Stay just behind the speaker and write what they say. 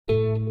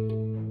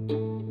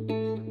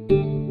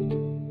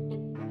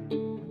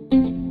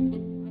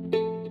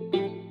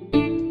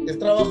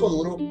trabajo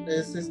duro,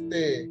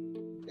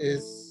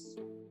 es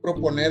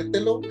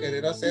proponértelo,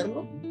 querer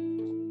hacerlo,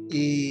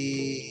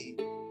 y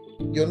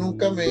yo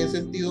nunca me he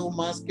sentido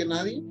más que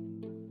nadie.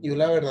 Yo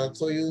la verdad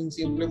soy un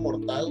simple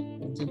mortal,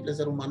 un simple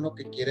ser humano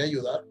que quiere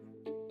ayudar,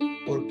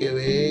 porque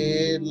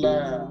ve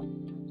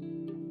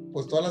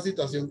pues toda la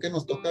situación que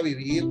nos toca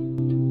vivir.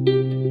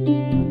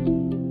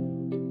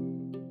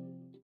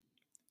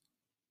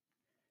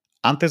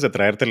 Antes de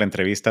traerte la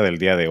entrevista del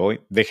día de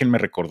hoy, déjenme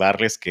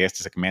recordarles que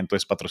este segmento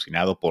es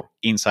patrocinado por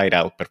Inside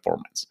Out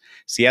Performance.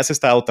 Si has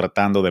estado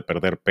tratando de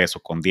perder peso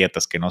con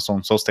dietas que no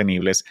son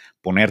sostenibles,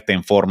 ponerte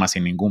en forma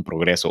sin ningún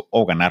progreso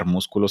o ganar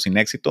músculo sin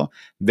éxito,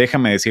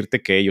 déjame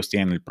decirte que ellos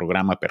tienen el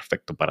programa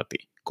perfecto para ti.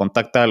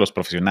 Contacta a los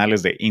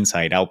profesionales de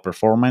Inside Out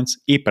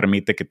Performance y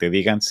permite que te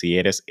digan si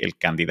eres el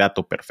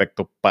candidato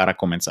perfecto para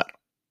comenzar.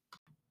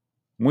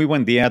 Muy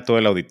buen día a todo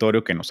el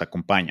auditorio que nos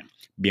acompaña.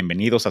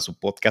 Bienvenidos a su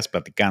podcast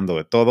Platicando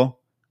de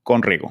Todo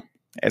con Rigo.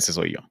 Ese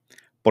soy yo.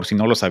 Por si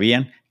no lo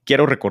sabían,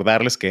 quiero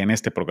recordarles que en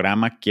este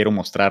programa quiero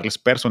mostrarles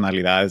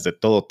personalidades de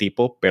todo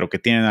tipo, pero que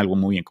tienen algo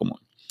muy en común: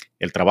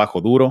 el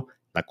trabajo duro,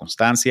 la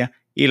constancia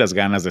y las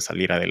ganas de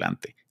salir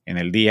adelante en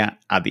el día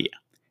a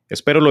día.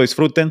 Espero lo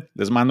disfruten.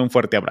 Les mando un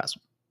fuerte abrazo.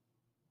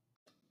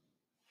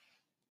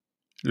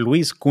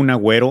 Luis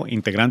Agüero,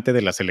 integrante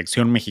de la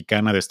Selección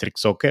Mexicana de Street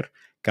Soccer,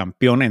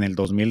 campeón en el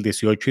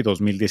 2018 y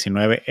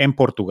 2019 en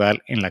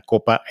Portugal en la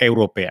Copa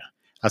Europea.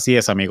 Así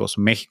es, amigos,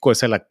 México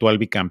es el actual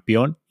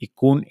bicampeón y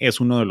Kun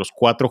es uno de los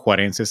 4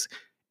 juarenses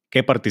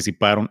que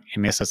participaron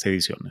en esas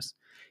ediciones.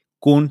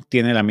 Kun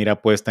tiene la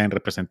mira puesta en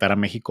representar a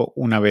México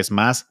una vez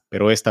más,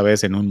 pero esta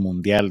vez en un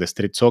mundial de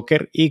Street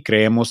Soccer, y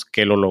creemos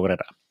que lo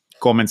logrará.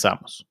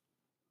 Comenzamos.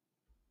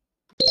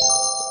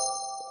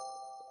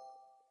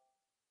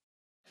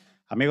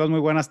 Amigos, muy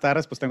buenas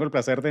tardes. Pues tengo el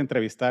placer de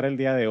entrevistar el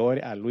día de hoy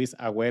a Luis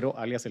Agüero,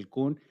 alias El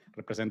Kun,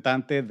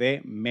 representante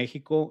de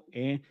México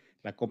en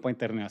la Copa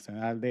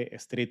Internacional de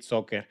Street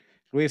Soccer.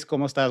 Luis,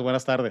 ¿cómo estás?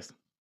 Buenas tardes.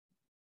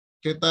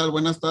 ¿Qué tal?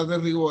 Buenas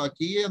tardes, Rigo.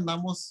 Aquí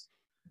andamos.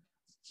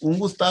 Un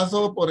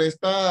gustazo por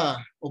esta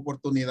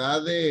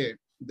oportunidad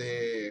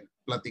de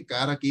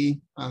platicar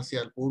aquí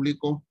hacia el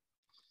público.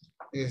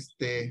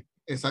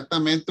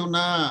 Exactamente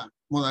una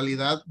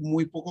modalidad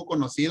muy poco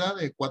conocida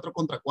de 4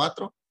 contra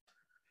 4.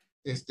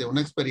 Una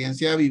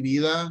experiencia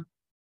vivida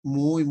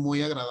muy,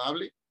 muy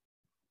agradable.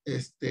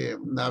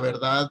 La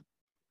verdad,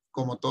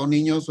 como todo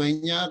niño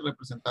sueña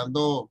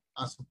representando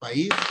a su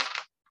país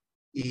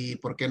y,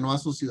 ¿por qué no, a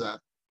su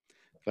ciudad?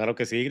 Claro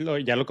que sí,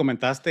 ya lo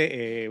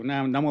comentaste,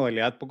 una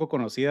modalidad poco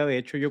conocida. De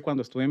hecho, yo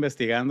cuando estuve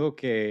investigando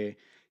que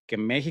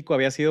México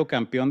había sido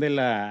campeón de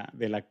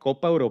la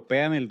Copa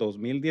Europea en el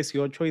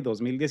 2018 y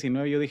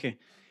 2019, yo dije,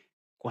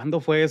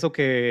 ¿cuándo fue eso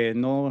que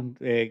no,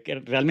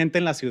 que realmente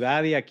en la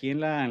ciudad y aquí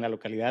en la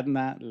localidad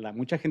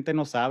mucha gente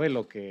no sabe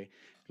lo que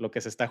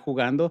se está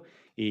jugando?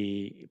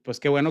 Y pues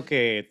qué bueno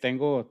que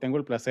tengo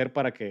el placer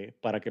para que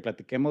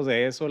platiquemos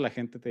de eso. La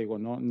gente, te digo,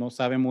 no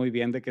sabe muy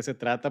bien de qué se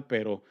trata,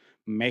 pero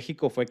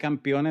México fue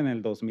campeón en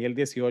el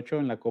 2018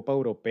 en la Copa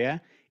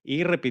Europea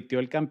y repitió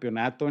el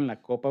campeonato en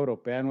la Copa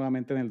Europea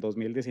nuevamente en el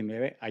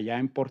 2019 allá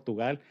en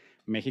Portugal.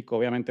 México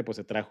obviamente pues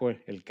se trajo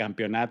el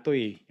campeonato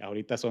y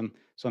ahorita son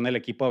el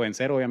equipo a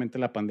vencer. Obviamente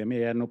la pandemia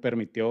ya no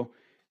permitió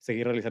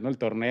seguir realizando el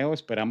torneo.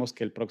 Esperamos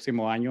que el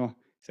próximo año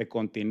se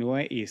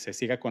continúe y se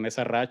siga con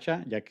esa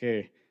racha, ya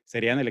que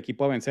serían el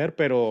equipo a vencer.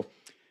 Pero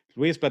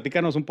Luis,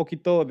 platícanos un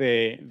poquito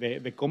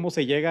de cómo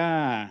se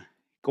llega,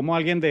 cómo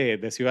alguien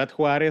de Ciudad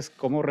Juárez,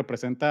 cómo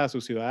representa a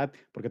su ciudad,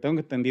 porque tengo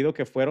entendido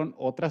que fueron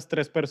otras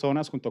 3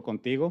 personas junto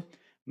contigo,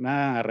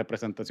 una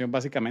representación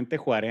básicamente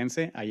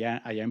juarense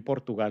allá en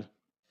Portugal.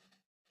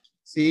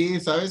 Sí,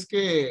 sabes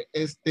que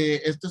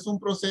este es un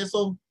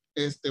proceso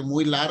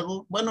muy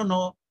largo. Bueno,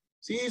 no,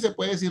 sí se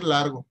puede decir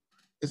largo.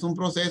 Es un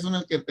proceso en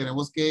el que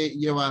tenemos que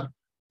llevar.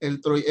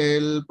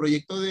 El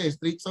proyecto de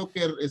Street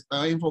Soccer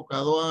está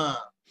enfocado a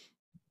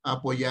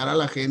apoyar a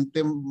la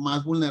gente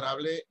más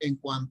vulnerable en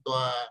cuanto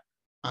a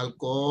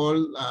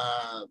alcohol,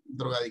 a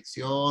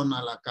drogadicción,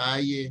 a la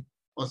calle.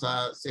 O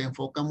sea, se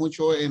enfoca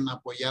mucho en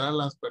apoyar a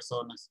las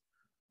personas.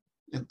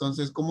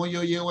 Entonces, ¿cómo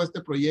yo llego a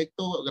este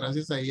proyecto?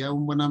 Gracias ahí a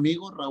un buen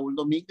amigo, Raúl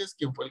Domínguez,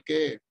 quien fue el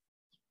que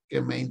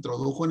me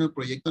introdujo en el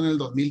proyecto en el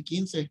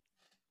 2015.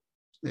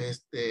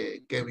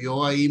 Que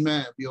vio ahí,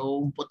 vio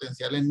un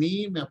potencial en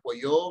mí, me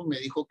apoyó, me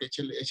dijo que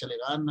échale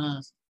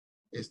ganas,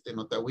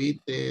 no te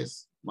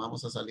agüites,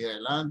 vamos a salir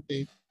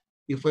adelante.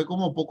 Y fue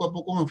como poco a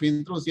poco me fui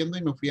introduciendo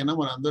y me fui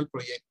enamorando del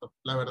proyecto.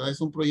 La verdad es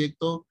un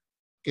proyecto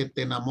que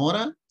te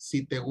enamora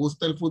si te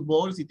gusta el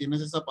fútbol, si tienes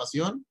esa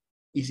pasión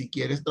y si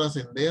quieres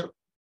trascender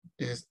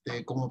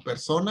como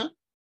persona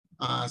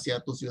hacia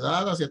tu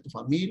ciudad, hacia tu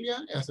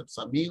familia, hacia tus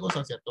amigos,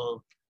 hacia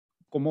todo.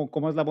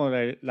 ¿Cómo es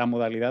la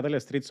modalidad del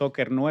street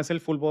soccer? No es el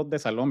fútbol de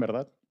salón,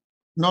 ¿verdad?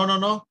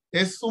 No.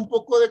 Es un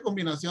poco de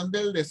combinación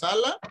del de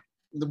sala,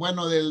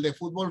 bueno, del de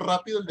fútbol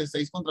rápido, el de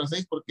 6 contra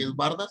 6, porque es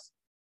bardas,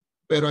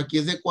 pero aquí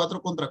es de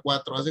 4 contra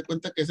 4. Haz de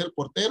cuenta que es el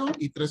portero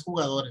y 3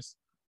 jugadores.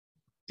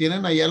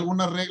 Tienen ahí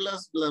algunas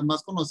reglas. Las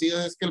más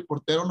conocidas es que el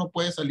portero no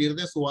puede salir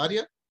de su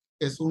área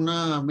es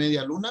una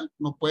media luna,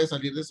 no puede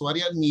salir de su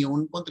área, ni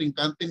un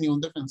contrincante ni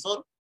un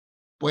defensor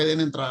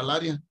pueden entrar al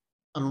área.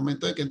 Al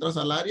momento de que entras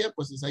al área,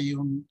 pues es ahí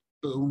un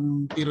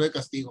tiro de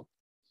castigo.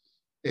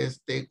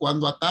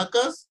 Cuando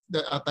atacas,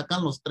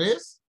 atacan los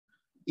tres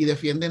y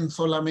defienden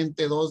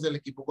solamente dos del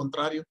equipo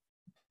contrario.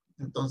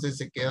 Entonces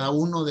se queda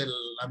uno de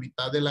la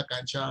mitad de la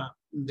cancha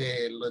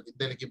del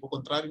equipo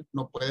contrario,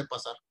 no puede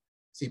pasar.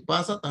 Si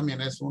pasa, también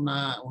es un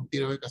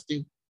tiro de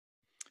castigo.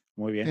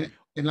 Muy bien.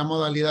 En la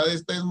modalidad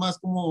esta es más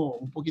como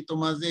un poquito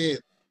más de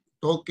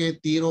toque,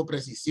 tiro,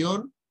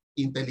 precisión,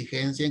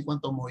 inteligencia en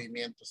cuanto a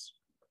movimientos.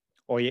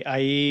 Oye,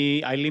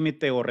 ¿hay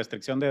límite o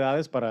restricción de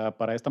edades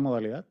para esta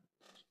modalidad?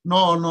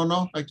 No, no,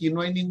 no, aquí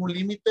no hay ningún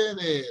límite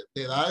de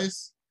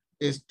edades.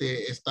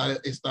 Está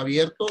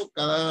abierto,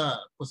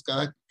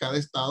 cada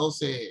estado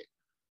se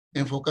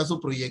enfoca su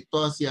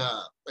proyecto hacia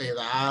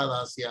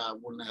edad, hacia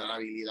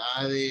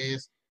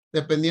vulnerabilidades,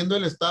 dependiendo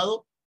del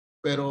estado,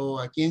 pero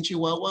aquí en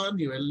Chihuahua, a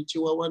nivel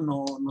Chihuahua,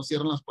 no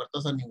cierran las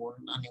puertas a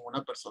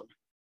ninguna persona.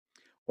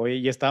 Oye,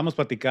 y estábamos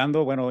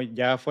platicando, bueno,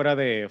 ya fuera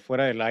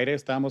del aire,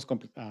 estábamos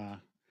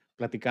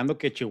platicando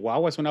que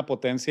Chihuahua es una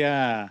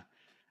potencia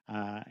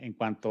en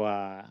cuanto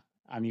a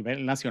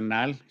nivel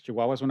nacional.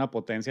 Chihuahua es una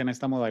potencia en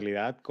esta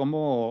modalidad.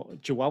 ¿Cómo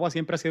Chihuahua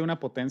siempre ha sido una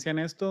potencia en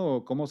esto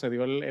o cómo se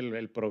dio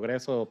el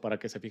progreso para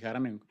que se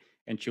fijaran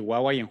en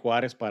Chihuahua y en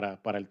Juárez para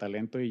el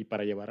talento y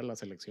para llevar a la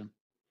selección?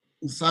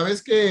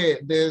 Sabes que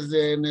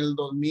desde en el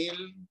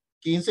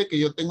 2015 que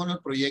yo tengo en el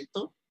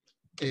proyecto,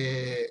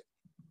 eh,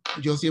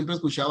 yo siempre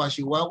escuchaba,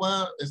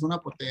 Chihuahua es una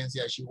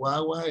potencia,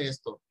 Chihuahua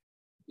esto.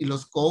 Y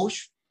los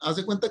coach, haz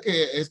de cuenta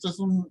que esto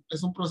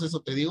es un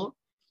proceso, te digo.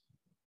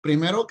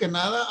 Primero que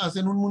nada,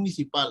 hacen un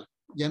municipal.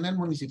 Ya en el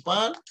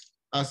municipal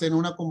hacen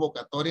una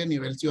convocatoria a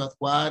nivel Ciudad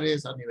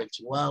Juárez, a nivel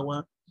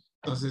Chihuahua.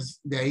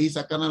 Entonces, de ahí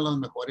sacan a los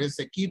mejores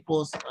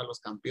equipos, a los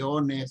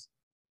campeones,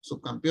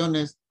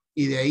 subcampeones,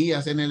 y de ahí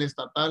hacen el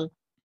estatal.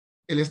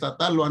 El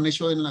estatal lo han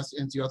hecho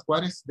en Ciudad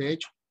Juárez, de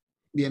hecho.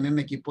 Vienen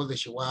equipos de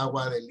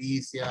Chihuahua,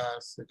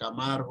 Delicias, de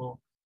Camargo,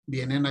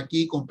 vienen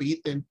aquí,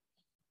 compiten.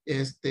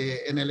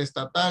 En el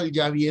estatal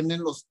ya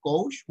vienen los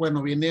coach,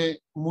 bueno,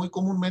 viene muy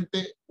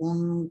comúnmente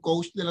un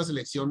coach de la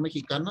selección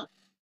mexicana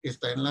que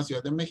está en la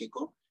Ciudad de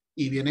México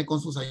y viene con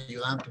sus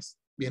ayudantes.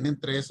 Vienen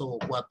 3 o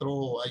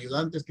 4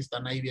 ayudantes que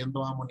están ahí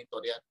viendo a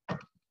monitorear.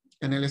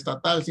 En el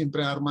estatal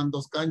siempre arman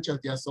 2 canchas,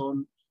 ya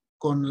son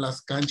con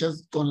las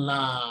canchas, con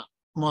la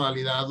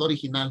modalidad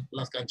original,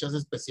 las canchas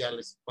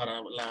especiales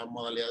para la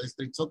modalidad de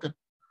street soccer.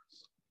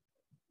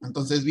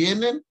 Entonces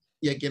vienen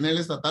y aquí en el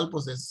estatal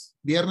pues es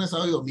viernes,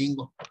 sábado y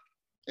domingo.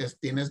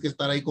 Tienes que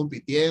estar ahí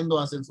compitiendo,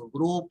 hacen sus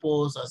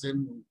grupos,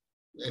 hacen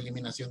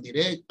eliminación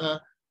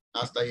directa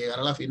hasta llegar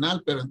a la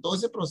final, pero en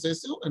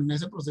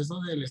ese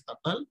proceso del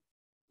estatal,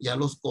 ya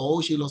los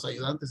coaches y los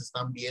ayudantes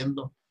están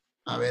viendo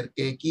a ver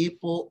qué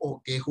equipo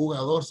o qué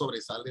jugador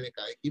sobresale de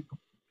cada equipo.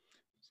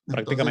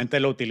 Entonces, Prácticamente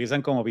lo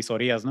utilizan como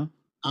visorías, ¿no?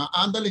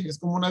 ándale, es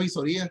como una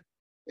visoría.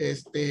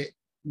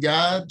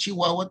 Ya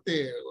Chihuahua,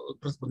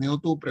 respondiendo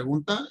a tu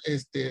pregunta,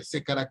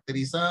 se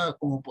caracteriza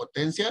como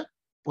potencia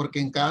porque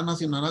en cada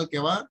nacional al que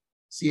va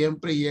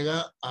siempre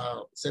llega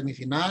a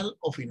semifinal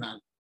o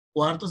final.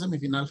 Cuarto,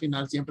 semifinal,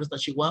 final, siempre está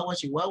Chihuahua,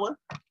 Chihuahua,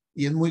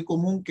 y es muy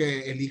común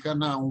que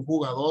elijan a un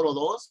jugador o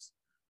dos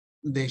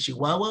de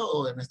Chihuahua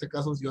o en este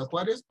caso Ciudad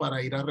Juárez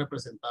para ir a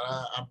representar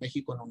a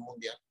México en un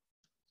mundial.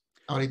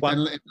 Ahorita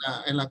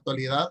 ¿Cuá- en la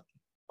actualidad,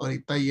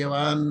 ahorita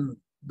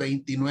llevan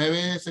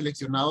 29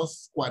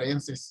 seleccionados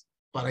cuarenses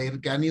para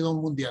ir que han ido a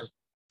un mundial.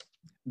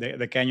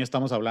 ¿De qué año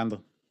estamos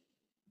hablando?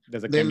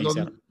 ¿Desde que Del dos-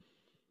 iniciaron?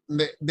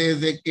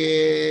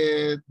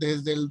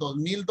 desde el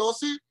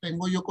 2012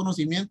 tengo yo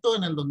conocimiento,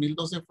 en el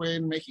 2012 fue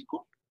en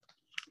México,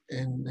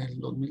 en el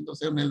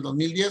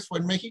 2010 fue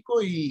en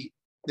México y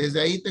desde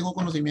ahí tengo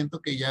conocimiento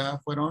que ya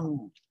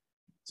fueron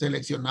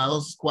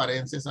seleccionados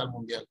cuarenses al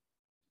mundial.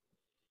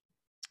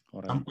 Han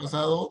Órale,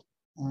 pasado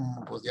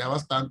pues ya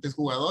bastantes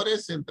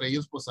jugadores, entre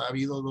ellos pues ha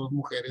habido 2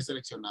 mujeres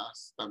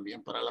seleccionadas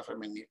también para la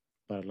femenil.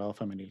 para el lado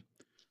femenil.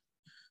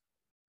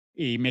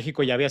 ¿Y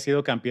México ya había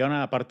sido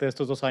campeona aparte de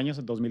estos 2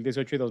 años,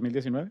 2018 y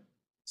 2019?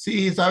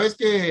 Sí, sabes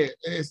que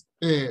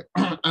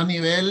a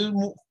nivel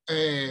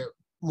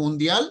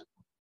mundial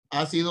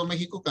ha sido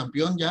México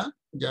campeón ya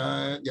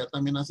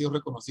también ha sido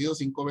reconocido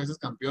 5 veces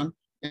campeón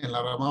en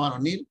la rama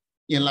varonil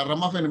y en la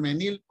rama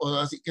femenil, o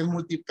así que es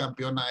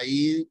multicampeón.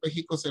 Ahí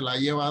México se la ha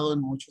llevado en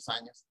muchos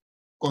años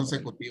Órale,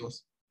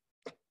 consecutivos.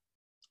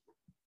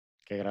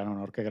 qué gran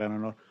honor, qué gran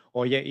honor.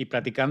 Oye, y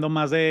platicando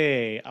más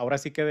de, ahora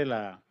sí que de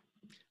la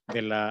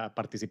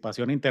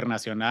participación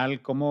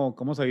internacional,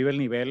 ¿cómo se vive el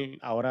nivel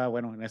ahora,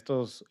 bueno, en este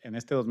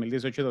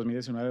 2018 y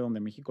 2019 donde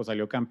México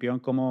salió campeón?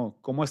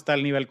 ¿Cómo está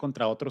el nivel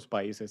contra otros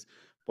países?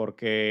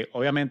 Porque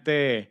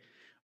obviamente,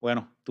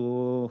 bueno,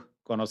 tú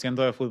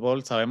conociendo de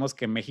fútbol, sabemos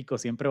que México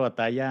siempre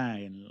batalla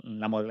en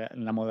la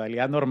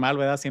modalidad normal,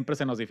 ¿verdad? Siempre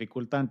se nos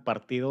dificultan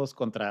partidos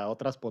contra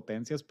otras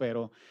potencias,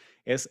 pero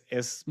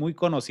es muy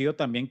conocido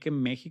también que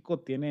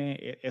México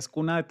es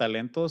cuna de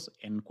talentos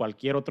en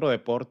cualquier otro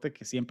deporte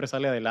que siempre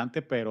sale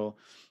adelante, pero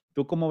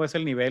 ¿Tú cómo ves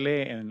el nivel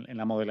en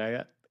la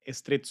modalidad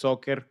street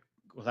soccer?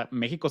 O sea,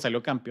 México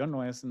salió campeón,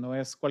 no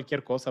es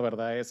cualquier cosa,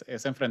 ¿verdad?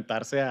 Es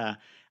enfrentarse a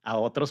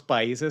otros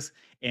países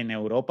en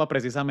Europa,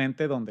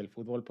 precisamente, donde el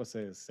fútbol pues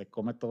se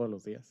come todos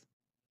los días.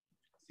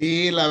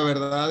 Sí, la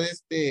verdad,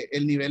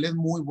 el nivel es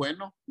muy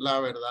bueno, la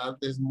verdad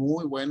es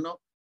muy bueno.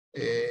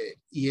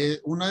 Y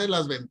es una de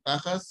las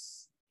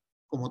ventajas,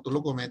 como tú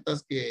lo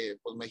comentas, que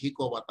pues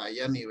México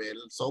batalla a nivel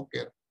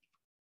soccer.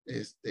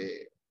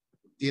 Este,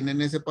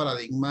 tienen ese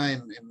paradigma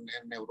en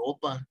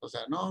Europa. O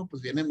sea, no,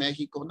 pues viene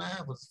México,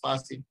 nada, pues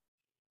fácil.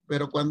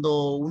 Pero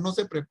cuando uno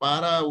se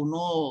prepara,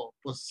 uno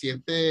pues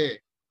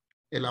siente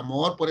el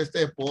amor por este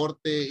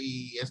deporte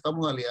y esta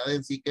modalidad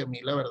en sí que a mí,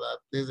 la verdad,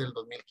 desde el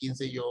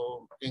 2015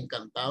 yo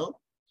encantado.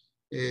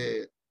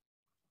 Eh,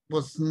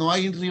 pues no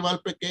hay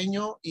rival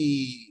pequeño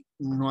y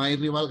no hay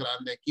rival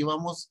grande. Aquí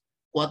vamos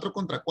 4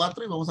 contra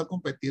 4 y vamos a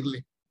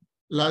competirle.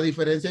 La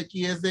diferencia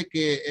aquí es de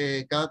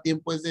que cada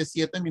tiempo es de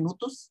 7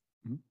 minutos.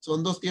 Ujú.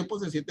 Son 2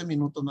 tiempos de 7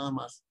 minutos nada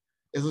más.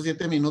 Esos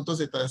 7 minutos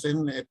se te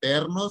hacen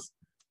eternos.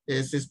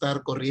 Es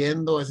estar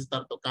corriendo, es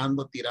estar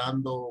tocando,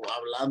 tirando,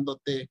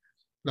 hablándote.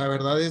 La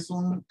verdad es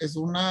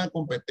una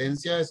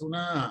competencia, es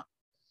una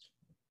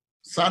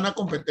sana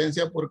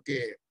competencia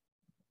porque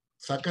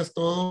sacas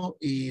todo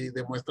y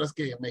demuestras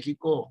que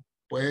México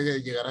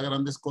puede llegar a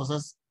grandes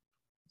cosas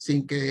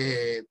sin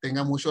que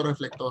tenga mucho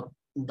reflector.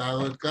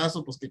 Dado el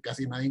caso, pues que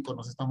casi nadie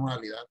conoce esta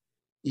modalidad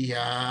y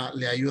ya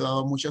le ha ayudado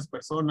a muchas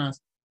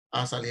personas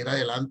a salir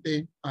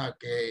adelante, a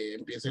que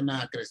empiecen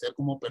a crecer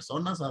como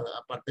personas,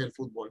 aparte del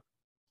fútbol.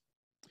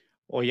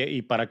 Oye,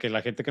 y para que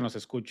la gente que nos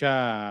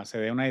escucha se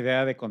dé una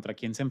idea de contra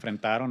quién se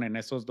enfrentaron en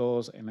estas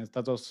dos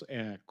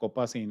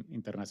copas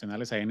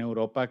internacionales ahí en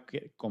Europa,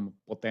 con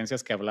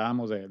potencias que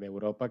hablábamos de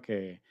Europa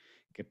que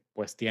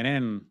pues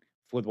tienen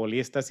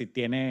futbolistas y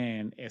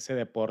tienen ese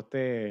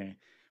deporte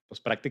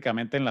pues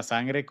prácticamente en la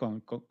sangre.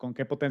 ¿Con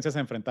qué potencias se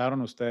enfrentaron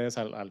ustedes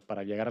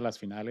para llegar a las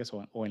finales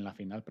o en la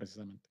final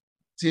precisamente?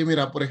 Sí,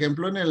 mira, por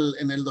ejemplo, en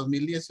el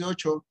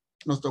 2018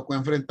 nos tocó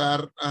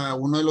enfrentar a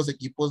uno de los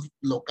equipos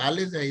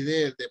locales de ahí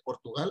de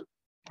Portugal.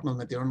 Nos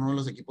metieron uno de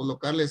los equipos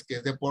locales, que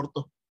es de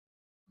Porto,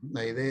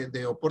 de ahí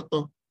de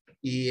Oporto,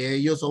 y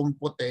ellos son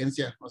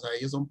potencia, o sea,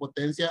 ellos son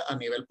potencia a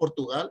nivel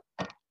Portugal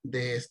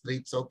de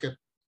street soccer.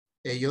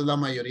 Ellos, la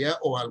mayoría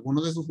o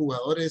algunos de sus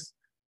jugadores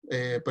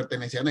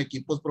pertenecían a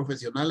equipos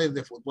profesionales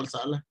de fútbol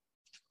sala.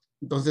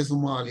 Entonces su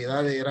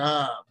modalidad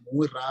era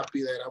muy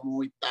rápida, era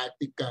muy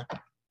táctica,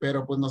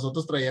 pero pues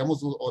nosotros traíamos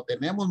o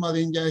tenemos más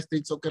bien ya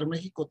Street Soccer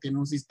México, tiene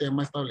un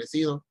sistema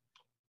establecido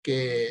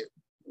que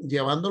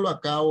llevándolo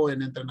a cabo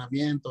en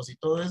entrenamientos y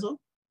todo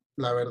eso,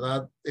 la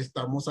verdad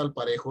estamos al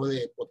parejo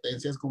de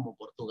potencias como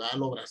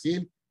Portugal o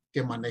Brasil,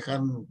 que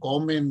manejan,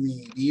 comen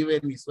y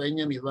viven y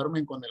sueñan y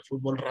duermen con el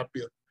fútbol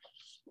rápido.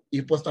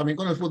 Y pues también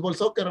con el fútbol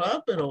soccer,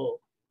 ¿verdad?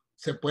 Pero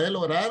se puede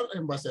lograr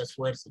en base a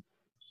esfuerzo.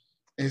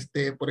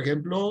 Por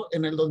ejemplo,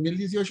 en el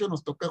 2018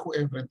 nos toca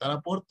enfrentar a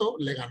Porto,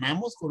 le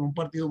ganamos con un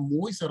partido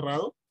muy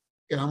cerrado,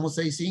 quedamos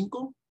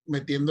 6-5,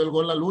 metiendo el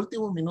gol al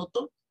último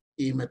minuto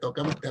y me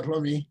toca meterlo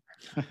a mí.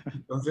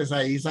 Entonces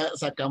ahí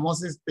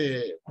sacamos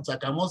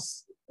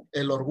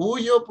el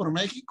orgullo por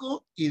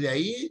México y de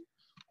ahí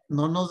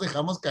no nos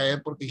dejamos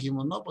caer porque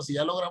dijimos, no, pues si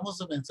ya logramos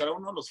vencer a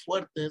uno de los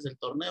fuertes del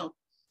torneo,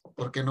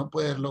 ¿por qué no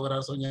puedes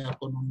lograr soñar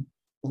con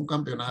un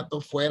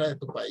campeonato fuera de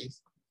tu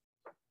país?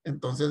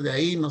 Entonces de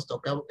ahí nos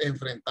toca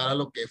enfrentar a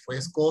lo que fue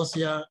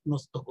Escocia,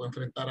 nos tocó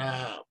enfrentar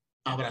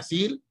a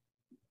Brasil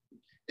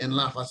en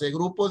la fase de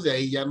grupos, de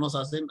ahí ya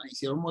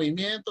hicieron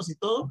movimientos y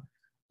todo.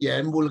 Ya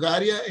en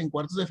Bulgaria, en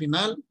cuartos de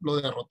final, lo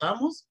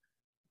derrotamos.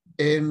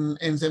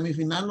 En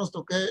semifinal nos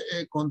toca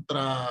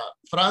contra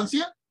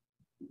Francia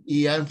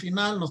y ya en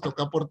final nos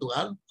toca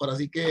Portugal. Ahora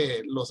sí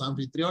que los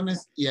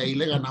anfitriones y ahí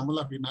le ganamos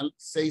la final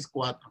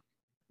 6-4.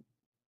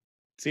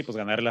 Sí, pues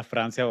ganarle a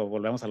Francia o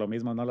volvemos a lo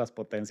mismo, ¿no? Las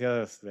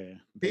potencias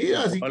de Sí,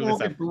 así fútbol, como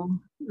que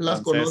tú las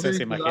conoces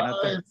franceses, y dices,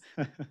 imagínate.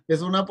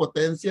 es una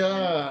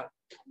potencia,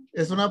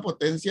 es una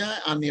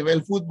potencia a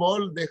nivel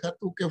fútbol, deja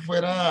tú que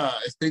fuera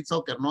street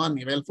soccer, ¿no? A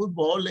nivel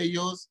fútbol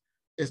ellos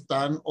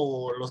están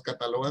o los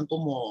catalogan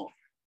como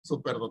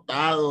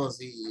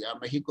superdotados y a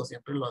México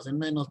siempre lo hacen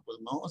menos, pues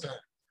no, o sea,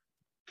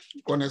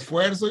 con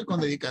esfuerzo y con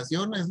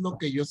dedicación es lo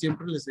que yo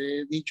siempre les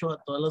he dicho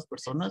a todas las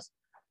personas,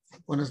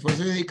 con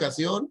esfuerzo y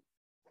dedicación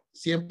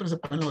siempre se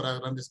pueden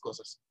lograr grandes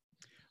cosas.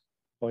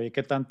 Oye,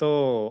 ¿qué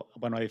tanto,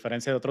 bueno, a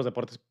diferencia de otros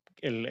deportes,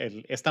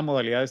 esta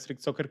modalidad de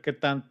street soccer, qué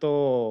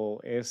tanto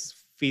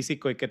es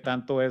físico y qué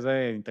tanto es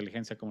de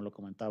inteligencia, como lo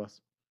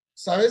comentabas?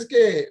 Sabes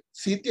que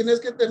sí tienes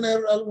que tener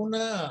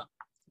alguna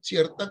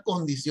cierta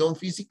condición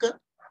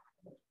física,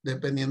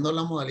 dependiendo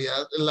la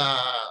modalidad,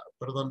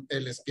 perdón,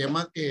 el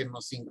esquema que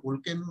nos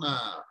inculquen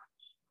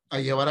a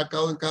llevar a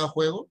cabo en cada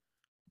juego,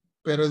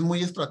 pero es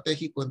muy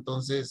estratégico,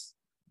 entonces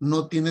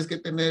no tienes que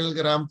tener el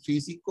gran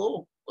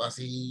físico,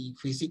 así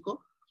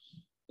físico,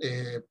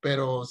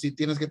 pero sí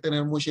tienes que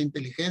tener mucha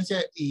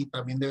inteligencia y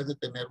también debes de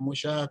tener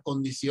mucha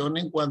condición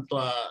en cuanto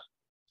a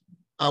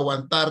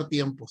aguantar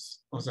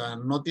tiempos. O sea,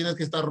 no tienes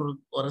que estar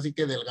ahora sí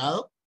que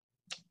delgado,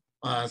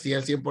 así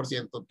al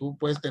 100%. Tú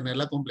puedes tener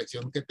la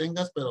complexión que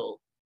tengas,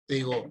 pero te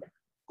digo,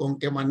 con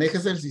que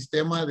manejes el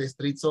sistema de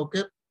street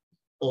soccer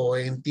o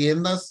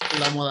entiendas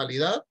la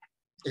modalidad,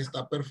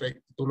 está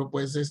perfecto. Tú lo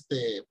puedes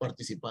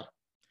participar.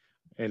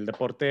 ¿El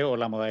deporte o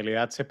la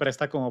modalidad se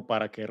presta como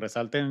para que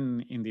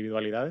resalten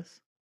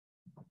individualidades?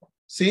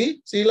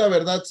 Sí, sí, la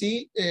verdad,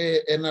 sí.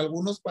 En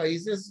algunos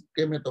países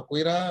que me tocó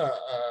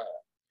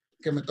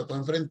que me tocó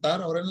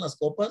enfrentar ahora en las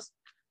copas,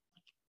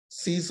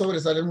 sí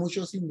sobresalen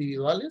muchos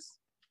individuales,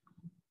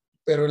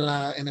 pero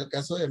en el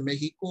caso de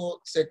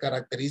México se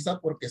caracteriza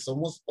porque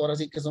ahora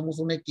sí que somos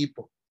un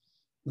equipo.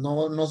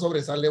 No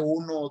sobresale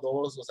uno o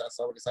dos, o sea,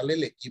 sobresale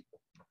el equipo.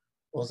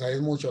 O sea,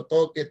 es mucho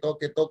toque,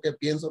 toque, toque,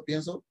 pienso,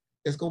 pienso.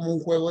 Es como un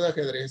juego de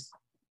ajedrez.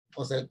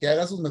 O sea, el que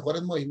haga sus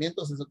mejores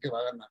movimientos es el que va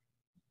a ganar.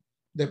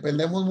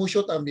 Dependemos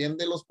mucho también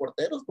de los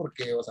porteros,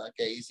 porque, o sea,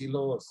 que ahí sí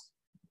los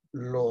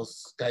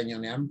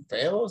cañonean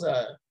feo, o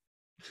sea,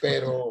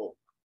 pero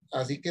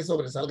así que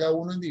sobresalga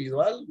uno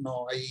individual,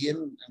 no, ahí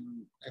en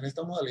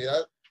esta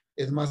modalidad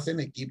es más en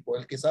equipo.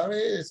 El que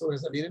sabe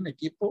sobresalir en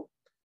equipo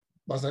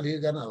va a salir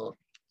ganador.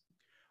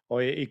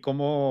 Oye, ¿y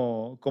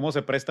cómo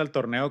se presta el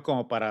torneo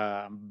como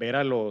para ver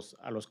a los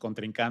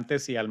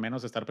contrincantes y al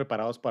menos estar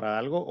preparados para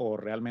algo? ¿O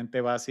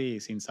realmente vas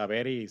sin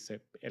saber y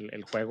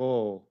el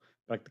juego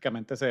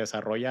prácticamente se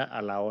desarrolla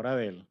a la hora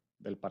del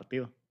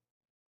partido?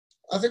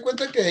 Hace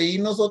cuenta que ahí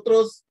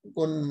nosotros,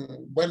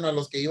 bueno, a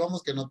los que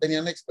íbamos que no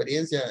tenían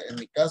experiencia, en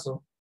mi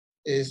caso,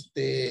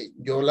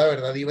 yo la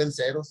verdad iba en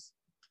ceros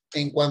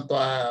en cuanto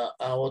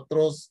a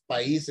otros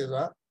países,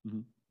 ¿va?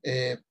 Ujú.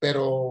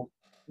 Pero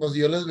pues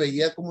yo les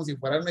veía como si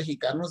fueran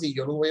mexicanos y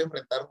yo los voy a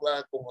enfrentar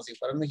como si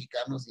fueran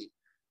mexicanos y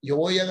yo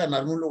voy a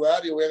ganarme un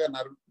lugar, yo voy a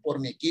ganar por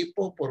mi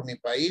equipo, por mi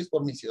país,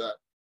 por mi ciudad.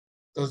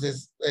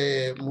 Entonces,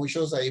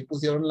 muchos ahí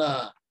pusieron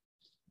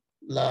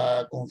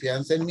la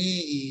confianza en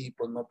mí y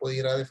pues no podía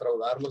ir a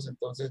defraudarlos.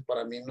 Entonces,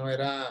 para mí no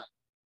era,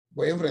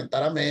 voy a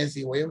enfrentar a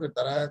Messi, voy a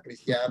enfrentar a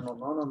Cristiano.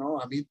 No, no, no,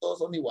 a mí todos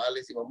son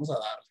iguales y vamos a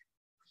darle.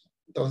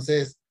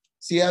 Entonces,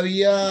 sí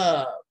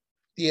había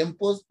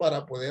tiempos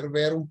para poder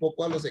ver un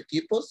poco a los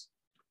equipos,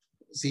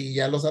 si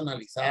ya los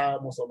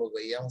analizábamos o los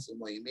veíamos sus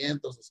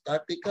movimientos, sus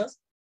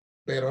tácticas,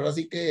 pero ahora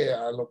sí que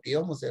a lo que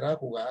íbamos era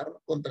jugar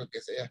contra el que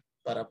sea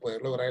para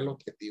poder lograr el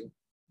objetivo.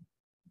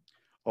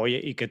 Oye,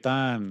 ¿y qué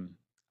tan?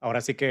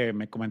 Ahora sí que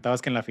me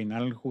comentabas que en la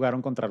final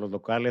jugaron contra los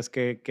locales.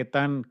 ¿Qué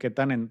tan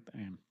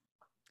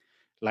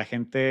la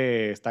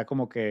gente está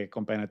como que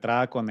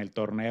compenetrada con el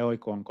torneo y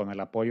con el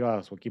apoyo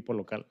a su equipo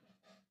local?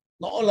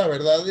 No, la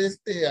verdad,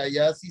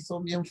 allá sí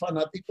son bien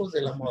fanáticos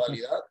de la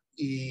modalidad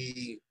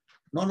y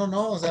no, no,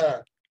 no, o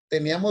sea,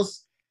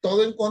 teníamos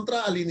todo en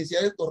contra al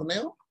iniciar el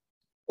torneo,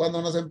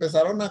 cuando nos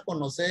empezaron a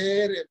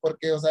conocer,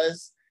 porque, o sea,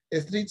 es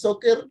Street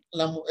Soccer,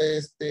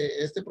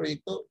 este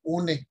proyecto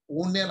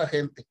une a la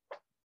gente.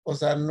 O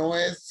sea, no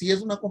es, sí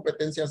es una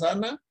competencia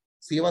sana,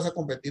 sí vas a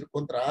competir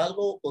contra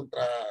algo,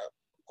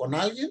 con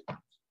alguien,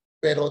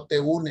 pero te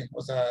une,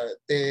 o sea,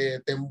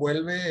 te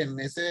envuelve en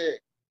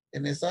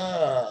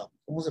esa,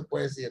 ¿cómo se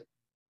puede decir?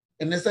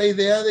 En esa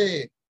idea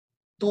de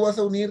tú vas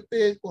a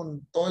unirte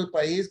con todo el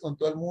país, con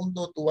todo el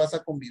mundo, tú vas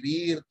a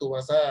convivir, tú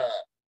vas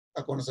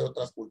a conocer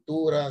otras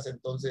culturas,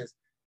 entonces,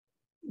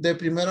 de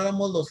primero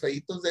éramos los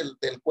feitos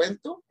del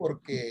cuento,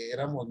 porque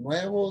éramos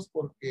nuevos,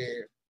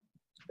 porque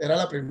era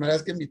la primera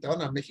vez que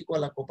invitaban a México a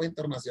la Copa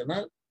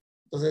Internacional,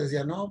 entonces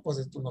decían, no, pues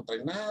esto no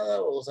trae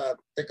nada, o sea,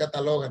 te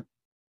catalogan,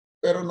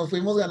 pero nos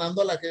fuimos ganando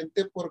a la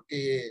gente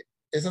porque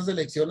esa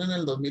selección en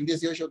el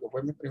 2018, que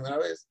fue mi primera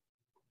vez,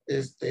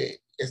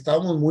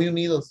 estábamos muy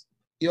unidos.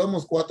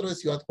 Íbamos cuatro de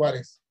Ciudad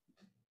Juárez,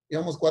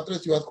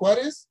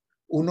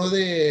 uno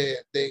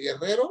de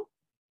Guerrero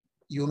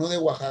y uno de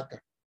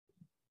Oaxaca.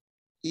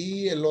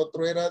 Y el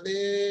otro era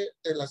de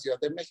la Ciudad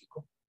de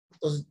México.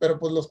 Entonces, pero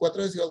pues los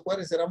cuatro de Ciudad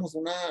Juárez éramos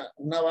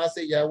una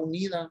base ya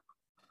unida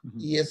Ujú.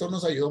 y eso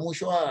nos ayudó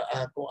mucho a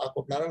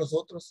acoplar a los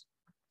otros.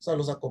 O sea,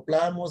 los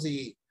acoplamos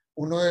y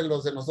uno de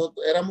los de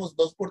nosotros, éramos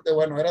dos porteros,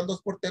 bueno, eran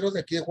dos porteros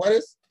de aquí de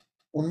Juárez,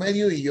 un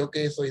medio y yo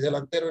que soy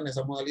delantero en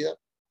esa modalidad.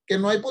 Que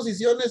no hay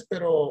posiciones,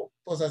 pero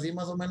pues así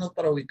más o menos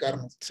para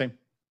ubicarnos. Sí.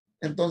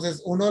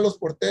 Entonces, uno de los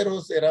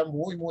porteros era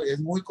es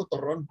muy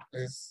cotorrón,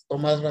 es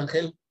Tomás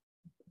Rangel.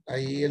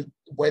 Ahí el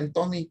buen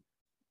Tommy,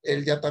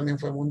 él ya también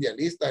fue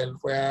mundialista, él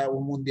fue a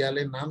un mundial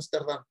en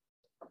Ámsterdam,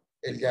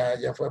 él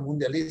ya fue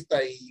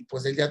mundialista y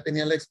pues él ya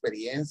tenía la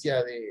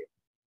experiencia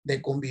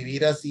de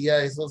convivir así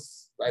a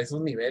esos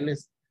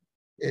niveles.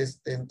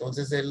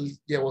 Entonces él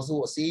llevó su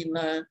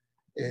bocina,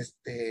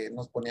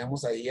 nos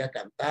poníamos ahí a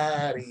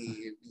cantar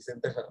y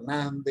Vicente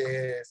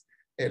Fernández,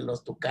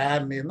 los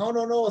Tucanes, no,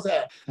 no, no, o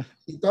sea,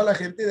 y toda la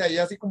gente de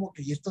allá así como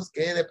que, ¿y estos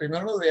qué? De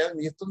primero nos veían,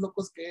 ¿y estos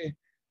locos qué?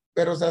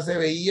 Pero, o sea, se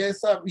veía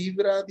esa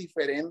vibra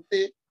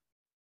diferente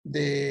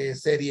de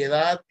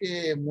seriedad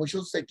que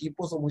muchos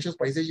equipos o muchos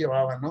países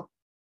llevaban, ¿no?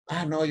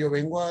 Ah, no, yo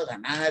vengo a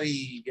ganar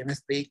y bien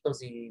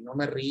estrictos y no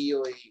me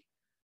río y...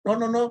 No,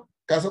 no, no,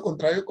 caso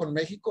contrario con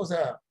México, o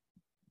sea,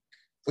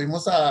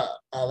 fuimos a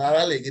dar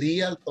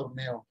alegría al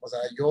torneo. O sea,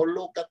 yo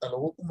lo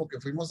catalogo como que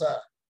fuimos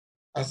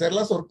hacer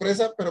la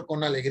sorpresa, pero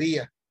con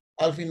alegría.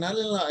 Al final,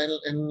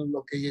 en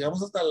lo que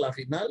llegamos hasta la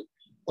final,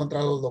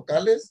 contra los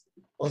locales,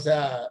 o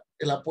sea,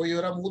 el apoyo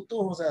era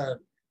mutuo, o sea,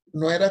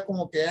 no era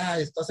como que,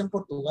 estás en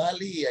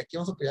Portugal y aquí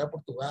vamos a apoyar a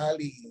Portugal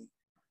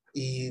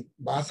y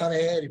vas a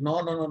ver,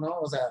 no, no, no, no,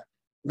 o sea,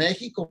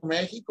 México,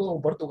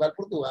 México, Portugal,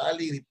 Portugal,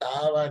 y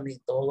gritaban y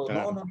todo, no,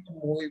 Claro. no, no,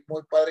 muy,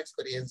 muy padre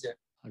experiencia.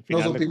 Al Nos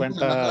final de supimos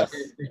ganar a la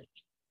cuentas, gente.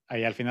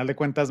 ahí al final de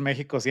cuentas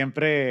México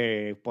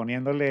siempre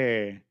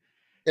poniéndole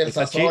El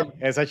sazón,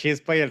 esa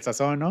chispa y el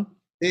sazón, ¿no?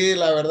 sí,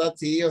 la verdad,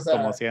 sí, o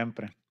Como sea,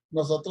 siempre.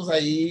 nosotros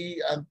ahí,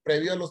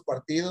 previo a los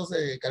partidos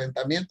de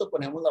calentamiento,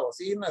 poníamos la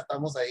bocina,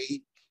 estamos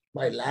ahí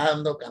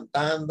bailando,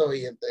 cantando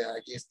y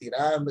aquí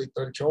estirando y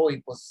todo el show.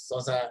 Y pues,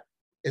 o sea,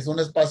 es un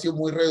espacio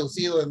muy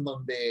reducido en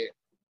donde,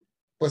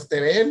 pues te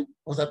ven,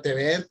 o sea, te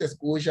ven, te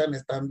escuchan,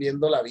 están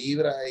viendo la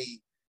vibra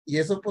y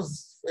eso,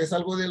 pues, es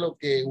algo de lo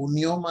que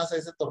unió más a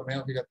ese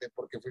torneo, fíjate,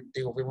 porque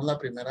digo, fuimos la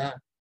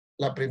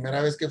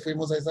primera vez que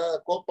fuimos a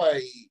esa copa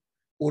y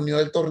unió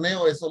el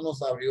torneo, eso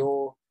nos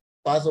abrió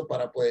paso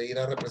para poder ir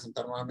a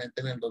representar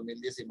nuevamente en el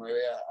 2019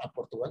 a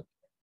Portugal.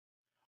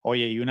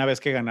 Oye, y una vez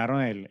que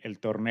ganaron el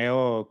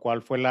torneo,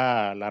 ¿cuál fue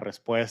la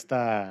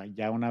respuesta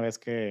ya una vez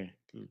que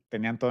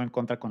tenían todo en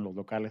contra con los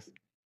locales?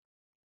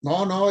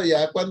 No, no,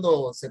 ya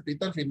cuando se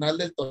pita el final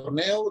del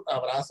torneo,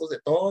 abrazos de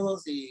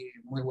todos y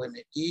muy buen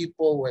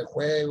equipo, buen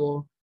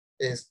juego,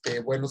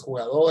 buenos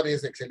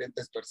jugadores,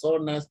 excelentes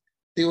personas.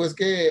 Digo, es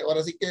que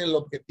ahora sí que el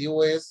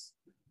objetivo es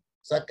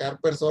sacar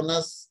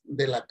personas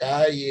de la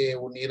calle,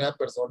 unir a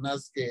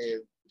personas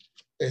que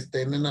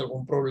estén en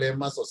algún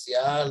problema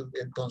social.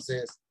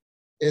 Entonces,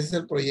 ese es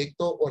el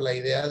proyecto o la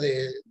idea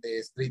de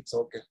Street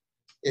Soccer.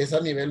 Es a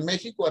nivel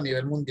México, a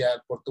nivel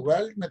mundial.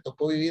 Portugal me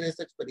tocó vivir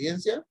esta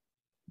experiencia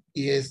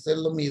y es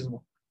lo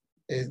mismo.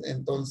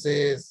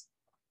 Entonces,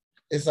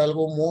 es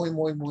algo muy,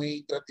 muy,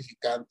 muy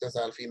gratificante. O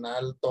sea, al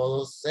final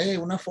todos,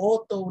 una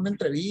foto, una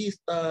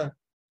entrevista,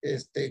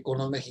 con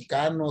los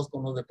mexicanos,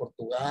 con los de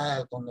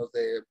Portugal, con los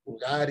de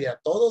Bulgaria,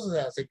 todos, o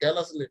sea,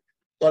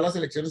 todas las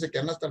elecciones se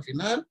quedan hasta el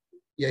final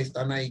y ahí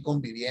están ahí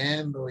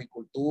conviviendo y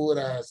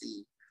culturas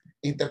y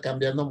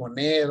intercambiando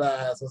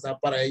monedas. O sea,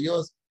 para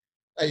ellos,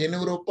 ahí en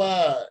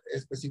Europa,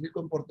 específico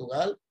en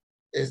Portugal,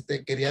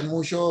 querían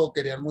mucho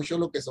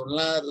lo que son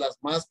las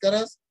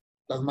máscaras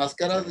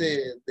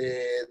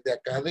de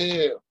acá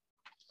De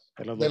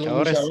los de los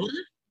luchadores.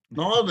 luchadores,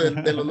 no,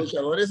 de los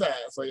luchadores,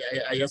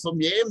 allá son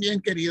bien,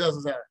 bien queridas,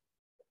 o sea,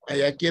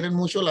 allá quieren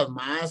mucho las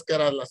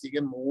máscaras, las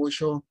siguen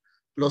mucho,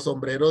 los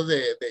sombreros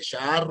de De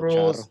charro.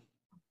 charros,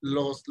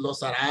 los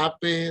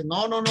zarapes,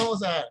 no, no, no, o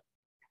sea,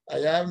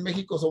 allá en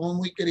México somos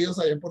muy queridos,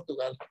 allá en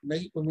Portugal,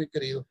 México es muy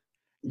querido,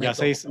 me Ya se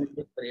tocó hizo,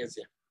 mucha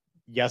experiencia.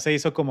 ya se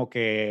hizo como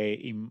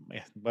que,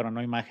 bueno,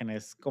 no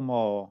imágenes,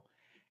 como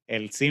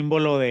el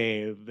símbolo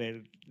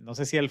no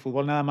sé si el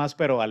fútbol nada más,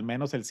 pero al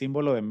menos el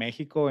símbolo de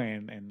México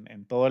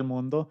en todo el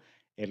mundo,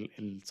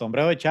 el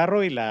sombrero de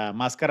charro y la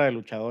máscara de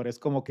luchador, es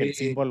como que el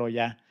Sí, símbolo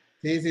ya.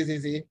 sí, sí,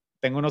 sí, sí,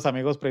 Tengo unos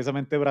amigos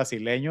precisamente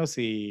brasileños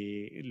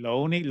y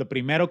lo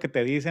primero que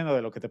te dicen o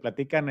de lo que te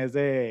platican es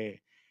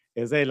de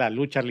la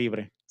lucha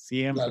libre. la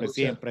Siempre, lucha.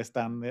 siempre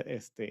están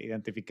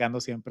identificando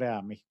siempre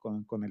a México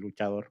con el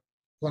luchador.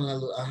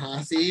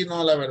 Ajá, sí,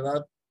 no, la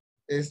verdad,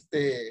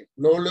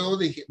 luego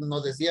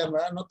nos decían,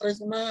 no traes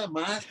una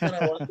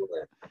máscara o algo,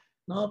 güey?".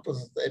 No,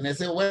 pues en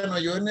ese, bueno,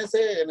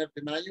 en el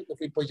primer año que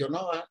fui, pues yo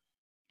no, ¿va?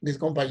 Mis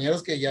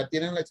compañeros que ya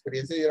tienen la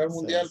experiencia de ir al Sí,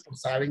 mundial, sí.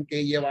 pues saben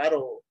qué llevar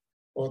o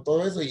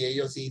todo eso, y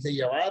ellos sí se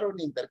llevaron,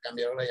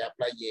 intercambiaron allá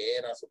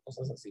playeras o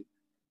cosas así.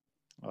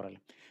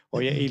 Órale.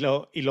 Oye, y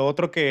lo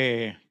otro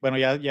que, bueno,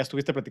 ya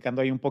estuviste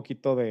platicando ahí un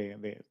poquito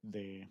de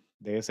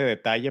ese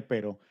detalle,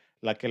 pero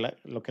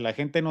lo que la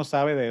gente no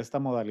sabe de esta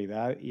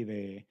modalidad y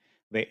de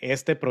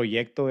este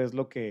proyecto es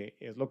lo que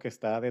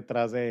está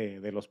detrás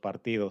de los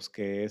partidos,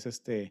 que es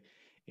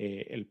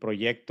el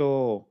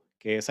proyecto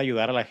que es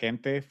ayudar a la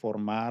gente,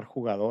 formar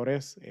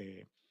jugadores,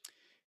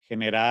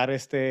 generar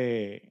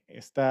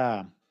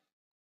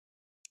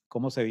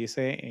 ¿cómo se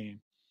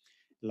dice?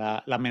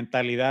 La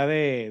mentalidad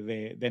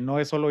de no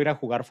es solo ir a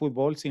jugar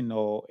fútbol,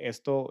 sino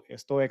esto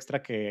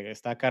extra que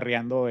está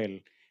acarreando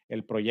el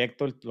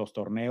proyecto, los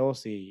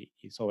torneos y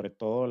sobre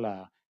todo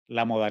la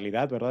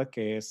modalidad, ¿verdad?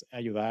 Que es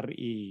ayudar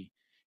y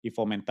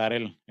fomentar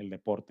el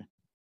deporte.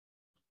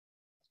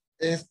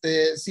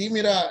 Sí,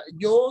 mira,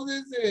 yo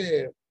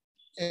desde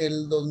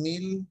el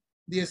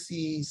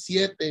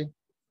 2017,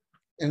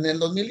 en el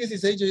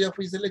 2016 yo ya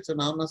fui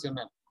seleccionado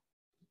nacional.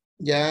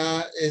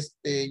 Ya,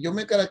 yo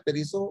me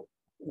caracterizo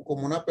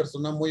como una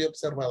persona muy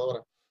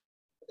observadora.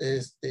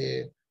 En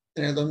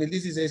el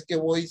 2016 que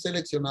voy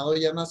seleccionado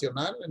ya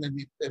nacional,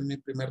 en mi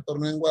primer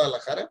torneo en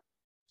Guadalajara,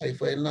 ahí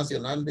fue el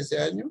nacional de ese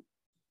año,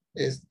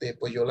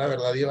 pues yo la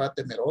verdad iba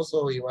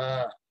temeroso,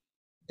 iba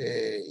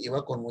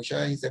con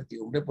mucha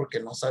incertidumbre porque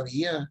no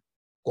sabía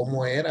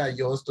cómo era.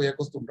 Yo estoy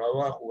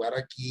acostumbrado a jugar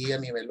aquí a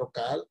nivel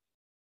local,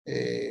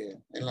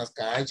 en las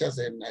canchas,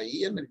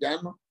 ahí en el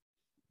llano,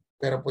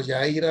 pero pues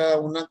ya ir a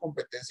una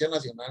competencia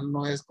nacional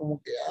no es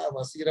como que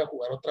vas a ir a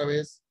jugar otra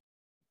vez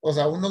O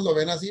sea, unos lo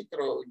ven así,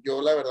 pero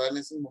yo la verdad en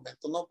ese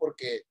momento no,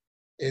 porque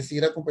es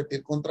ir a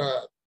competir contra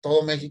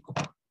todo México,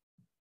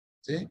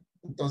 ¿sí?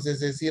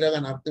 Entonces es ir a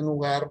ganarte un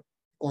lugar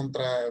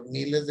contra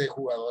miles de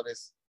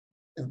jugadores.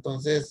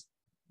 Entonces,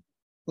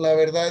 la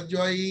verdad,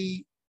 yo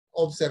ahí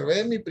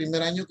observé mi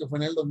primer año, que fue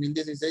en el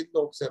 2016,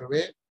 lo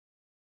observé,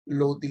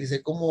 lo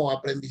utilicé como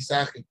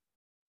aprendizaje,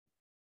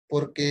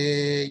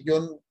 porque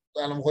yo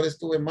a lo mejor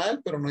estuve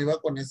mal, pero no iba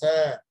con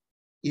esa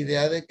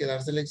idea de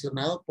quedar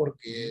seleccionado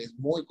porque es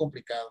muy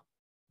complicado.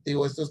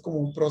 Digo, esto es como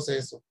un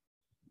proceso,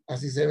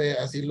 así se ve,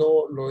 así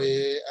lo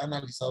he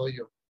analizado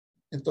yo.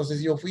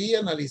 Entonces yo fui,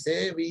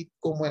 analicé, vi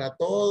cómo era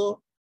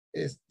todo,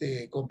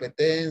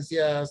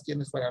 competencias,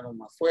 quiénes fueran los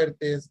más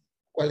fuertes,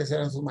 cuáles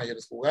eran sus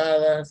mayores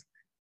jugadas,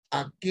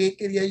 a qué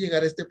quería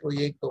llegar este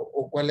proyecto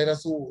o cuál era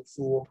su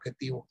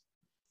objetivo.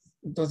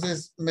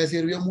 Entonces me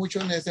sirvió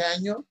mucho en ese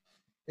año.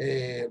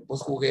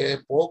 Pues jugué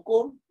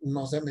poco,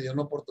 no se me dieron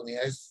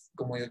oportunidades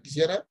como yo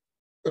quisiera,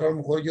 pero a lo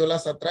mejor yo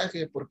las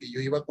atraje porque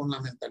yo iba con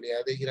la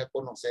mentalidad de ir a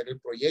conocer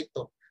el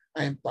proyecto,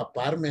 a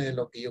empaparme de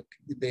lo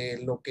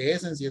que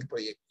es en sí el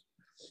proyecto.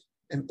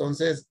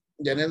 Entonces,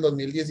 ya en el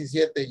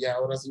 2017, ya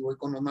ahora sí voy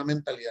con una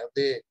mentalidad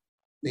de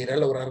ir a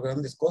lograr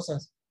grandes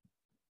cosas.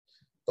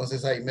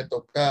 Entonces ahí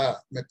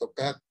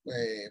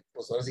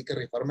pues ahora sí que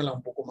rifármela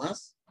un poco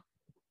más.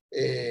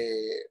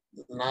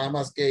 Nada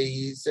más que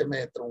ahí se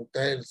me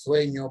trunca el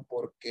sueño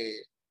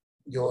porque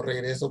yo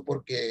regreso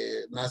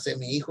porque nace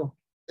mi hijo.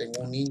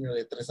 Tengo un niño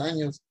de 3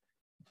 años,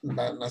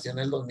 nació en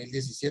el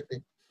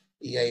 2017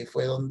 y ahí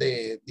fue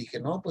donde dije,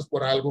 no, pues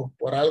por algo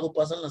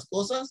pasan las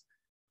cosas,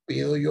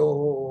 pido yo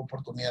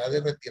oportunidad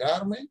de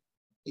retirarme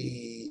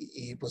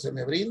y pues se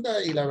me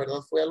brinda y la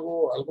verdad fue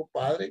algo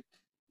padre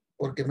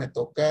porque me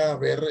toca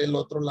ver el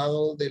otro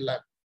lado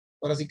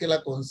ahora sí que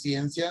la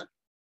conciencia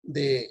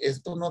de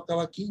esto no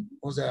acaba aquí,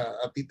 o sea,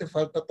 a ti te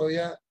falta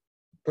todavía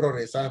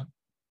progresar,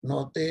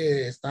 no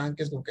te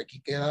estanques con que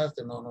aquí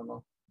quedaste, no, no,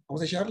 no,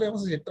 vamos a echarle,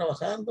 vamos a seguir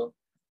trabajando,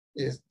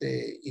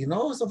 y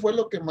no, eso fue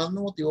lo que más me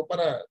motivó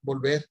para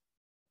volver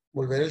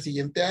el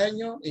siguiente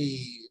año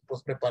y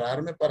pues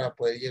prepararme para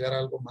poder llegar a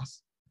algo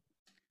más.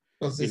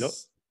 Y lo,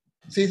 Entonces,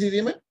 sí, sí,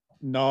 dime.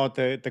 no,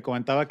 te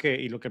comentaba que,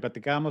 y lo que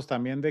platicábamos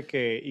también de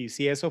que, y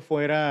si eso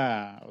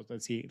fuera, o sea,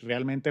 si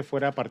realmente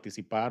fuera a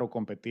participar o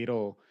competir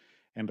o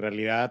en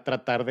realidad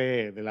tratar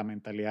de la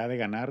mentalidad de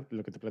ganar,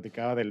 lo que te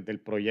platicaba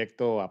del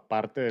proyecto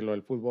aparte de lo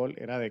del fútbol,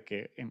 era de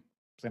que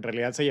pues, en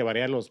realidad se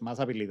llevaría a los más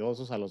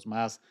habilidosos, a los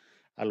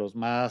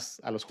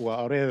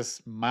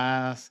jugadores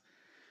más,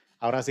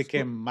 ahora sí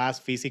que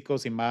más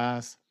físicos y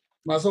más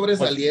Más pues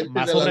sobresalientes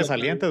más de la localidad.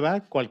 sobresalientes,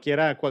 ¿verdad?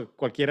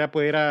 Cualquiera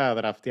puede ir a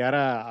draftear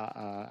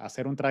a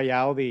hacer un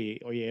tryout y,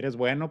 oye, eres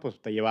bueno,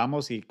 pues te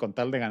llevamos y con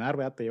tal de ganar,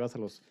 ¿verdad? Te llevas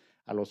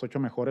a los 8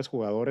 mejores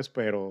jugadores,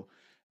 pero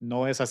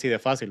no es así de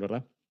fácil,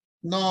 ¿verdad?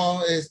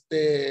 No,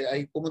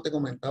 ahí como te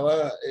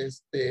comentaba,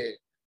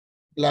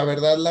 la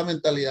verdad la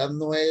mentalidad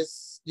no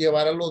es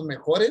llevar a los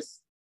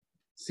mejores,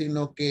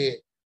 sino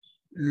que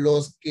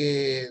los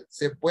que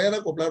se puedan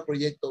acoplar al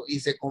proyecto y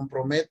se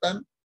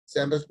comprometan,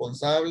 sean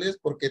responsables,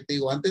 porque te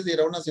digo, antes de ir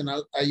a un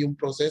nacional hay un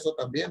proceso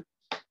también,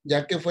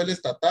 ya que fue el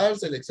estatal,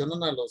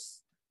 seleccionan a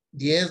los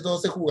 10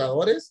 12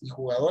 jugadores y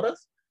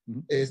jugadoras,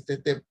 Ujú.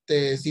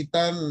 te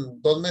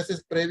citan 2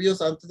 meses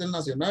previos antes del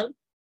nacional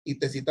y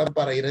te citan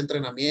para ir a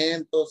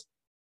entrenamientos.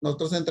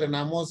 Nosotros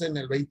entrenamos en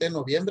el 20 de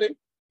noviembre,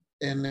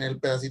 en el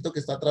pedacito que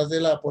está atrás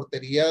de la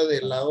portería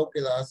del lado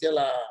que da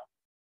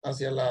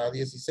hacia la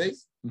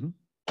 16. Ujú.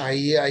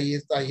 Ahí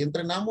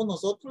entrenamos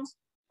nosotros.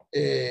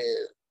 Eh,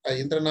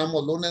 ahí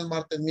entrenamos lunes,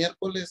 martes,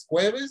 miércoles,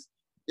 jueves,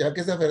 ya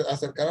que se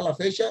acercara la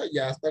fecha,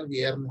 ya hasta el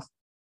viernes.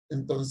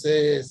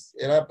 Entonces,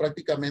 era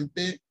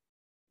prácticamente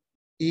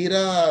ir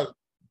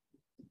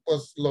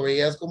pues lo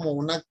veías como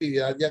una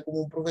actividad ya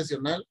como un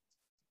profesional,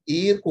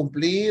 ir,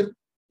 cumplir,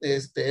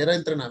 era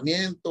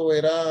entrenamiento,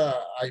 era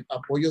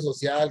apoyo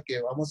social,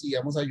 que vamos y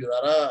vamos a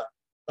ayudar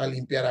a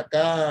limpiar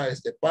acá,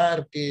 este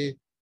parque,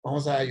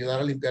 vamos a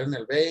ayudar a limpiar en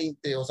el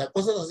 20, o sea,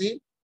 cosas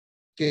así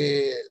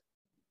que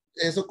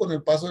eso con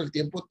el paso del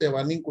tiempo te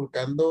van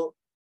inculcando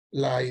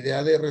la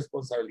idea de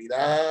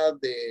responsabilidad,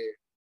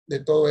 de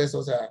todo eso,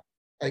 o sea,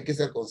 hay que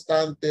ser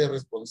constantes,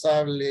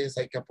 responsables,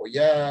 hay que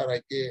apoyar,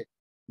 hay que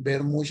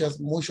ver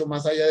mucho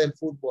más allá del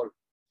fútbol.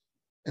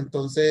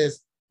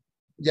 Entonces,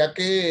 ya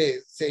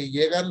que se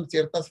llegan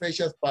ciertas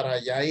fechas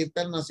para ya irte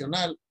al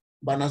nacional,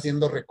 van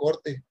haciendo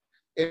recorte.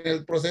 En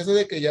el proceso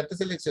de que ya te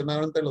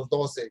seleccionaron entre los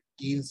 12,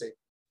 15,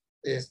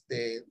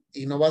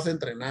 y no vas a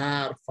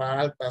entrenar,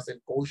 faltas,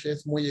 el coach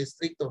es muy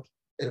estricto.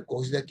 El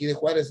coach de aquí de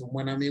Juárez, un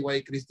buen amigo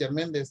ahí, Cristian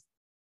Méndez,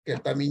 que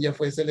él también ya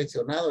fue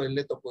seleccionado, él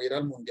le tocó ir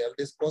al Mundial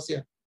de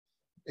Escocia,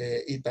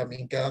 y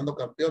también quedando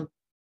campeón.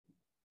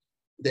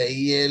 De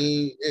ahí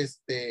él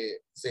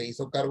se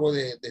hizo cargo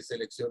de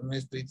selección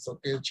Street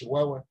Soccer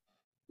Chihuahua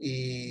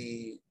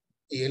y,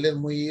 y él es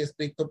muy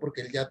estricto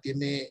porque él ya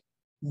tiene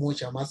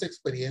mucha más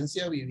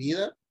experiencia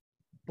vivida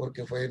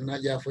porque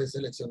ya fue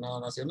seleccionado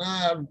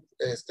nacional,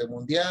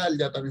 mundial,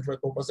 ya también fue a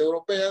Copas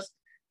Europeas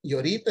y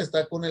ahorita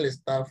está con el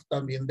staff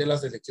también de la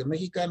selección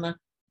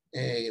mexicana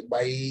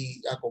va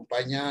y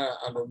acompaña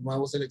a los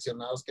nuevos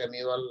seleccionados que han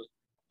ido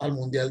al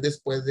Mundial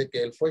después de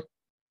que él fue.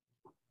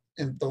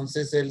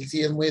 Entonces, él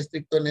sí es muy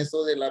estricto en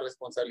eso de la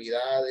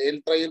responsabilidad.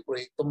 Él trae el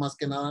proyecto más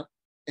que nada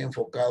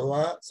enfocado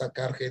a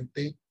sacar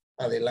gente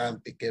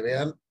adelante, que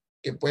vean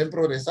que pueden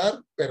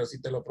progresar, pero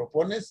si te lo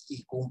propones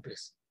y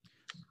cumples.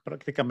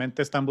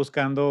 Prácticamente están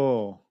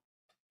buscando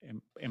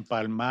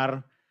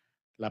empalmar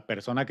la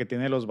persona que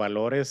tiene los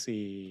valores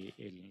y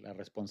la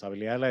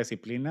responsabilidad de la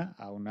disciplina,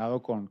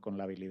 aunado con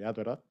la habilidad,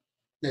 ¿verdad?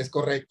 Es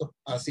correcto.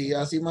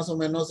 Así más o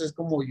menos es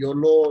como yo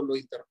lo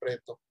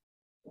interpreto.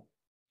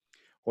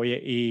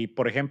 Oye, y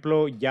por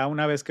ejemplo, ya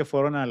una vez que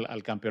fueron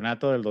al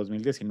campeonato del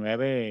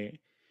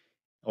 2019,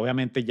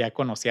 obviamente ya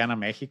conocían a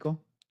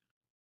México.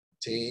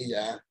 Sí,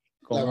 ya.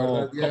 La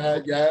verdad,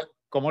 ¿Cómo, ya.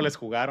 cómo les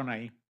jugaron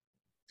ahí?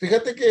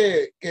 Fíjate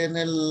que en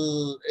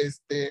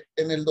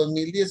el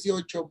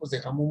 2018 pues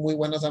dejamos muy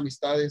buenas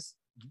amistades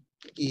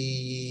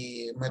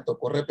y me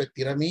tocó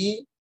repetir a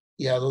mí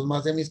y a dos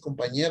más de mis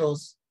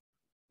compañeros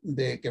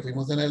de que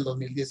fuimos en el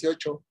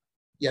 2018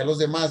 y a los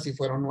demás si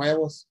fueron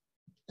nuevos.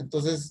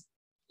 Entonces,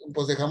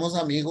 pues dejamos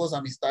amigos,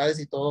 amistades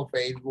y todo,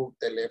 Facebook,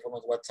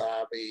 teléfonos,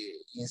 WhatsApp,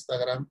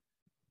 Instagram,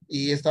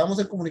 y estábamos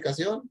en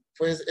comunicación.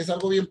 Pues es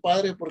algo bien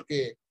padre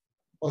porque,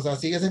 o sea,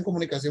 sigues en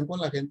comunicación con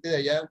la gente de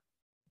allá.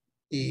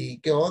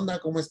 ¿Y qué onda?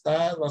 ¿Cómo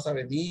estás? ¿Vas a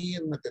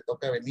venir? ¿Me te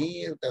toca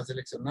venir? ¿Te han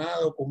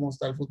seleccionado? ¿Cómo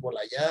está el fútbol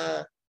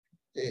allá?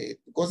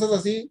 Cosas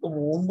así, como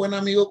un buen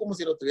amigo, como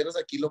si lo tuvieras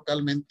aquí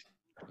localmente.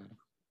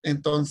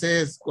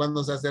 Entonces,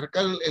 cuando se acerca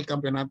el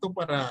campeonato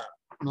para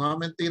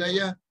nuevamente ir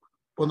allá,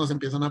 pues nos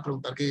empiezan a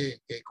preguntar que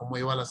cómo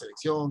iba la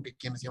selección, que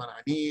quiénes iban a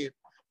venir.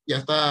 Y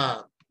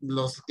hasta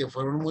los que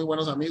fueron muy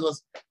buenos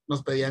amigos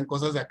nos pedían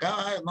cosas de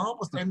acá. "Ay, no,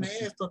 pues tráeme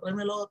esto,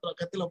 tráeme lo otro,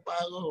 acá te lo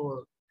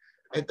pago,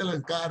 ahí te lo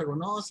encargo".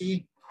 No,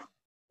 sí.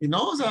 Y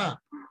no, o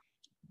sea,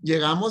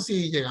 llegamos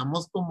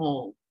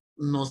como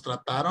nos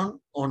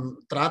trataron o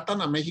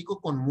tratan a México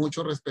con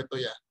mucho respeto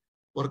ya,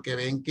 porque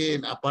ven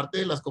que aparte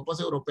de las copas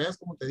europeas,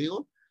 como te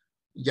digo,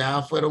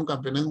 ya fueron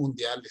campeones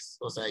mundiales,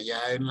 o sea,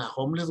 ya en la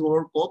Homeless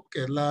World Cup, que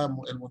es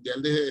el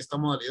mundial de esta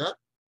modalidad,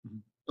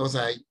 o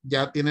sea,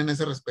 ya tienen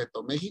ese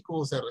respeto.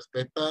 México se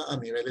respeta a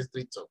nivel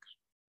street soccer.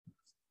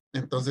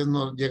 Entonces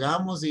nos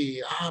llegamos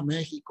y,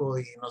 México,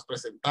 y nos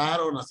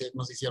presentaron, así,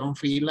 nos hicieron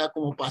fila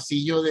como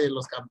pasillo de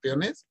los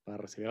campeones. Para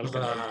recibir O al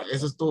campeón. sea,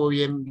 eso estuvo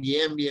bien,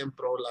 bien, bien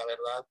pro, la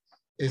verdad.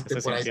 ¿Qué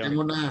se Por ahí sintió?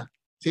 tengo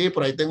sí,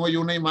 por ahí tengo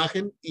yo una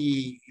imagen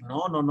y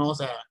no, no, no, o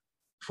sea,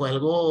 fue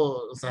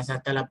algo, o sea,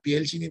 hasta la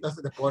piel chinita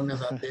se te pone, o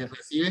sea, te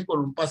reciben con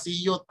un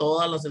pasillo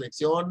todas las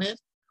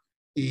elecciones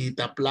y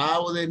te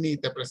aplauden y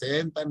te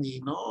presentan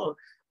y no,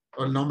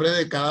 el nombre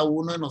de cada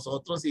uno de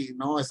nosotros y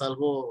no, es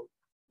algo,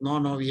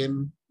 no, no,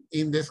 bien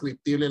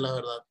indescriptible, la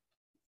verdad.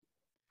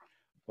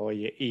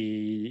 Oye,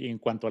 y en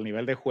cuanto al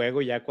nivel de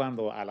juego, ya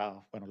cuando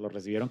bueno, los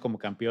recibieron como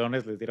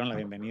campeones, les dieron la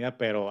bienvenida,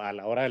 pero a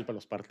la hora de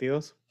los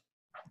partidos,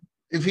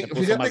 Y ¿se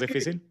puso más fíjate que,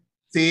 difícil?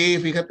 sí,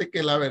 fíjate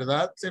que la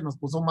verdad se nos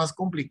puso más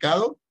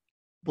complicado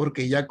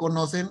porque ya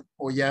conocen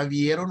o ya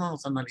vieron o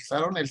nos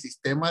analizaron el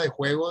sistema de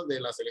juego de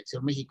la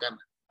selección mexicana.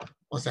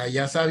 O sea,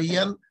 ya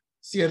sabían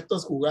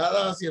ciertas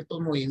jugadas,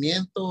 ciertos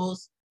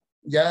movimientos,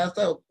 ya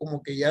hasta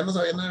como que ya nos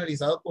habían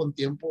analizado con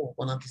tiempo,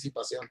 con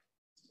anticipación.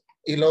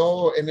 Y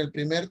luego en el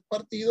primer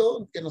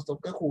partido que nos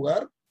toca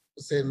jugar,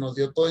 se nos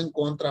dio todo en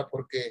contra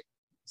porque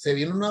se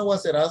vino un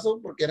aguacerazo,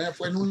 porque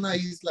fue en una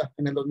isla,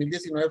 en el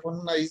 2019 fue en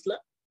una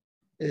isla.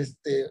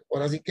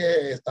 Ahora sí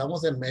que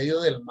estamos en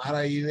medio del mar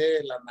ahí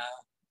de la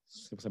nada.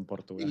 Sí, pues en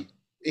Portugal.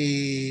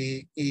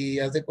 Y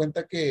haz de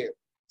cuenta que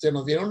se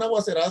nos dieron un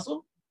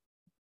aguacerazo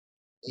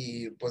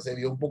y pues se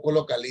vio un poco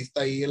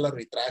localista ahí el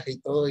arbitraje y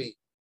todo. Y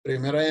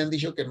primero habían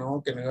dicho que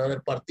no iba a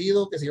haber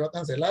partido, que se iba a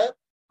cancelar.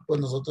 Pues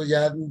nosotros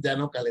ya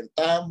no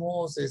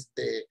calentamos,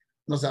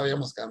 nos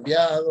habíamos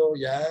cambiado,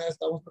 ya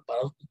estábamos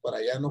preparados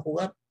para ya no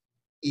jugar.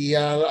 Y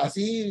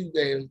así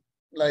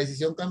la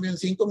decisión cambió en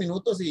 5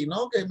 minutos y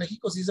no, que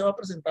México sí se va a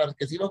presentar,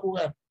 que sí va a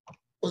jugar.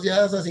 Pues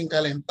ya, o sea, sin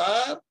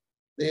calentar,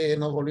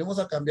 nos volvimos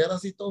a cambiar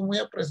así todos muy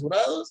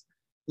apresurados,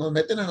 nos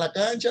meten a la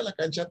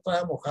cancha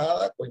toda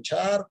mojada, con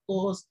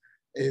charcos,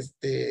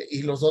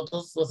 y los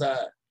otros, o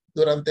sea,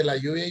 durante la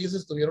lluvia ellos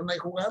estuvieron ahí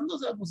jugando, o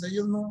sea, pues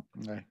ellos no,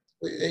 Ay,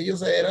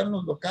 ellos eran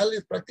los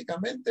locales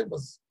prácticamente,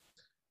 pues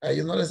a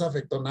ellos no les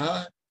afectó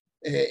nada.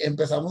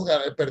 Empezamos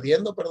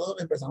perdiendo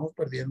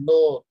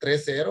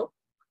 3-0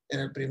 en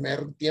el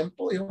primer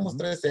tiempo, íbamos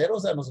 3-0, o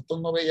sea,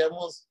 nosotros no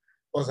veíamos,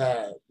 o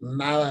sea,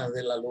 nada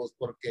de la luz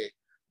porque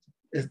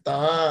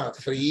estaba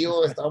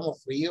frío,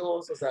 estábamos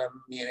fríos, o sea,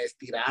 ni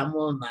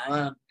estiramos,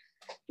 nada,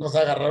 nos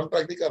agarraron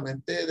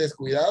prácticamente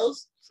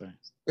descuidados, sí.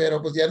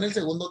 pero pues ya en el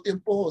segundo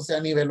tiempo se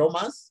aniveló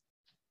más,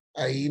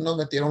 ahí nos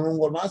metieron un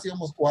gol más,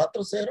 íbamos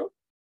 4-0,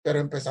 pero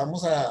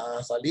empezamos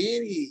a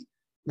salir y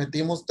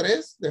metimos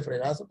 3 de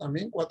fregazo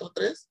también,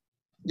 4-3,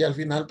 y al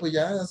final pues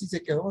ya así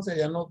se quedó, o sea,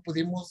 ya no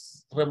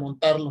pudimos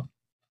remontarlo.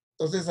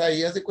 Entonces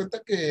ahí hace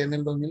cuenta que en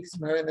el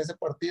 2019, en ese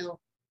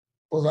partido,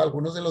 pues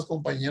algunos de los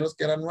compañeros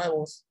que eran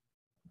nuevos,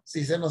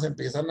 sí se nos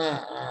empiezan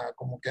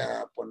como que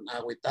a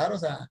agüitar, o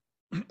sea,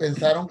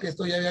 pensaron que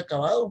esto ya había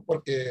acabado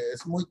porque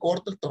es muy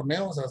corto el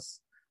torneo, o sea,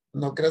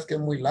 no creas que es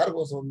muy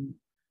largo, son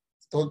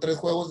 3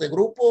 juegos de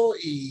grupo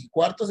y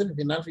cuartos,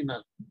 semifinal,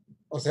 final.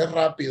 O sea, es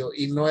rápido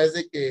y no es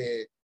de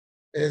que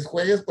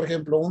juegues, por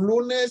ejemplo, un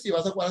lunes y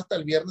vas a jugar hasta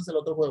el viernes el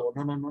otro juego.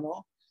 No, no, no,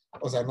 no.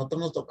 O sea, nosotros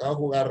nos tocaba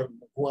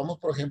jugamos,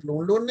 por ejemplo,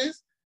 un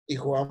lunes y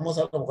jugamos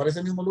a lo mejor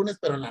ese mismo lunes,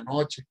 pero en la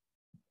noche.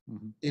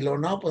 Y luego,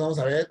 no, pues vamos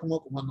a ver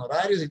cómo en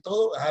horarios y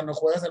todo. Ah, no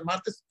juegas el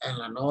martes en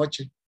la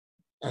noche.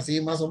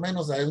 Así más o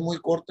menos, o sea, es muy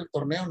corto el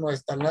torneo, no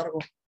es tan largo.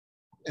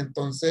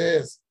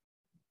 Entonces,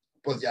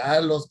 pues ya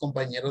los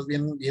compañeros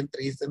bien, bien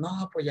tristes,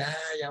 no, pues ya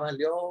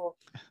valió,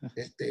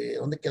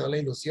 ¿dónde quedó la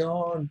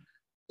ilusión?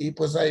 Y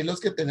pues ahí los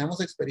que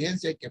teníamos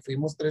experiencia y que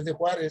fuimos 3 de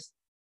Juárez,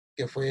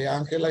 que fue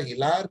Ángel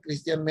Aguilar,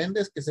 Cristian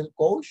Méndez, que es el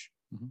coach,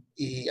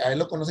 y a él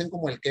lo conocen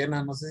como el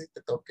Kena, no sé si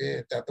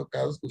te ha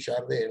tocado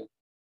escuchar de él.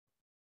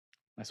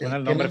 Me suena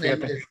El el Kena nombre,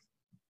 fíjate. Méndez.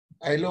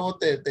 Ahí luego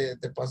te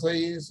paso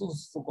ahí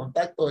su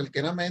contacto, el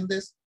Kena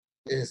Méndez,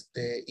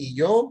 y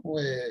yo,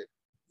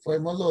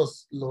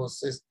 fuimos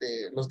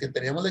los que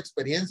teníamos la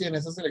experiencia en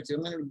esa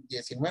selección en el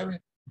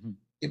 19,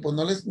 y pues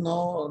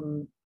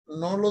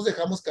no los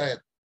dejamos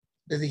caer.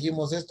 Les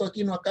dijimos, esto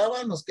aquí no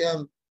acaba, nos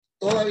quedan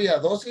todavía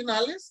 2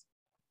 finales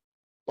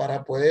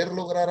para poder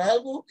lograr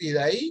algo, y de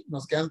ahí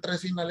nos quedan 3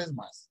 finales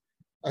más.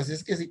 Así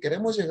es que si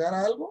queremos llegar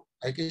a algo,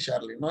 hay que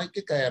echarle, no hay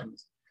que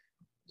caernos.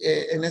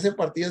 En ese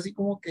partido, así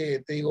como que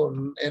te digo,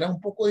 era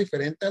un poco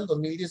diferente al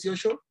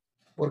 2018,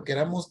 porque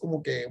éramos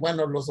como que,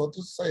 bueno, los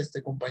otros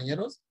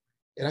compañeros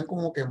eran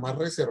como que más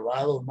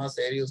reservados, más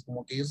serios,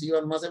 como que ellos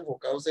iban más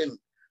enfocados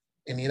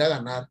en ir a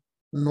ganar,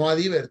 no a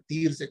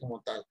divertirse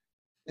como tal.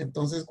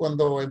 Entonces,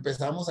 cuando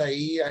empezamos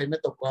ahí me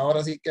tocó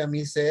ahora sí que a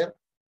mí ser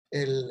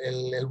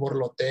el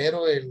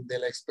borlotero, el de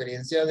la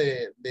experiencia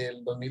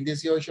del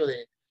 2018,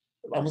 de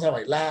vamos a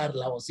bailar,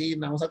 la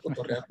bocina, vamos a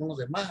cotorrear con los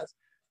demás.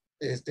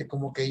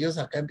 Como que ellos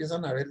acá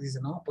empiezan a ver,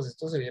 dicen, no, pues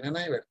estos se vienen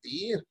a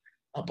divertir.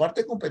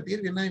 Aparte de competir,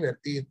 vienen a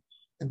divertir.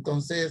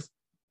 Entonces,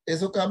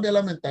 eso cambia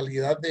la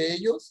mentalidad de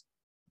ellos,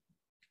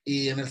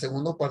 y en el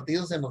segundo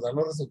partido se nos dan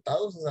los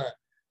resultados, o sea,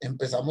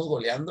 empezamos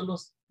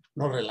goleándolos,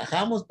 nos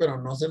relajamos,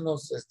 pero no se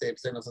nos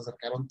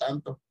acercaron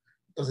tanto.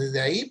 Entonces,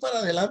 de ahí para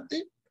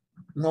adelante,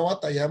 no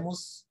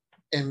batallamos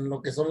en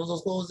lo que son los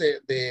 2 juegos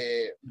de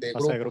Fase de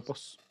grupos.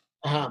 grupos.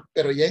 Ajá,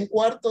 pero ya en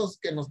cuartos,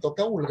 que nos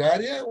toca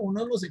Bulgaria,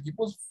 uno de los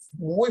equipos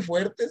muy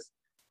fuertes,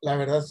 la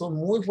verdad son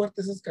muy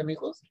fuertes esos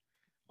canijos.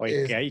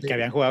 Oye, que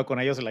habían jugado con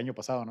ellos el año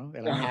pasado, ¿no?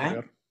 El año Ajá,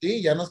 anterior.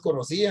 sí, ya nos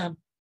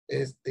conocían.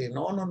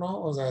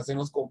 No, o sea, se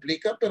nos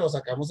complica, pero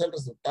sacamos el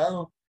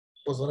resultado.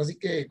 Pues ahora sí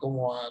que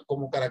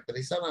como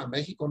caracterizan a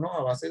México, ¿no?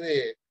 A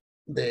base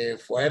de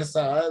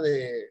fuerza,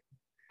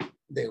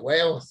 de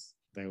huevos.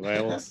 De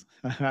huevos.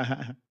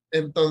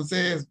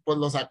 Entonces, pues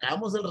lo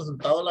sacamos el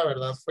resultado. La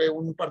verdad fue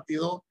un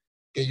partido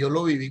que yo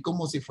lo viví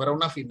como si fuera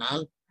una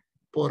final,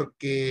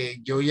 porque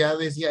yo ya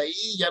decía,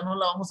 y ya no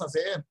la vamos a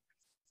hacer.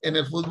 En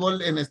el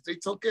fútbol, en street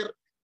soccer,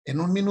 en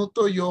un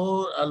minuto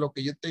a lo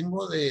que yo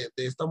tengo de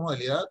esta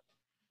modalidad,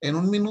 en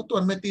un minuto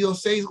han metido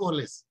 6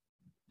 goles.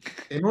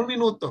 En un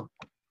minuto.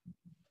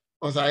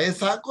 O sea, es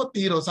saco,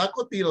 tiro,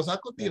 saco, tiro,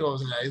 saco, tiro. O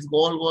sea, es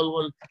gol, gol,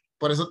 gol.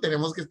 Por eso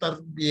tenemos que estar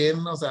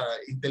bien, o sea,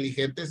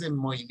 inteligentes en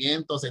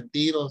movimientos, en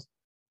tiros.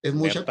 Es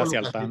mucha Alerta hacia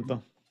el colocación.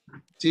 tanto.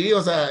 Sí,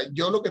 o sea,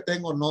 yo lo que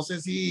tengo, no sé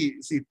si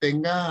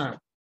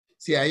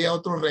haya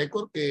otro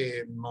récord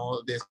que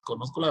no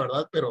desconozco la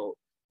verdad, pero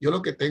yo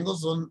lo que tengo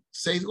son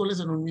 6 goles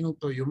en un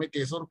minuto. Y yo me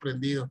quedé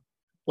sorprendido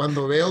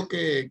cuando veo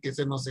que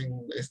se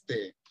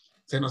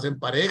nos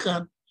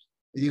emparejan,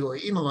 y digo,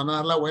 y nos van a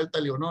dar la vuelta.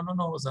 Le digo, no, no,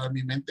 no, o sea,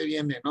 mi mente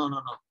viene, no,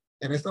 no, no.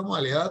 En esta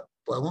modalidad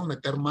podemos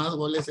meter más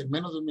goles en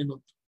menos de un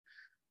minuto.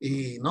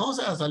 Y no, o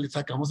sea,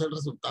 sacamos el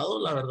resultado.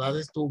 La verdad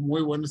estuvo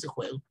muy bueno ese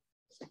juego.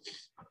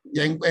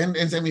 Ya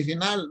en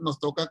semifinal nos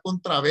toca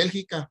contra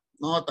Bélgica,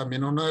 ¿no?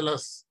 También una de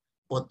las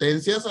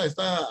potencias a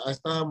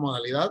esta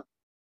modalidad,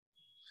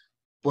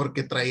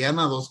 porque traían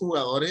a 2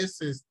 jugadores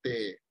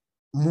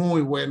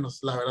muy buenos,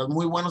 la verdad,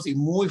 muy buenos y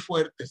muy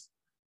fuertes,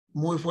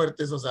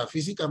 o sea,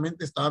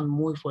 físicamente estaban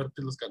muy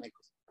fuertes los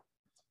canecos.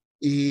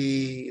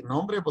 Y no,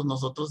 hombre, pues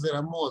nosotros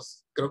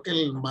éramos, creo que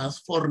el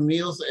más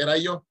fornidos era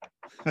yo.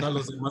 O sea,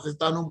 los demás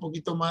estaban un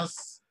poquito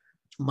más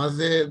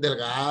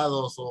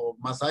delgados o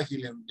más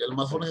ágiles. El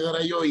más fornido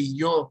era yo, y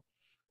yo,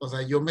 o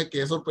sea, yo me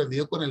quedé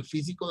sorprendido con el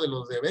físico de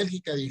los de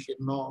Bélgica. Dije,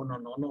 no, no,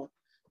 no, no.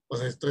 O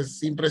sea, esto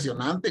es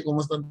impresionante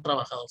cómo están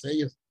trabajados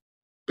ellos.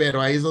 Pero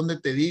ahí es donde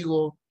te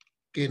digo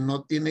que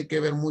no tiene que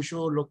ver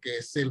mucho lo que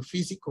es el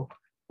físico.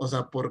 O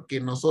sea,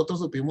 porque nosotros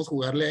supimos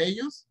jugarle a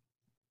ellos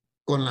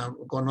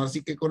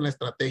así que con la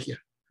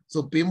estrategia.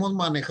 Supimos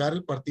manejar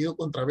el partido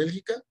contra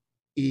Bélgica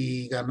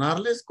y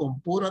ganarles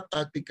con pura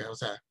táctica. O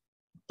sea,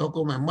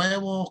 toco, me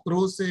muevo,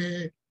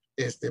 cruce,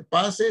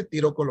 pase,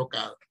 tiro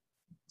colocado.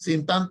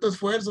 Sin tanto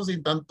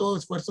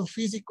esfuerzo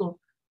físico,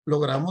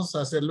 logramos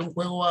hacerle un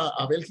juego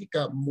a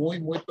Bélgica muy,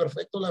 muy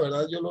perfecto. La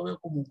verdad, yo lo veo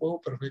como un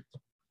juego perfecto,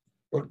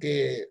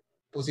 porque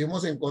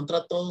pusimos en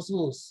contra todos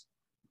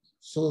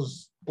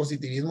sus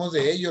positivismos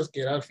de ellos,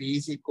 que era el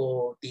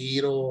físico,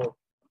 tiro,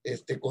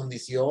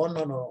 condición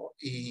o no,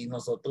 y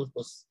nosotros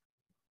pues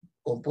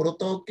con puro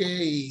toque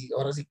y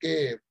ahora sí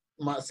que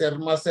ser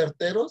más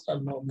certeros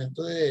al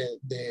momento de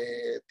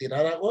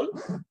tirar a gol,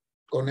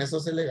 con eso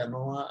se le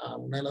ganó a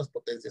una de las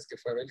potencias que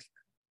fue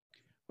Bélgica.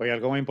 Oye,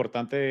 algo muy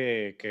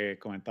importante que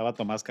comentaba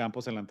Tomás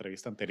Campos en la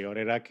entrevista anterior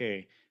era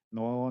que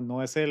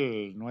no es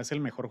el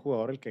mejor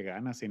jugador el que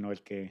gana, sino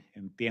el que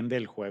entiende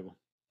el juego.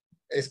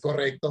 Es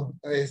correcto.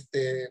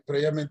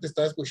 Previamente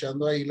estaba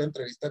escuchando ahí la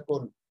entrevista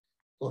con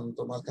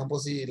Tomás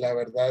Campos y la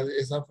verdad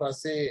esa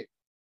frase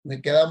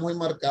me queda muy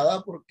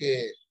marcada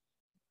porque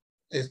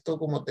esto,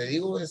 como te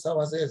digo, es a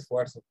base de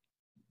esfuerzo.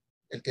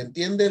 El que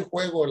entiende el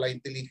juego,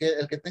 el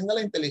que tenga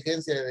la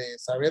inteligencia de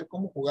saber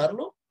cómo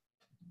jugarlo,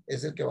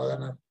 es el que va a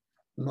ganar.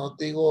 No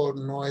te digo,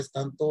 no es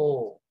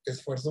tanto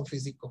esfuerzo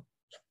físico,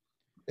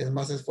 es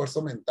más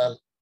esfuerzo mental.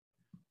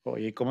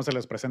 Oye, ¿y cómo se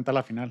les presenta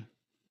la final?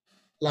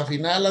 La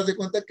final, haz de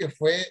cuenta que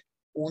fue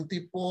un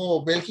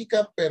tipo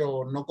Bélgica,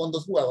 pero no con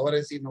 2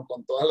 jugadores, sino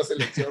con toda la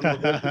selección,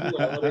 los 11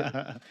 jugadores.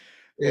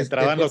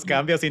 Entraban Fue, los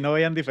cambios y no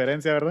veían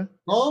diferencia, ¿verdad?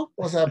 no,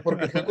 o sea,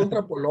 porque fue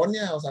contra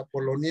Polonia, o sea,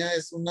 Polonia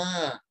es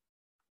una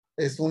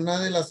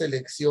de las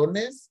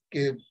selecciones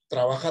que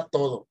trabaja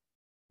todo,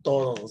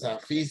 o sea,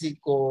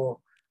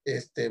 físico,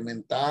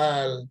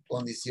 mental,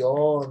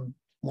 condición,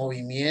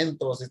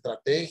 movimientos,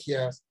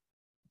 estrategias,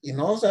 y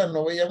no, o sea,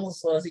 no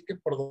veíamos ahora sí que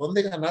por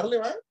dónde ganarle,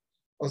 ¿va?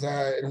 O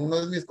sea,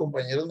 uno de mis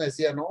compañeros me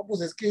decía, no,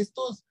 pues es que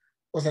estos,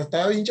 o sea,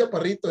 estaba bien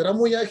chaparrito, era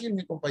muy ágil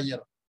mi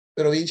compañero,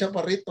 pero bien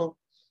chaparrito,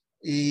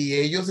 y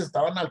ellos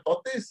estaban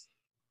altotes,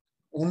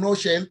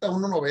 1,80,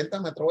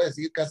 1,90, me atrevo a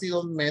decir, casi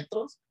 2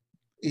 metros,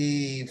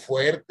 y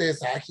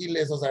fuertes,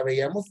 ágiles, o sea,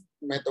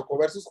 me tocó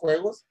ver sus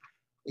juegos,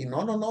 y no,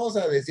 o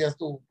sea, decías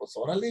tú, pues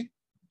órale,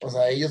 o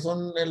sea, ellos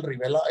son el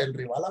rival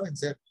a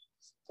vencer.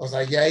 O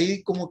sea, ya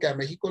ahí como que a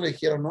México le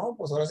dijeron, no,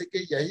 pues ahora sí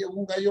que ya llegó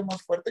un gallo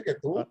más fuerte que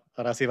tú,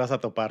 Ahora sí vas a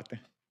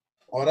toparte.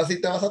 ahora sí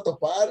te vas a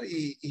topar,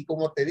 y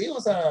como te digo,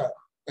 o sea,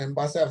 en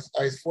base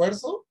a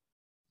esfuerzo,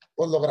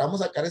 pues logramos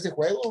sacar ese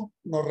juego,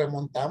 nos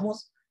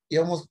remontamos,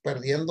 íbamos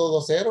perdiendo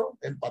 2-0,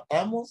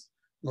 empatamos,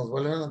 nos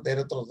vuelven a meter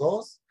otros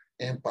dos,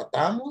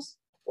 empatamos,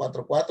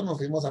 4-4, nos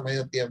fuimos a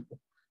medio tiempo.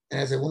 En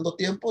el segundo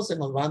tiempo se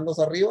nos van 2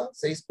 arriba,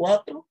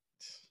 6-4.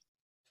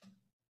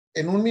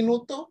 En un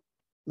minuto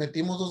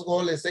metimos 2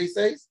 goles,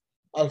 6-6.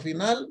 Al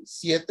final,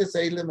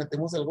 7-6 le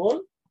metemos el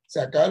gol,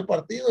 se acaba el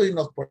partido y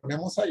nos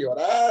ponemos a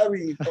llorar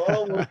y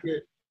todo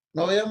porque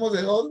no veíamos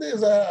de dónde, o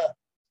sea,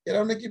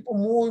 era un equipo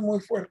muy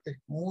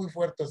fuerte,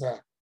 o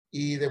sea,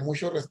 y de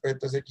mucho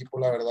respeto ese equipo,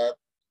 la verdad.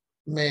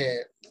 Me,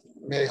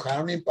 me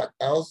dejaron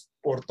impactados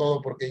por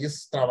todo, porque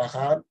ellos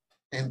trabajaban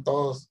en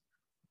todos.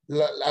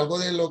 Algo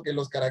de lo que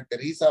los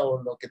caracteriza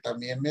o lo que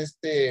también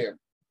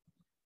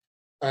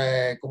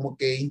como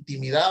que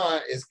intimidaba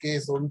es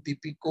que son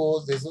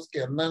típicos de esos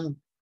que andan,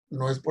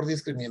 no es por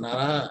discriminar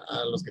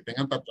a los que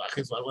tengan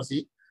tatuajes o algo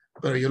así,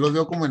 pero yo los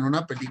veo como en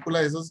una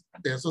película de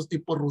esos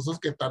tipos rusos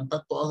que están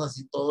tatuados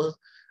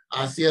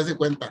así hace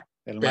cuenta,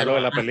 El malo pero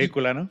de la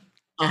película, ¿no?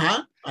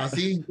 ajá,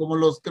 así como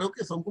creo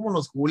que son como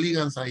los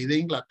hooligans ahí de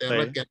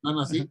Inglaterra Sí. que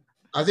andan así,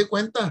 hace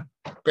cuenta,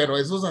 pero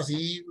esos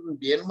así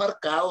bien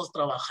marcados,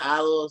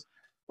 trabajados,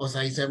 o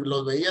sea, y se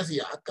los veías y,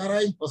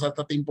 caray, o sea,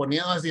 hasta te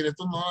imponían a decir,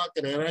 estos no van a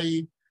querer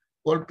ahí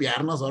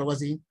golpearnos o algo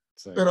así.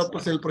 Sí, Pero sí.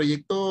 pues el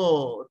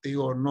proyecto, te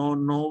digo,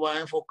 no va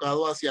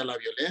enfocado hacia la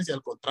violencia,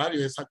 al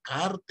contrario, es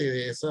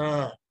sacarte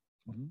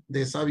Ujú.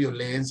 de esa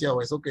violencia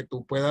o eso que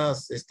tú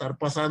puedas estar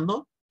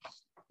pasando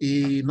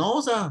y no,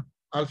 o sea,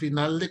 al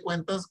final de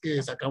cuentas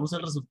que sacamos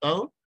el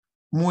resultado,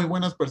 muy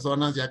buenas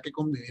personas ya que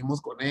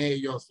convivimos con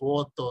ellos,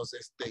 fotos,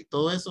 y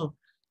todo eso.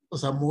 O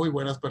sea, muy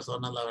buenas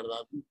personas, la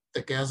verdad.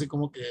 Te queda así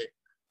como que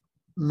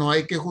no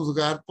hay que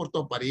juzgar por tu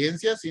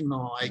apariencia,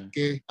 sino hay Sí.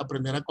 que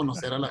aprender a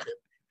conocer a la gente.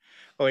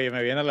 Oye,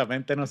 me viene a la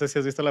mente, no sé si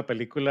has visto la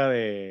película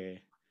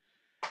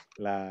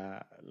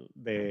la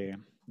de,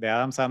 de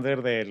Adam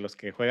Sandler de los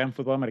que juegan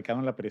fútbol americano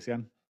en la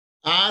prisión.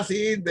 Ah,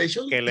 sí, de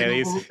hecho, Que le tengo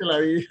dice, poco que la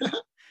vi.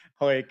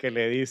 oye, que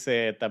le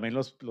dice, también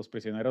los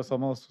prisioneros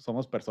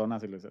somos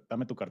personas, y le dice,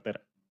 dame tu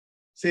cartera.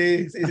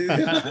 Sí, sí, sí,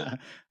 sí.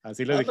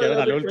 Así les Ándale, dijeron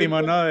haz al de último,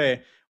 cuenta. ¿no?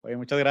 De, oye,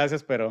 muchas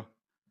gracias, pero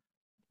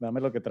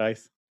dame lo que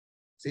traes.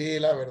 Sí,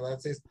 la verdad,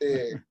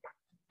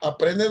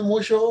 aprendes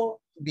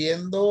mucho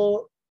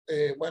viendo,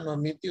 bueno, a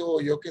mí, tío,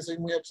 yo que soy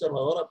muy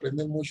observador,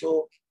 aprendes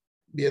mucho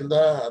viendo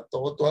a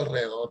todo tu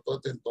alrededor, todo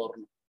tu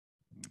entorno.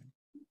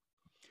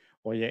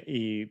 Oye,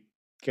 ¿y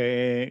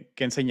qué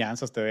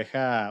enseñanzas te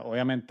deja?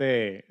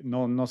 Obviamente,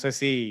 no sé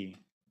si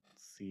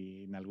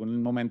en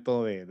algún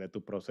momento de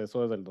tu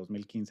proceso desde el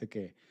 2015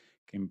 que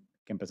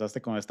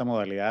empezaste con esta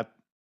modalidad,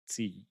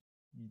 si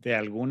de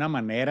alguna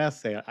manera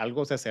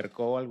algo se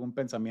acercó, algún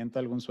pensamiento,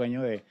 algún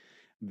sueño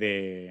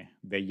de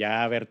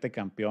ya verte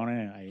campeón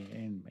ahí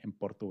en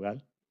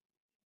Portugal.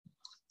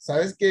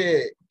 Sabes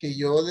que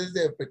yo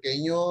desde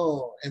pequeño,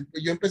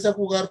 yo empecé a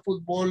jugar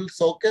fútbol,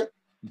 soccer,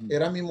 Ujú.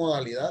 era mi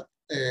modalidad.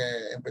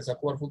 Empecé a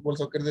jugar fútbol,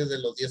 soccer desde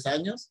los 10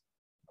 años.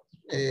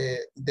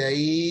 De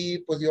ahí,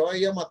 pues yo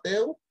ahí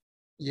amateur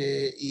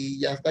y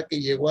ya hasta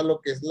que llego a lo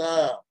que es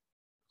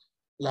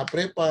la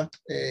prepa,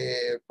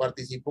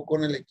 participo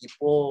con el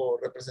equipo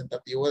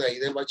representativo de ahí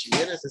del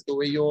bachilleres.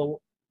 Estuve yo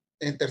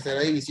en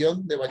tercera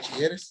división de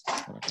bachilleres.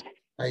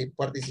 Ahí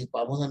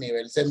participamos a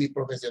nivel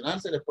semiprofesional,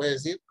 se le puede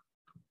decir.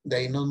 De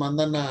ahí nos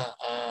mandan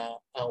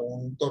a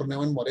un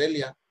torneo en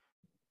Morelia.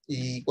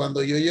 Y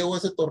cuando yo llego a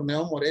ese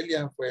torneo en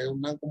Morelia, fue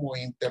una como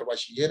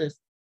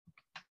interbachilleres.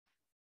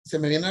 Se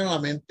me viene a la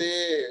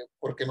mente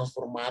porque nos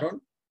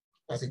formaron,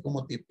 así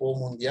como tipo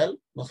mundial,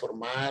 nos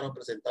formaron,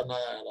 presentaron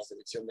a la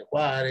selección de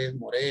Juárez,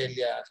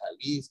 Morelia,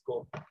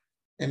 Jalisco.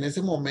 En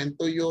ese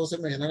momento se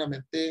me viene a la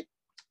mente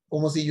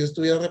como si yo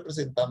estuviera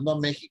representando a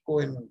México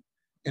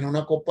en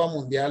una Copa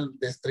Mundial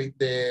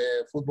de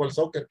fútbol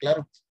soccer,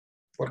 claro,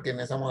 porque en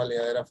esa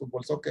modalidad era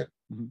fútbol soccer.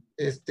 Ujú.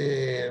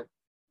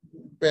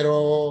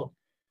 Pero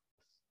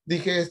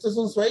dije, esto es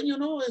un sueño,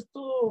 ¿no?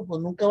 Esto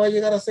pues nunca va a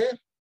llegar a ser.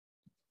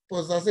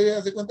 Pues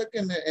hace cuenta que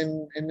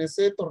en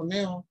ese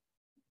torneo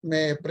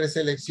me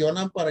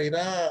preseleccionan para ir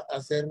a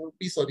hacer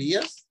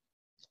visorías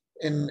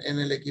en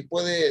el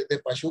equipo de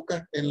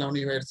Pachuca, en la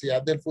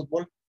Universidad del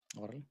Fútbol.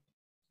 Órale.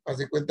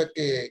 Hace cuenta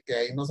que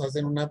ahí nos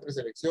hacen una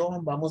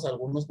preselección, vamos a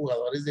algunos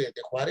jugadores de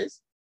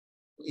Juárez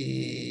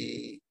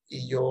y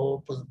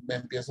yo pues me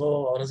empiezo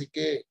ahora sí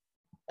que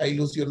a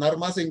ilusionar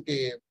más en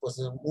que pues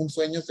un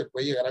sueño se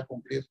puede llegar a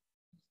cumplir.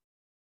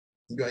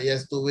 Yo allá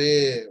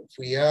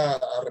fui a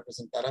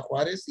representar a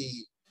Juárez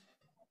y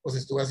pues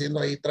estuve haciendo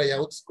ahí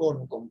tryouts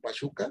con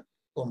Pachuca,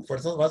 con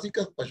fuerzas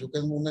básicas. Pachuca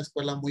es una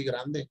escuela muy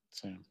grande,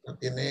 Sí.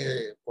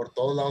 tiene, por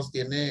todos lados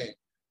tiene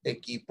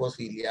equipos,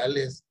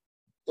 filiales.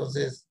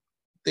 Entonces,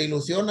 te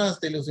ilusionas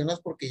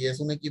porque ya es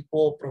un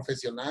equipo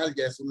profesional,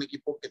 ya es un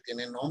equipo que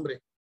tiene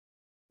nombre.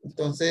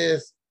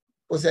 Entonces,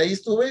 pues ahí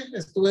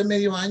estuve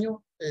medio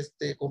año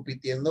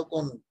compitiendo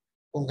con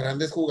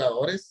grandes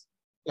jugadores,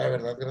 la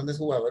verdad, grandes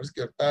jugadores que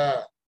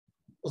ahorita,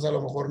 pues a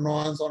lo mejor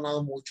no han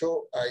sonado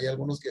mucho, hay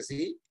algunos que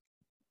sí,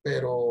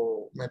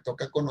 pero me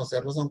toca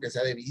conocerlos aunque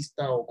sea de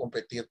vista o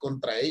competir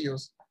contra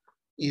ellos.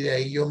 Y de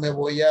ahí yo me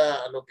voy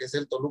a lo que es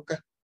el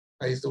Toluca.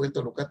 Ahí estuve en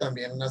Toluca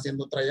también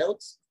haciendo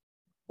tryouts,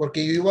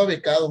 porque yo iba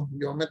becado,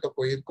 yo me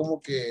tocó ir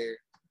como que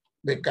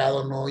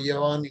becado, no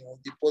llevaba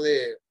ningún tipo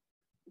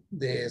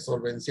de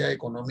solvencia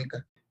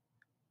económica.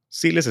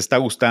 Si les está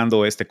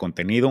gustando este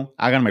contenido,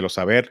 háganmelo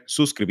saber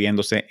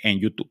suscribiéndose en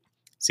YouTube,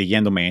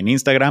 siguiéndome en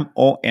Instagram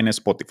o en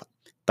Spotify.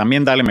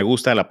 También dale me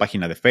gusta a la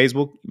página de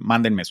Facebook,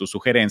 mándenme sus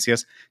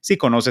sugerencias. Si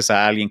conoces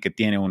a alguien que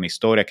tiene una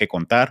historia que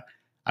contar,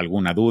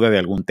 alguna duda de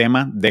algún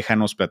tema,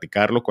 déjanos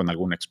platicarlo con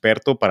algún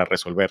experto para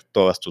resolver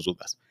todas tus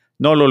dudas.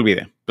 No lo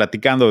olviden,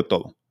 platicando de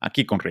todo,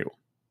 aquí con Rigo.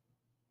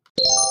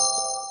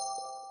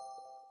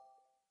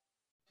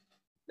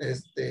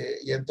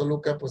 Y en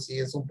Toluca, pues sí,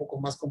 es un poco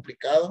más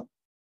complicado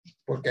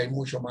porque hay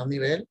mucho más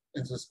nivel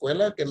en su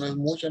escuela, que no es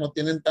mucho, no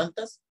tienen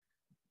tantas,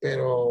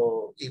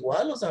 pero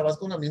igual, o sea, vas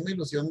con la misma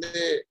ilusión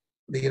de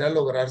ir a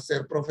lograr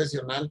ser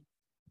profesional.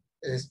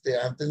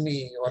 Antes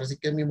ahora sí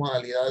que mi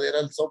modalidad era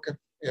el soccer,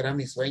 era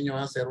mi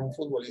sueño, ser un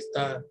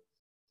futbolista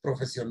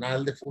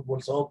profesional de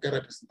fútbol soccer,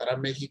 representar a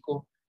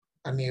México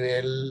a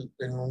nivel,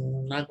 en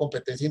una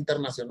competencia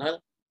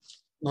internacional.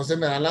 No se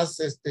me dan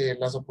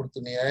las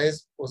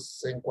oportunidades,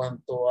 pues en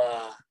cuanto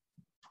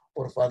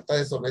por falta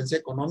de solvencia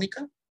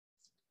económica,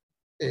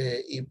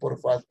 y por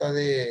falta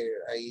de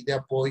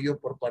apoyo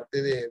por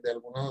parte de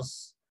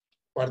algunas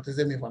partes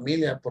de mi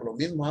familia, por lo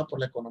mismo, por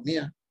la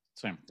economía.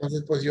 Sí.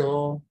 Entonces, pues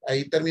yo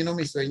ahí termino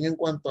mi sueño en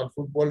cuanto al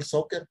fútbol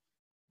soccer.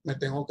 Me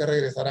tengo que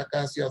regresar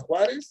acá a Ciudad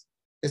Juárez.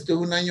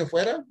 Estuve un año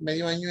fuera,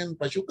 medio año en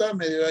Pachuca,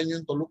 medio año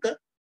en Toluca.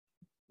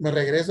 Me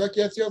regreso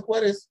aquí a Ciudad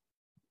Juárez.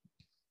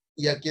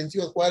 Y aquí en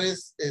Ciudad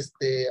Juárez,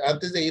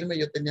 antes de irme,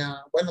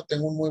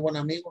 tengo un muy buen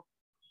amigo,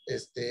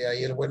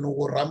 ahí el buen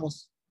Hugo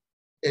Ramos.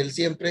 Él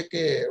siempre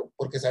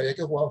porque sabía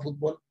que jugaba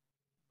fútbol,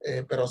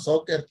 pero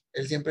soccer,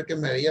 él siempre que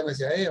me veía me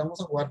decía, vamos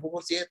a jugar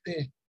fútbol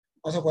 7,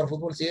 vamos a jugar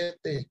fútbol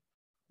 7.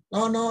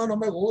 No, no, no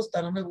me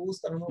gusta, no me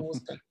gusta, no me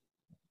gusta.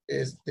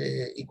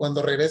 Y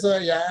cuando regreso de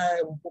allá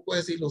un poco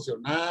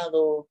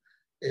desilusionado,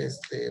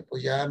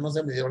 pues ya no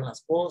se me dieron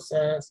las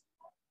cosas,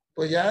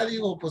 pues ya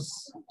digo,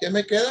 pues, ¿qué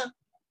me queda?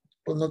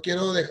 Pues no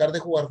quiero dejar de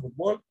jugar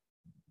fútbol.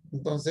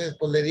 Entonces,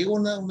 pues le digo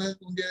un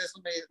día de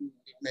eso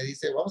me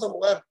dice, vamos a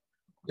jugar.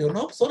 Digo,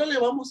 no, pues órale,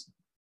 vamos.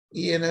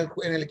 Y en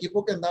el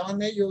equipo que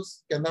andaban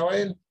ellos, que andaba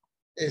él,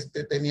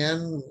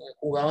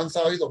 jugaban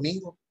sábado y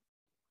domingo.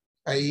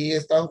 Ahí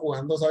estaban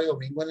jugando sábado y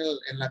domingo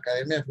en la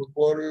Academia de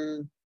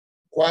Fútbol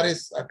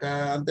Juárez.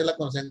 Acá antes la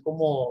conocían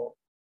como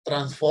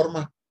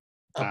Transforma,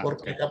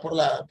 Okay. acá por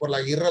la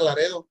Aguirre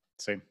Laredo.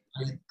 Sí.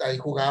 Ahí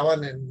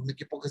jugaban en un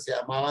equipo que se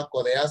llamaba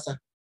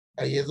Codeasa.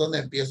 Ahí es donde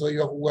empiezo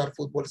yo a jugar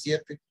fútbol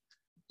 7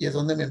 y es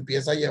donde me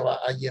empieza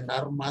a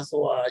llenar más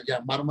o a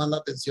llamar más la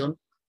atención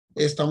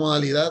esta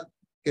modalidad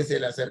que se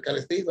le acerca al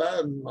estilo.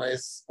 No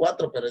es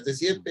 4, pero es de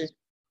 7.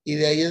 Y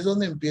de ahí es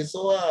donde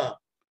empiezo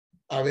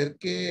a ver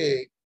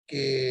que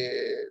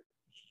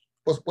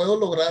pues puedo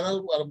lograr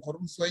algo, a lo mejor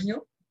un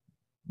sueño,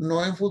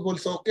 no en fútbol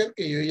soccer,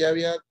 que yo ya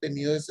había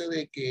tenido ese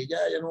de que ya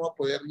no va a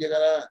poder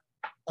llegar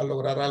a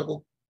lograr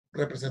algo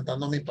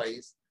representando a mi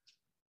país.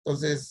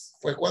 Entonces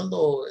fue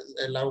cuando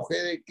el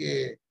auge de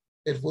que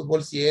el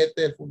fútbol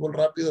 7, el fútbol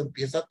rápido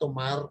empieza a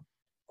tomar,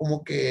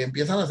 como que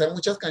empiezan a hacer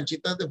muchas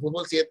canchitas de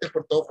fútbol 7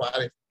 por todo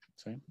Juárez.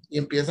 Sí. Y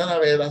empiezan a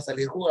ver, a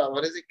salir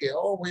jugadores de que,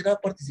 oh, voy a ir a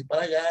participar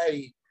allá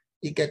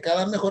y que acá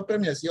dan mejor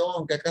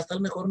premiación, que acá está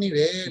el mejor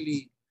nivel.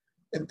 Y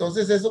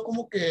entonces eso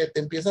como que te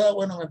empieza,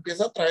 bueno, me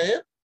empieza a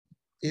atraer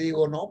y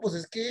digo, no, pues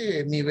es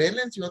que nivel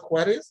en Ciudad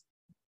Juárez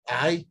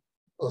hay,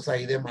 o sea,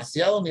 hay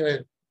demasiado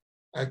nivel.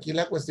 Aquí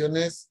la cuestión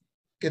es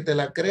que te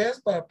la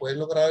creas para poder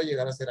lograr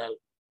llegar a hacer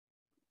algo.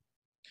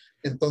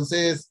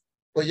 Entonces,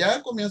 pues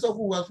ya comienzo a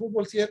jugar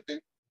fútbol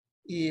 7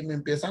 y me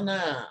empiezan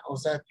a, o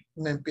sea,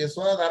 me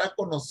empiezo a dar a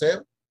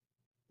conocer,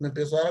 me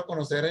empiezo a dar a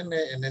conocer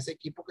en ese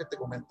equipo que te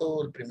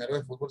comento, el primero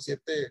de fútbol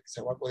 7 que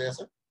se llama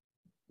Codiaza.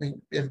 Me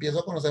empiezo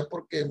a conocer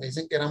porque me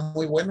dicen que era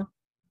muy bueno.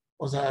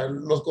 O sea,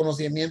 los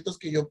conocimientos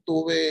que yo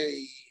obtuve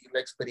y la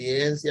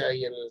experiencia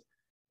y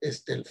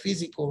el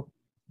físico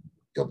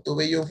que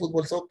obtuve yo en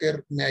fútbol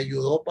soccer me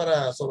ayudó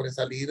para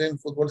sobresalir en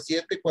fútbol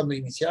 7 cuando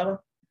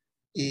iniciaba.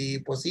 Y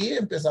pues sí,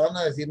 empezaban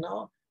a decir,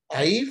 no,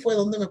 ahí fue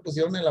donde me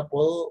pusieron el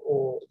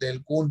apodo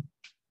del Kun,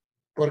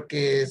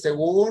 porque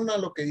según a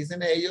lo que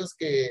dicen ellos,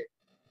 que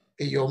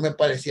yo me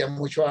parecía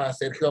mucho a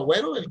Sergio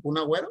Agüero, el Kun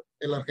Agüero,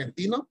 el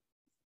argentino,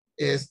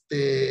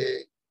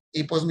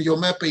 y pues yo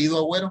me apellido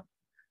Agüero.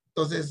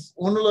 Entonces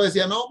uno lo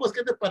decía, no, pues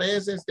 ¿qué te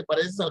pareces? ¿Te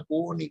pareces al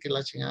Kun? Y que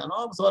la chingada,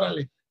 no, pues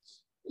órale.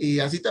 Y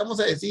así te vamos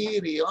a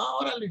decir, y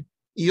órale.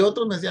 Y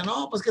otros me decían,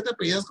 no, pues que te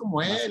apellidas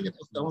como él. Y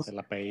pues, estamos, el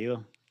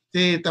apellido.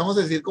 Sí, te vamos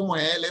a decir como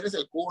él, eres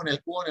el Kun,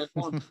 el Kun, el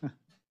Kun.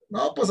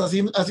 No, pues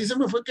así se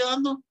me fue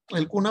quedando,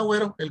 el Kun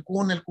Agüero, el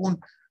Kun, el Kun.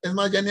 Es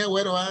más, ya ni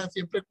Agüero,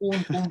 siempre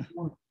Kun, Kun,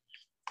 Kun.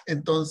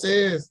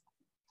 Entonces,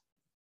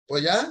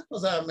 pues ya, o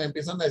sea, me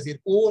empiezan a decir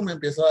Kun, me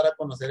empiezo a dar a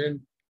conocer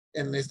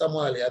en esta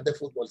modalidad de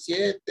fútbol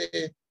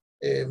 7,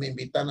 me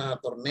invitan a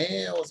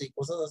torneos y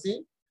cosas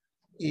así.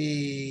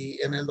 Y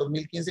en el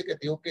 2015 que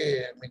te digo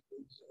que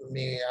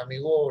mi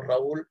amigo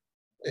Raúl,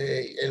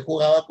 él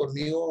jugaba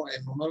conmigo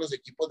en uno de los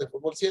equipos de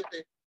fútbol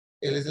 7,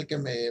 él es el que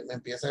me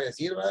empieza a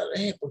decir,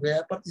 pues voy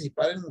a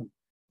participar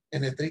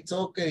en street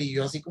soccer, y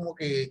yo así como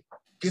que,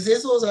 ¿qué es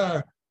eso? O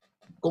sea,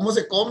 ¿cómo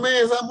se come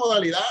esa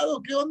modalidad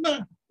o qué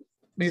onda?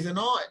 Me dice,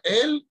 no,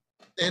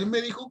 él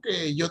me dijo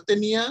que yo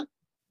tenía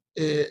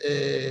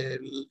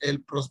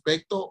el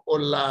prospecto o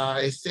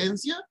la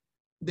esencia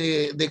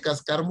de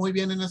cascar muy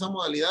bien en esa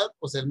modalidad,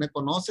 pues él me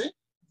conoce.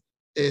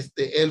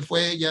 Él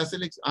fue ya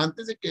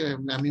antes de que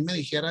a mí me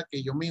dijera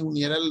que yo me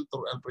uniera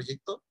al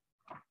proyecto,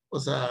 o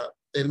sea,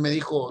 él me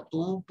dijo,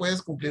 tú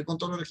puedes cumplir con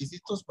todos los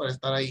requisitos para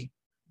estar ahí.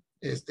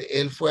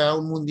 Él fue a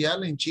un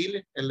mundial en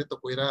Chile, él le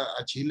tocó ir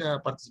a Chile a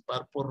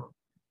participar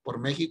por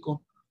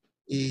México.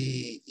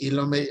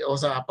 O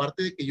sea,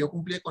 aparte de que yo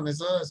cumplía con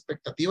esas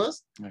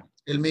expectativas,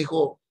 él me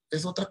dijo,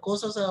 es otra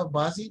cosa, o sea,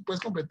 vas y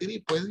puedes competir y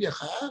puedes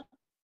viajar,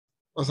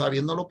 o sea,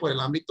 viéndolo por el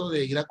ámbito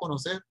de ir a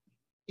conocer.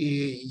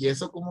 Y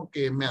eso como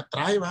que me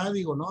atrae,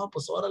 digo, no,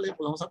 pues órale,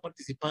 pues vamos a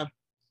participar.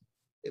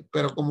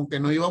 Pero como que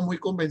no iba muy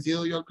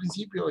convencido yo al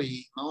principio,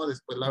 y no,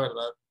 después la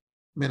verdad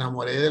me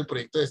enamoré del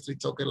proyecto de Street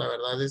Soccer. La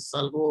verdad es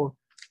algo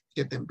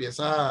que te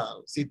empieza,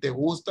 si te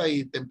gusta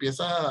y te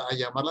empieza a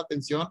llamar la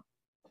atención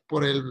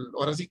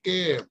ahora sí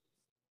que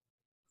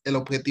el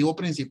objetivo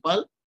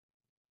principal,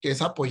 que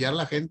es apoyar a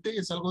la gente,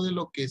 es algo de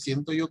lo que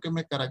siento yo que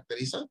me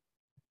caracteriza.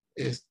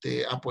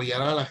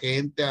 Apoyar a la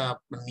gente, a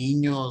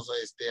niños,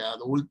 a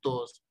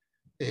adultos,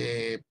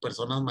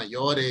 personas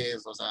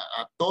mayores, o sea,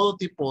 a todo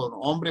tipo,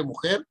 hombre,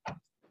 mujer.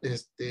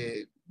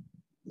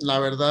 La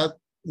verdad,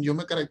 yo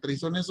me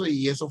caracterizo en eso,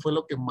 y eso fue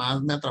lo que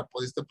más me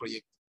atrapó de este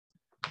proyecto.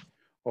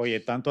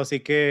 Oye, tanto así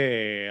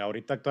que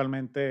ahorita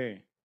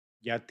actualmente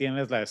ya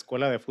tienes la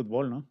escuela de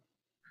fútbol, ¿no?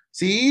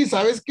 Sí,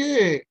 sabes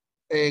que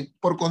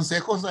por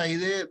consejos ahí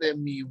de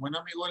mi buen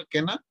amigo el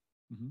Kena,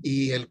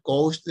 y el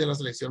coach de la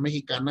selección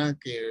mexicana,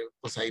 que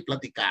pues ahí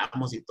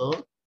platicamos y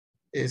todo,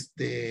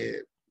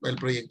 el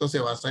proyecto se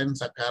basa en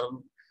sacar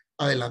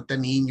adelante a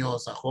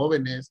niños, a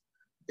jóvenes.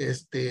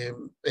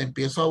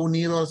 Empiezo a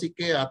unir, así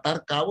que a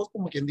atar cabos,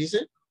 como quien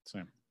dice. Sí.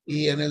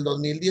 Y en el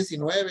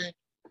 2019,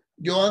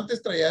 yo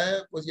antes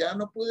traía, pues ya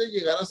no pude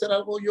llegar a hacer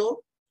algo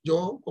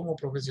yo como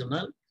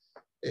profesional.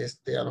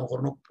 A lo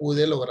mejor no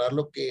pude lograr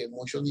lo que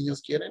muchos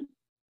niños quieren.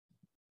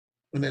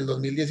 En el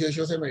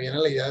 2018 se me viene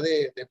la idea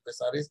de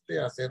empezar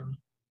a hacer una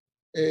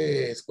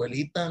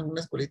escuelita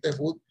de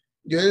fútbol.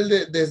 Yo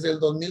desde el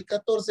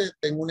 2014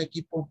 tengo un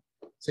equipo,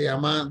 se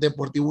llama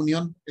Deportivo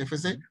Unión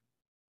FC.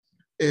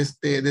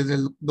 Desde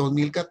el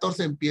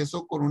 2014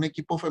 empiezo con un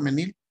equipo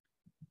femenil,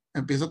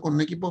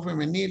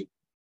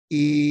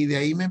 y de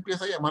ahí me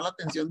empieza a llamar la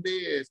atención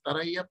de estar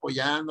ahí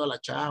apoyando a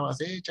las chavas,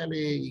 échale,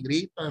 y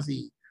gritas,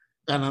 y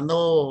ganando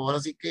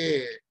ahora sí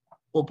que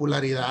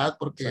popularidad,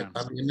 porque sí,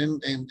 también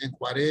en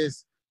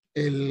Juárez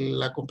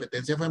la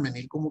competencia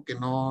femenil como que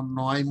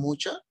no hay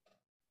mucha.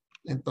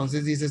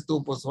 Entonces dices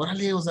tú, pues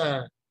órale, o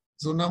sea,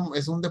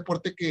 es un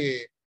deporte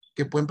que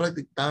pueden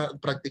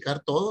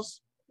practicar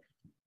todos.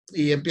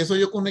 Y empiezo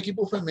yo con un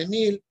equipo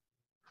femenil,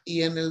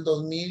 y en el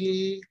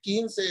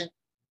 2015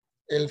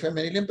 el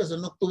femenil empezó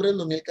en octubre del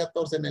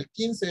 2014, en el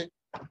 15,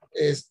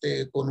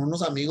 con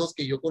unos amigos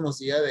que yo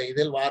conocía de ahí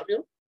del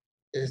barrio,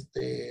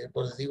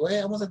 pues les digo,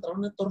 vamos a entrar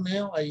en el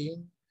torneo, ahí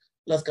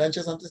las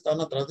canchas antes estaban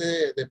atrás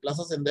de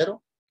Plaza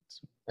Sendero,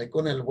 ahí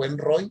con el buen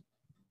Roy,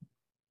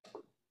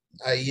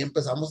 ahí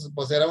empezamos,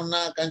 pues era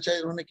una cancha,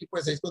 era un equipo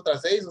de 6 contra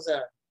 6, o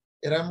sea,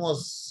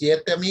 éramos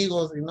 7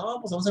 amigos, y no,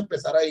 pues vamos a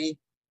empezar ahí,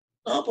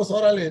 no, pues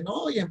órale,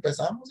 no, y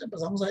empezamos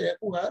allá a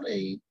jugar,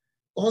 y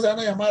 ¿cómo se van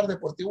a llamar?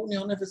 Deportivo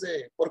Unión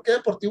FC. ¿Por qué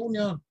Deportivo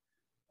Unión?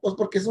 Pues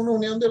porque es una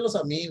unión de los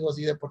amigos,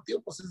 y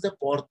deportivo pues es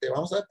deporte,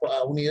 vamos a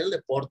unir el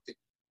deporte,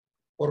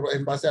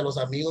 en base a los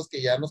amigos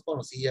que ya nos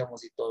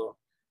conocíamos y todo.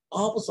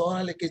 Oh, pues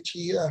órale, qué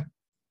chida.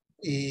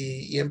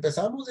 Y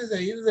empezamos desde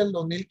ahí, desde el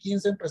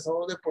 2015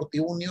 empezó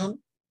Deportivo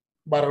Unión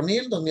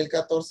Varonil,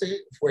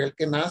 2014 fue el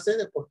que nace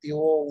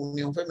Deportivo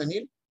Unión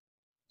Femenil,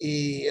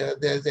 y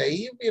desde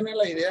ahí viene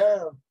la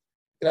idea,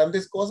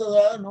 grandes cosas,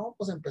 ¿verdad? ¿No?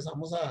 Pues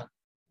empezamos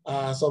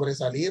a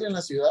sobresalir en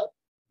la ciudad,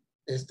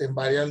 en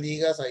varias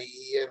ligas,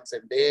 ahí en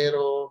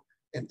Sendero,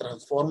 en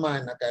Transforma,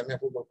 en Academia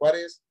Fútbol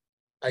Juárez,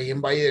 ahí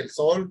en Valle del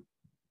Sol,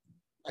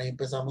 ahí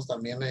empezamos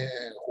también,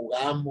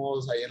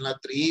 jugamos, ahí en la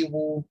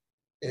tribu,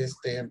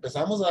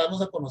 empezamos a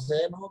darnos a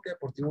conocer, ¿no? Que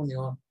Deportivo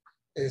Unión,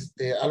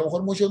 a lo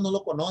mejor muchos no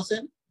lo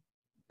conocen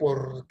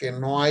porque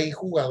no hay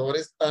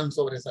jugadores tan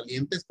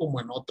sobresalientes como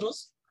en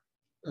otros,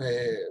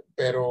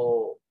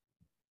 pero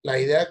la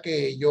idea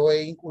que yo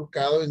he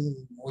inculcado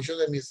en muchos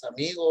de mis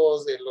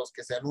amigos, de los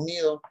que se han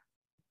unido,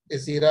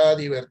 es ir a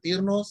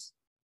divertirnos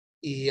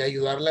y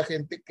ayudar a la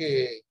gente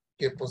que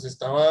pues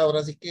estaba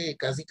ahora sí que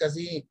casi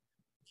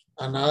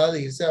a nada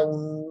de irse a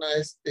un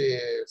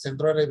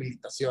centro de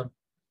rehabilitación.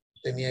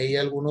 Tenía ahí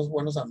algunos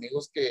buenos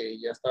amigos que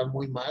ya están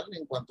muy mal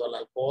en cuanto al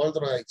alcohol,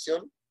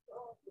 drogadicción,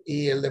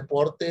 y el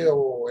deporte,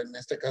 o en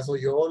este caso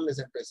yo, les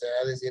empecé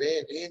a decir,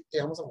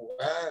 vente, vamos a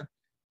jugar,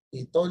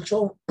 y todo el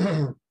show.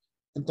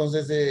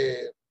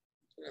 Entonces,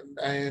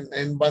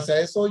 en base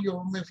a eso,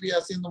 yo me fui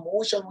haciendo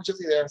muchas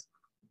ideas.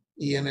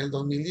 Y en el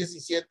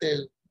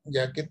 2017,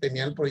 ya que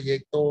tenía el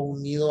proyecto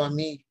unido a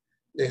mí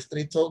de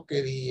Street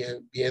Soccer y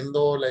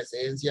viendo la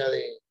esencia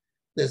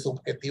de su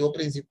objetivo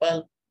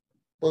principal,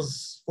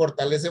 pues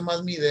fortalece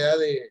más mi idea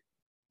de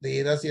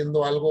ir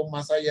haciendo algo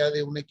más allá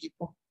de un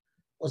equipo.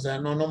 O sea,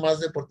 no nomás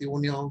Deportivo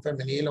Unión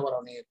Femenil o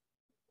Varonil.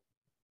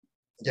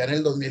 Ya en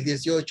el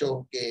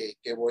 2018,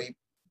 que voy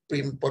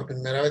por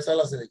primera vez a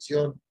la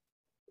selección,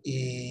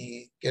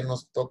 y que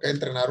nos toca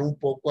entrenar un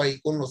poco ahí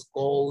con los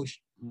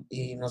coaches,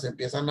 y nos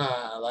empiezan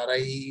a dar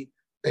ahí,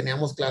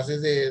 teníamos clases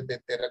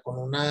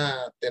con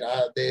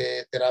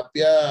de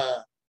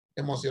terapia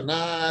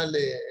emocional,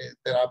 de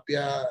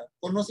terapia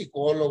con un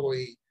psicólogo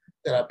y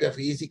terapia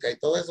física y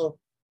todo eso,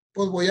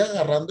 pues voy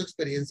agarrando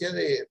experiencia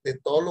de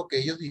todo lo que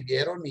ellos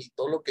vivieron y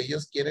todo lo que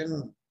ellos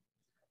quieren,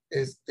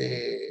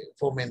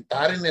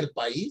 fomentar en el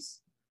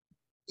país.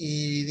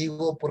 Y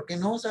digo, ¿por qué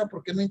no? O sea,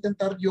 ¿por qué no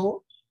intentar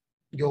yo,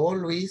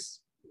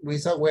 Luis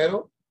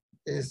Agüero,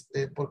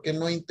 ¿por qué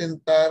no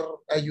intentar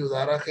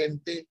ayudar a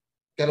gente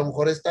que a lo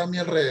mejor está a mi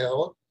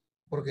alrededor?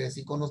 Porque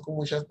sí conozco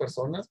muchas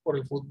personas por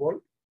el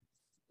fútbol.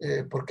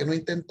 ¿Por qué no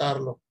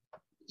intentarlo?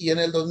 Y en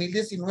el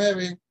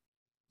 2019,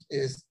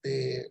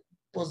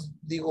 pues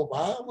digo,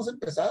 vamos a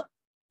empezar.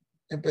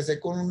 Empecé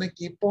con un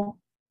equipo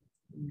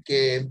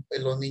que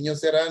los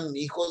niños eran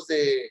hijos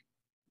de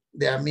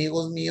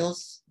amigos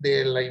míos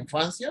de la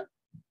infancia.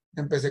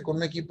 Empecé con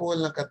un equipo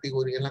en la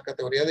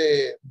categoría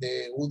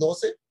de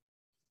U12,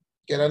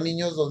 que eran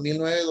niños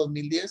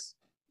 2009-2010.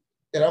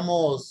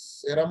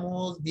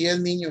 Éramos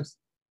 10 niños.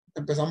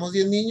 Empezamos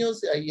 10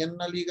 niños ahí en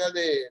una liga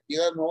de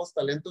Nuevos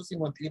Talentos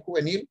Infantil y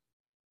Juvenil,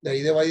 de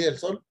ahí de Valle del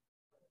Sol.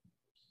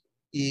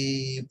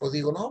 Y pues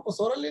digo, no, pues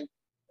órale,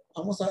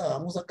 vamos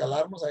a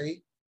calarnos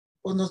ahí.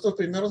 Pues nuestros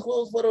primeros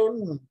juegos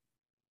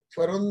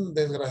fueron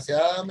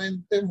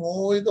desgraciadamente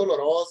muy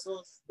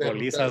dolorosos,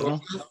 Golizas, ¿no?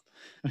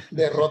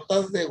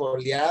 derrotas de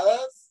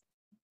goleadas,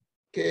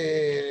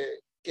 que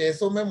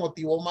eso me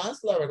motivó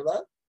más, la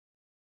verdad,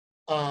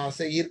 a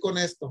seguir con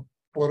esto,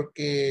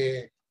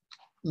 porque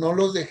no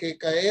los dejé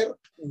caer.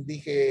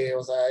 Dije,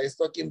 o sea,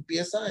 esto aquí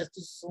empieza,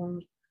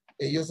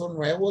 ellos son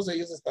nuevos,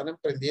 ellos están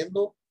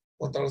emprendiendo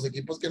contra los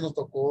equipos que nos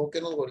tocó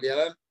que nos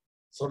golearan.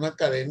 Son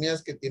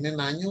academias que tienen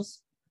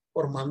años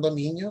formando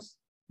niños,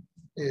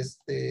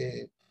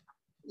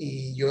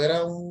 y yo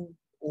era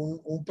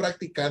un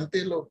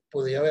practicante, lo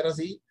podía ver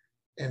así,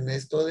 en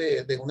esto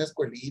de una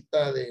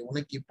escuelita, de un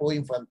equipo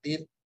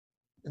infantil.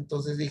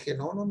 Entonces dije,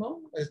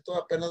 no, esto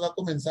apenas va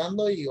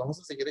comenzando y vamos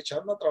a seguir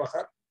echando a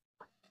trabajar.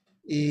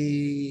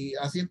 Y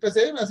así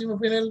empecé, así me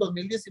fui en el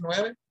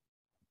 2019,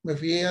 me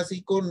fui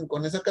así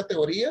con esa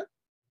categoría,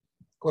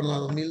 con la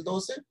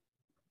 2012,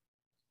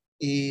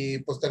 y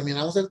pues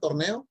terminamos el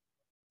torneo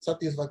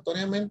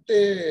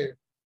satisfactoriamente.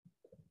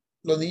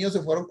 Los niños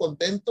se fueron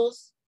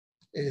contentos,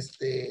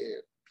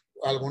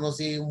 algunos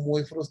sí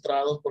muy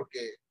frustrados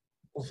porque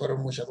pues,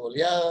 fueron muchas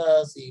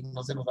goleadas y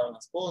no se nos daban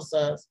las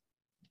cosas,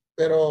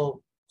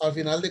 pero al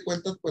final de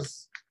cuentas,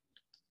 pues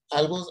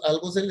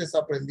algo se les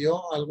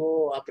aprendió,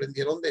 algo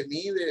aprendieron de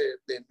mí,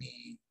 de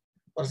mi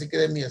así que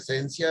de mi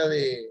esencia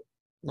de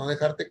no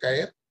dejarte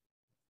caer.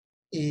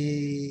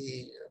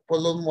 Y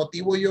pues los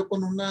motivo yo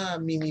con una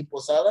mini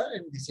posada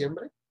en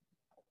diciembre,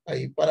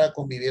 ahí para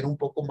convivir un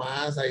poco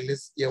más, ahí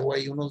les llevo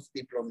ahí unos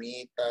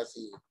diplomitas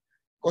y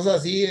cosas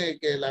así,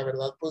 que la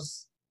verdad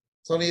pues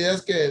son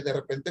ideas que de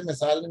repente me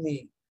salen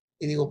y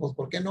digo, pues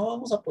 ¿por qué no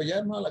vamos a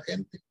apoyar, ¿no?, a la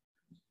gente?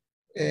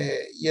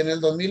 Y en el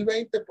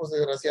 2020, pues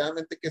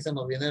desgraciadamente que se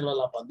nos viene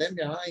la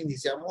pandemia, ¿no?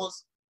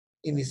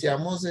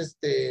 Iniciamos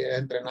a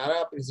entrenar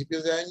a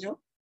principios de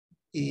año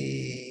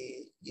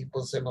y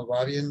pues se nos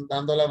va bien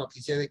dando la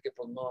noticia de que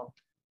pues no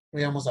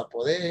íbamos a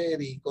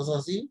poder y cosas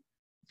así.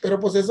 Pero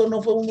pues eso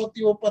no fue un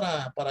motivo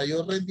para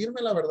yo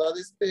rendirme, la verdad,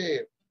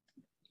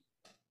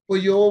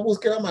 pues yo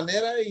busqué la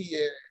manera y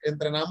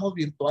entrenamos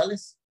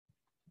virtuales.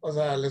 O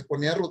sea, les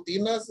ponía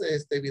rutinas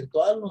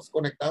virtual, nos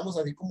conectamos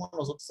así como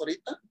nosotros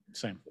ahorita.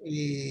 Sí.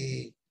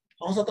 Y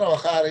vamos a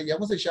trabajar y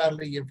vamos a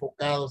echarle y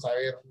enfocados, a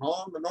ver,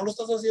 no lo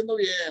estás haciendo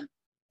bien,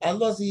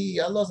 hazlo así.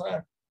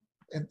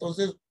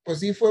 Entonces, pues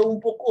sí fue un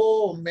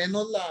poco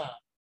menos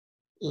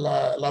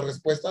la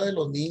respuesta de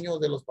los niños,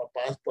 de los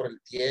papás por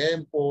el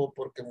tiempo,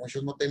 porque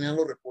muchos no tenían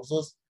los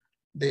recursos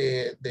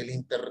del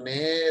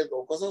internet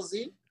o cosas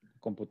así.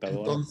 Computadora.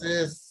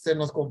 Entonces se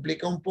nos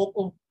complica un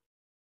poco.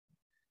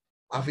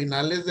 A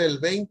finales del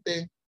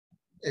 20,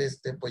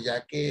 pues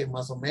ya que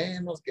más o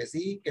menos, que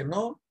sí, que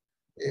no,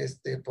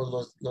 pues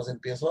los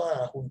empiezo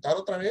a juntar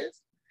otra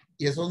vez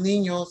y esos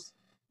niños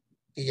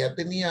que ya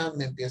tenía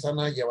me empiezan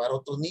a llevar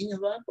otros niños,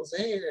 ¿verdad? Pues,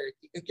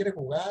 ¿qué quiere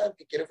jugar?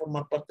 ¿Qué quiere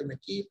formar parte de mi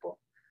equipo?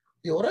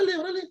 Y órale,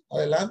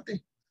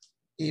 adelante.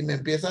 Y me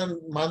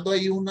mando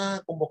ahí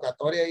una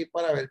convocatoria ahí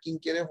para ver quién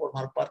quiere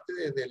formar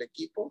parte del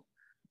equipo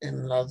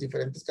en las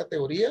diferentes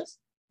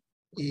categorías.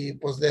 Y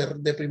pues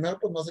de primero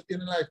pues no se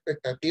tiene la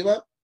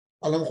expectativa,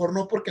 a lo mejor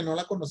no porque no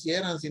la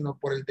conocieran, sino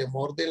por el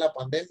temor de la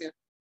pandemia,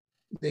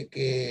 de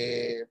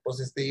que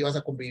pues ibas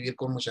a convivir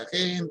con mucha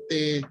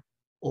gente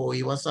o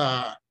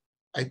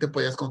ahí te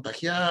podías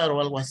contagiar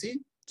o algo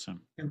así. Sí.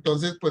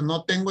 Entonces pues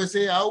no tengo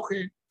ese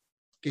auge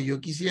que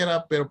yo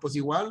quisiera, pero pues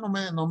igual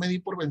no me di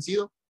por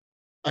vencido.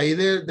 Ahí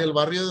del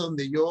barrio de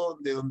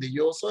donde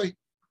yo soy,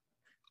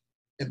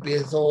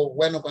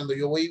 bueno, cuando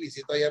yo voy y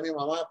visito allá a mi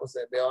mamá, pues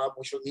veo a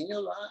muchos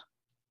niños, ¿verdad?,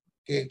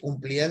 que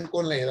cumplían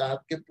con la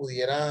edad que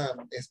pudiera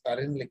estar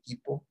en el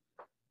equipo.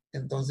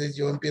 Entonces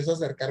yo empiezo a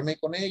acercarme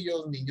con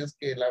ellos, niños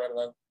que la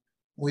verdad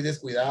muy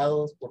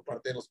descuidados por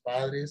parte de los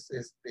padres,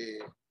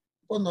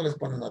 pues no les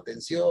ponen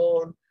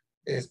atención,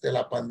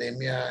 la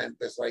pandemia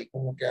empezó ahí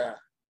como que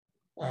a,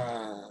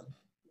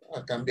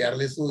 a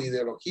cambiarle su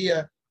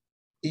ideología.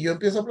 Y yo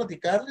empiezo a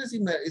platicarles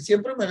y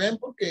siempre me ven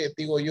porque,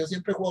 digo, yo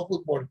siempre juego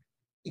fútbol.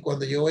 Y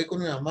cuando yo voy con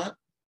mi mamá,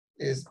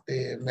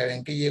 me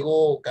ven que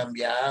llego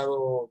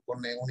cambiado,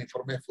 con el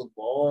uniforme de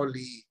fútbol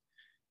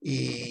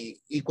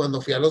y cuando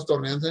fui a los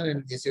torneos en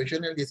el 18 y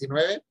en el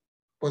 19,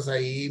 pues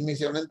ahí me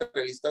hicieron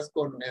entrevistas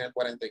en el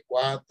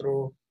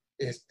 44,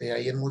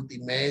 ahí en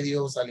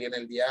Multimedio, salí en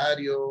el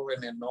diario,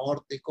 en el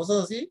norte,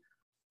 cosas así.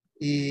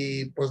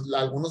 Y pues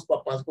algunos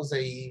papás pues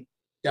ahí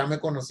ya me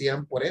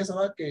conocían por eso,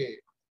 ¿verdad?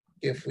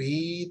 Que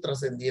fui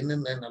trascendiendo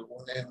en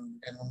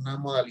una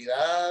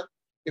modalidad,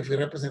 que fui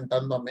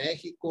representando a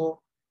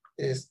México,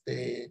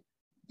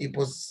 y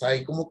pues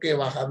ahí como que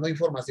bajando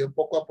información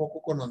poco a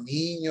poco con los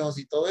niños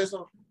y todo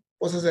eso,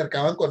 pues se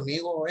acercaban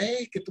conmigo,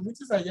 hey, que tú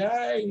fuiste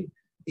allá y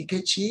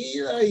qué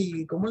chida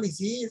y cómo le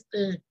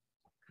hiciste.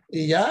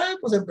 Y ya,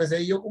 pues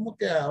empecé yo como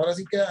que ahora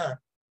sí que a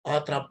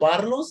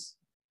atraparlos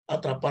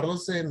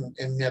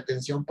en mi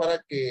atención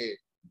para que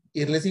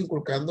irles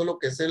inculcando lo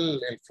que es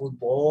el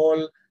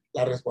fútbol,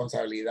 la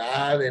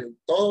responsabilidad,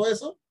 todo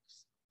eso,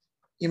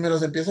 y me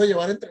los empiezo a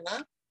llevar a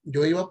entrenar.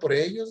 Yo voy por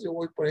ellos,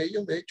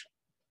 de hecho,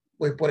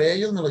 voy por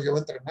ellos, me los llevo a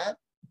entrenar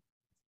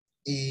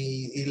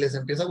y les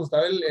empieza a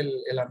gustar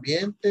el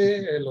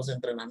ambiente, los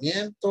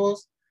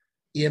entrenamientos,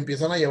 y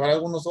empiezan a llevar a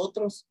algunos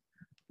otros.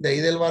 De ahí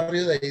del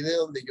barrio, de ahí de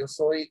donde yo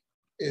soy,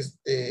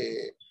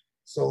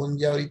 son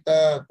ya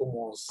ahorita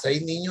como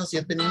 6 niños,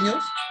 7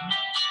 niños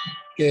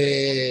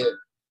que,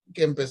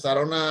 que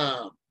empezaron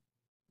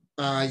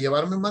a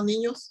llevarme más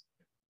niños,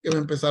 que me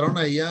empezaron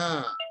ahí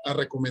a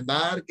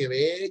recomendar,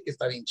 que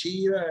está bien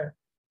chida.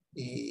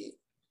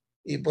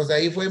 Y pues de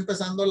ahí fue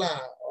empezando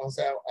o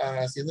sea,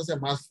 haciéndose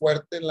más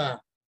fuerte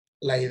la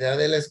idea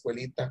de la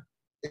escuelita.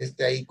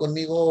 Ahí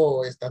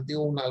conmigo están,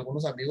 digo,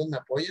 algunos amigos me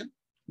apoyan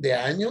de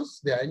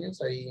años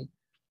ahí,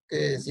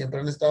 que siempre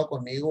han estado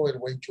conmigo, el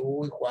buen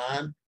Chu y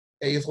Juan.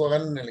 Ellos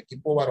juegan en el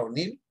equipo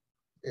varonil.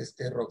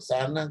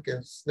 Roxana, que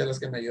es de las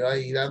que me ayuda a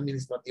ir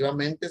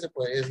administrativamente, se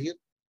puede decir,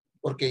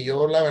 porque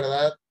yo, la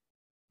verdad,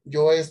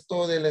 yo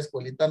esto de la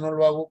escuelita no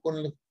lo hago con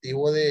el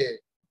objetivo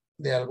de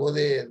algo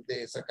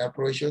de sacar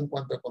provecho en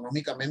cuanto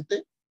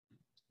económicamente.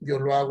 Yo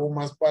lo hago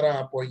más para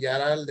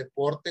apoyar al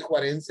deporte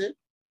juarense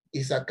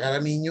y sacar a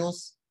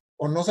niños,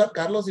 o no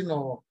sacarlos,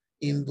 sino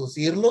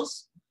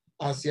inducirlos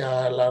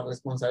hacia la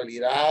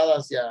responsabilidad,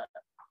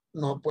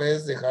 no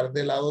puedes dejar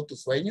de lado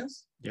tus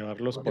sueños.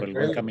 Llevarlos por Porque el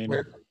buen camino.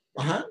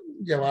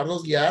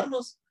 llevarlos,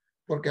 guiarlos,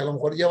 porque a lo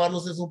mejor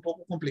llevarlos es un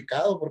poco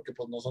complicado, porque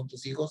pues no son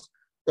tus hijos,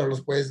 pero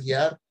los puedes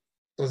guiar.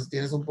 Entonces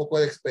tienes un poco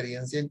de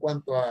experiencia en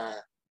cuanto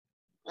a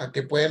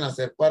qué pueden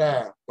hacer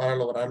para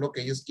lograr lo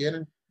que ellos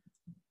quieren.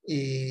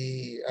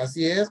 Y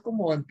así es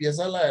como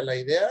empieza la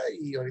idea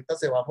y ahorita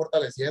se va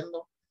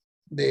fortaleciendo.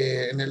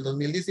 En el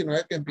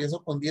 2019 que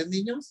empiezo con 10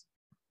 niños,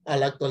 a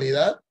la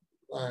actualidad,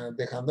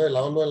 dejando de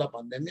lado lo de la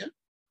pandemia,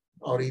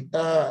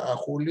 ahorita a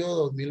julio de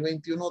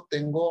 2021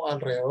 tengo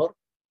alrededor,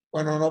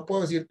 bueno, no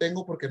puedo decir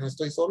tengo porque no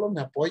estoy solo, me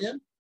apoyan.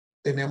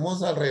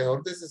 Tenemos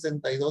alrededor de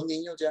 62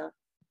 niños ya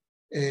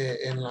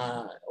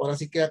ahora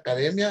sí que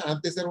academia.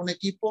 Antes era un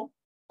equipo,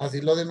 así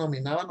lo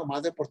denominaba,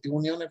 nomás Deportivo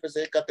Unión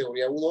FC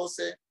categoría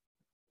U12.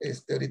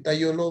 Ahorita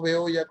yo lo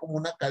veo ya como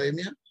una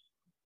academia,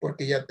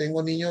 porque ya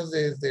tengo niños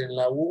desde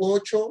la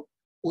U8,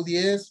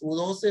 U10,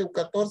 U12,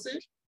 U14,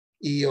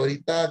 y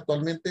ahorita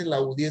actualmente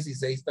la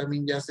U16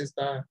 también ya se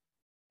está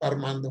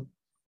armando.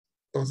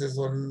 Entonces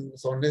son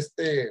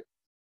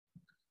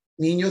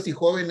niños y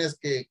jóvenes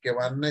que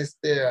van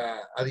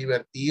a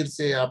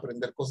divertirse, a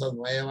aprender cosas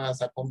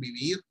nuevas, a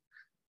convivir.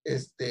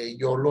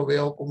 Yo lo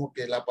veo como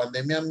que la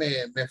pandemia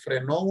me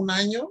frenó un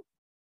año,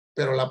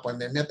 pero la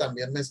pandemia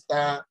también me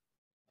está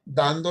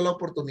dando la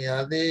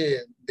oportunidad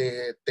de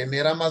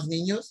tener a más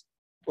niños,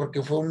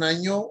 porque fue un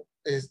año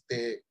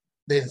de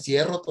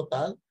encierro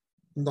total,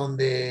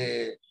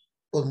 donde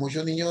pues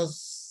muchos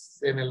niños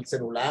en el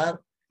celular,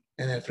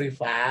 en el Free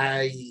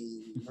Fire,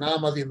 y nada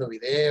más viendo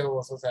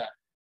videos. O sea,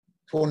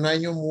 fue un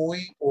año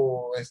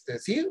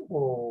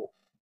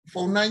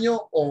fue un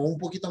año o un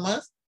poquito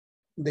más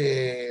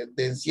de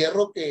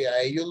encierro que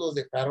a ellos los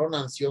dejaron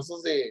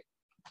ansiosos de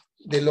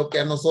lo que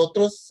a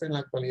nosotros en la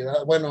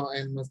actualidad, bueno,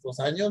 en nuestros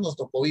años nos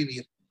tocó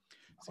vivir.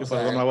 Sí, O fue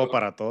algo sea, nuevo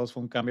para todos,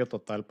 fue un cambio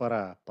total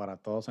para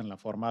todos en la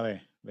forma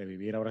de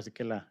vivir. Ahora sí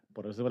que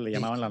por eso le y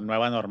llamaban la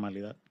nueva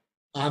normalidad.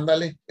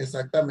 ándale,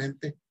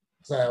 exactamente.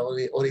 O sea,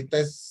 ahorita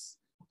es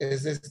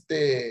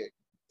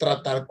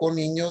tratar con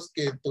niños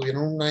que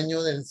tuvieron un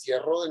año de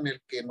encierro en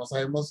el que no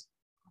sabemos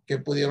qué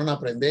pudieron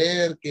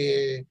aprender,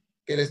 qué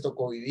les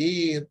tocó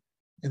vivir.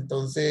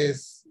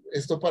 Entonces,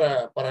 esto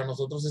para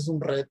nosotros es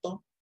un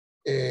reto,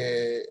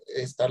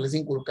 estarles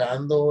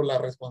inculcando la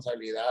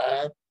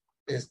responsabilidad,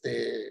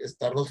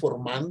 estarlos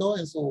formando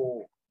en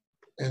su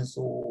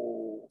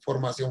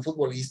formación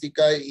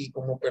futbolística y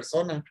como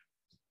persona.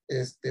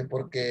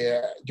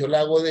 Porque yo la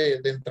hago de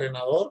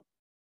entrenador,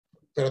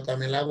 pero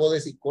también la hago de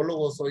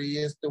psicólogo. Soy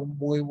un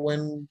muy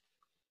buen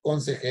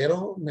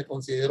consejero, me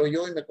considero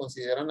yo y me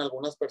consideran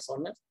algunas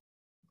personas.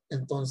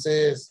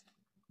 Entonces,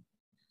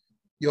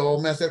 yo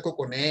me acerco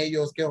con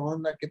ellos, ¿qué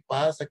onda? ¿Qué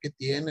pasa? ¿Qué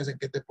tienes? ¿En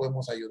qué te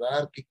podemos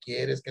ayudar? ¿Qué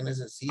quieres? ¿Qué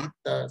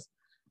necesitas?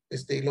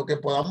 Y lo que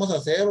podamos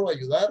hacer o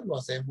ayudar, lo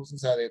hacemos, o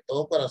sea, de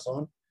todo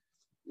corazón.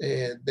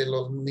 De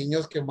los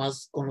niños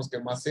con los que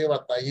más se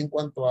batalla en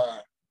cuanto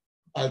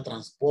al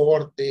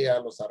transporte, a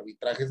los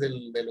arbitrajes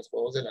de los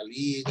juegos de la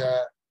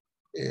liga,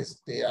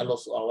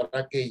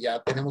 ahora que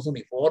ya tenemos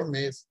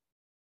uniformes,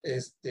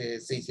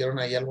 se hicieron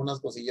ahí algunas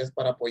cosillas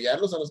para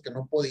apoyarlos a los que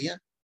no podían,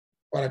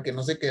 para que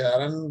no se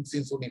quedaran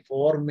sin su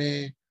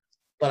uniforme,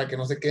 para que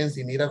no se queden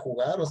sin ir a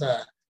jugar. O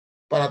sea,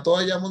 para todo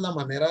hallamos la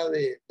manera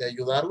de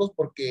ayudarlos,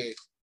 porque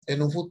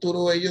en un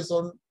futuro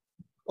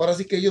ahora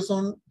sí que ellos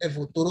son el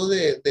futuro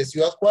de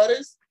Ciudad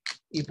Juárez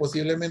y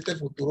posiblemente el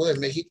futuro de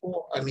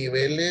México a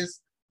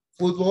niveles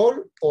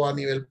fútbol o a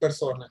nivel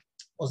persona.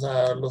 O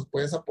sea, los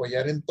puedes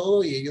apoyar en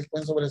todo y ellos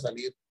pueden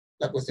sobresalir.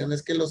 La cuestión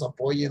es que los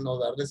apoyen o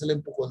darles el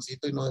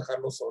empujoncito y no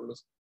dejarlos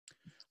solos.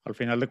 Al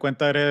final de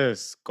cuentas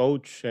eres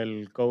coach.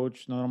 El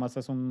coach no nomás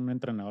es un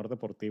entrenador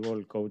deportivo,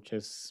 el coach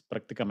es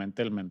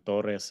prácticamente el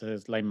mentor, es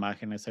la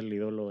imagen, es el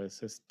ídolo,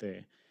 es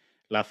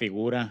la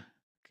figura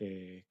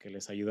que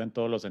les ayuda en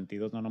todos los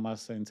sentidos, no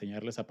nomás a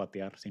enseñarles a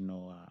patear,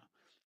 sino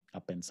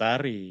a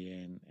pensar y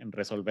en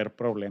resolver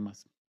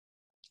problemas.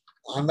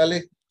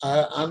 Ándale,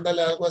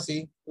 ándale, algo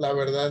así. La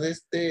verdad,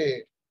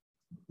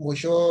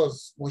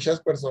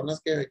 muchas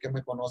personas que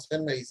me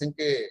conocen me dicen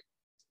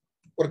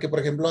porque por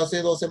ejemplo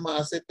hace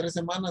 3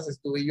 semanas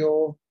estuve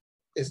yo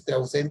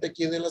ausente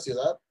aquí en la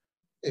ciudad.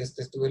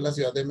 Estuve en la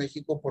Ciudad de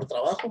México por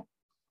trabajo,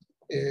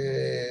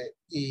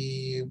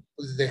 y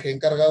pues dejé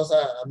encargados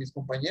a mis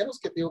compañeros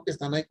que digo que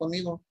están ahí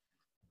conmigo,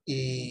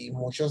 y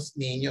muchos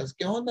niños,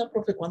 ¿qué onda,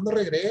 profe? ¿Cuándo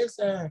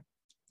regresa?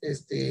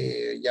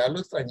 Ya lo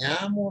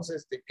extrañamos.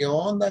 ¿Qué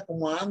onda?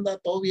 ¿Cómo anda?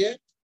 ¿Todo bien?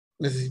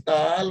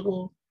 ¿Necesita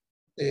algo?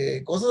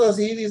 Cosas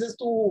así, dices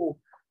tú.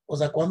 O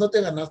sea, ¿cuándo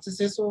te ganaste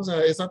eso? O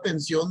sea, esa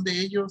atención de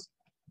ellos.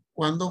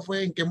 ¿Cuándo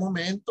fue? ¿En qué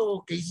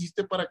momento? ¿Qué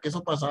hiciste para que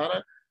eso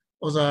pasara?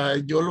 O sea,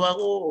 yo lo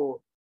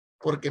hago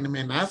porque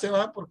me nace,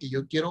 ¿va? Porque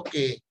yo quiero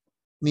que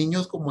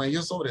niños como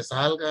ellos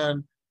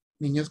sobresalgan,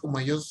 niños como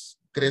ellos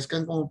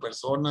crezcan como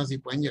personas y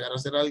pueden llegar a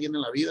ser alguien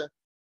en la vida.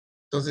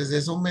 Entonces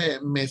eso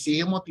me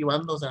sigue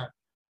motivando. O sea,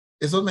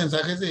 esos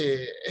mensajes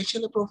de,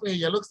 échale, profe,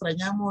 ya lo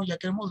extrañamos, ya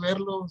queremos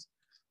verlos,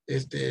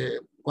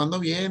 ¿cuándo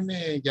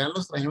viene? Ya lo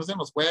extrañamos en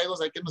los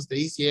juegos, hay que nos esté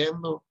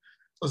diciendo.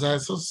 O sea,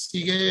 eso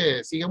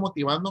sigue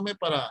motivándome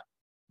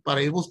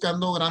para ir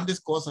buscando grandes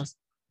cosas.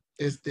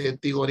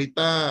 Digo,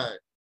 ahorita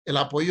el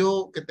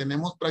apoyo que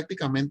tenemos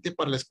prácticamente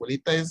para la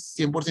escuelita es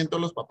 100%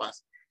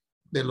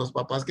 de los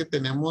papás que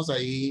tenemos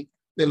ahí,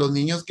 de los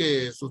niños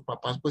que sus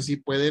papás pues sí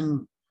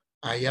pueden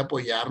ahí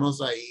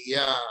apoyarnos ahí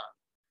a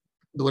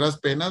duras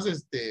penas,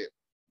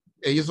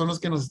 ellos son los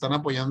que nos están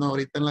apoyando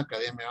ahorita en la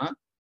academia, ¿va?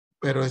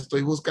 Pero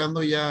estoy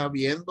buscando ya,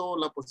 viendo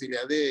la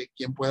posibilidad de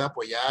quién pueda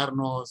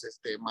apoyarnos,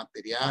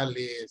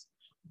 materiales,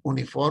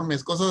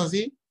 uniformes, cosas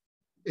así,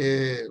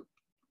 eh,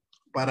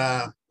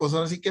 para, pues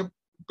ahora sí que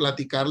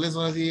platicarles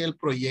ahora sí el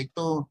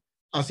proyecto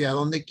hacia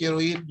dónde quiero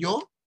ir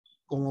yo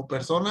como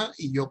persona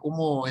y yo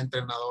como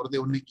entrenador de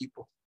un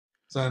equipo.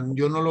 O sea,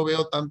 yo no lo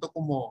veo tanto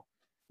como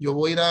yo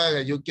voy a ir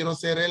a, yo quiero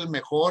ser el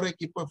mejor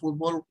equipo de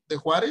fútbol de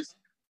Juárez.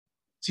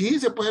 Sí,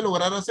 se puede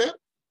lograr hacer,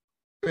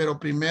 pero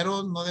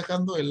primero no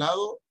dejando de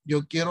lado,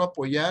 yo quiero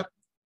apoyar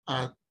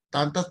a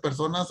tantas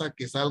personas a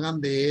que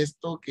salgan de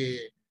esto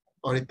que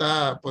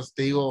ahorita, pues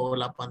te digo,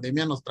 la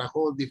pandemia nos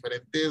trajo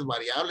diferentes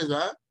variables,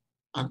 ¿verdad?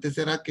 Antes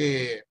era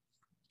que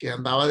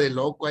andaba de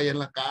loco ahí en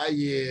la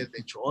calle,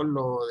 de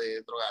cholo,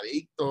 de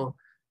drogadicto,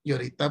 y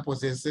ahorita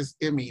pues es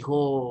que mi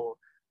hijo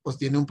pues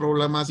tiene un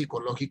problema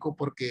psicológico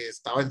porque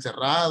estaba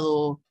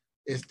encerrado,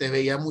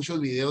 veía muchos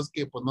videos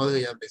que pues no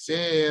debían de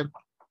ser,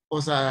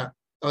 o sea,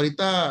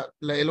 ahorita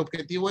el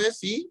objetivo es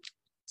sí,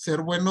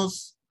 ser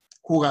buenos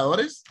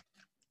jugadores,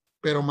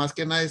 pero más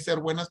que nada es ser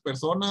buenas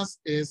personas,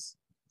 es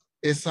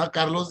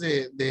sacarlos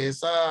de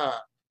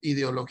esa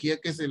ideología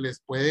que se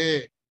les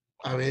puede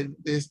haber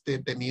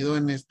tenido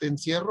en este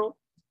encierro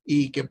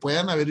y que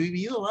puedan haber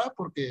vivido, ¿va?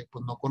 Porque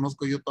pues no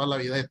conozco yo toda la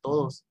vida de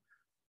todos,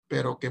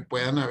 pero que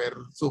puedan haber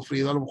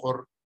sufrido a lo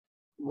mejor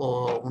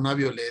o una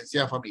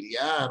violencia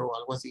familiar o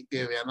algo así,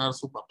 que vean a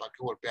su papá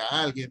que golpea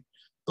a alguien.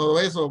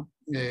 Todo eso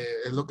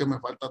es lo que me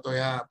falta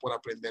todavía por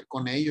aprender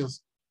con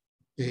ellos,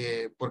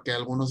 porque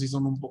algunos sí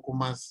son un poco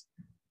más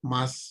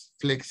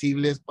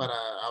flexibles para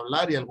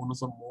hablar y algunos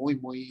son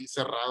muy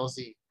cerrados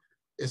y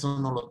eso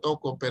no lo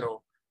toco,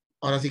 pero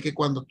ahora sí que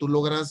cuando tú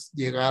logras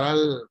llegar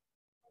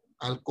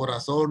al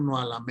corazón o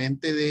a la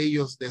mente de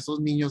ellos, de esos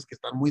niños que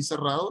están muy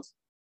cerrados,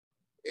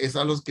 es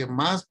a los que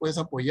más puedes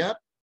apoyar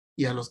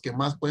y a los que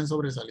más pueden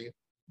sobresalir.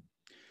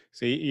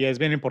 Sí, y es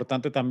bien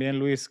importante también,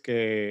 Luis,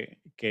 que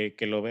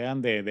lo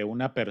vean de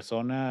una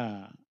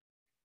persona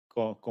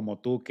como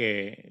tú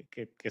que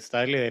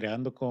está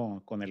liderando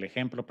con el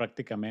ejemplo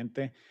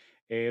prácticamente.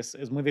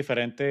 Es muy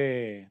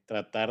diferente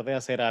tratar de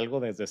hacer algo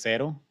desde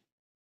cero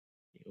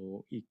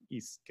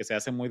que se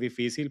hace muy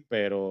difícil,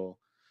 pero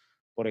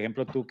por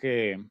ejemplo, tú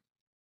que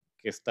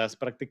estás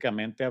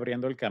prácticamente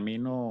abriendo el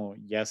camino,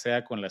 ya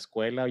sea con la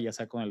escuela, ya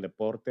sea con el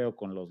deporte o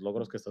con los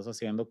logros que estás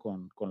haciendo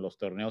con los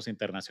torneos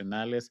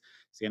internacionales,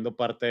 siendo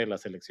parte de la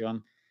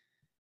selección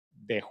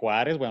de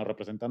Juárez, bueno,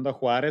 representando a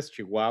Juárez,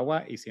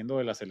 Chihuahua y siendo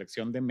de la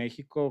selección de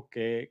México,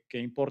 qué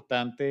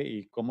importante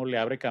y cómo le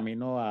abre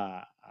camino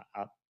a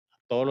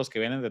todos los que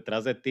vienen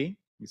detrás de ti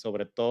y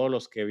sobre todo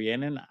los que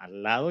vienen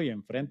al lado y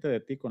enfrente de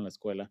ti con la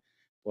escuela,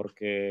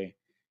 porque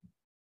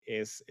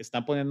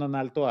están poniendo en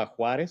alto a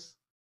Juárez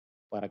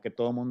para que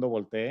todo el mundo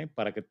voltee,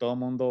 para que todo el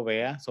mundo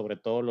vea, sobre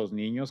todo los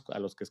niños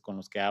con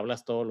los que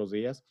hablas todos los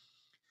días,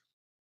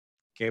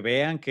 que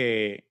vean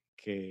que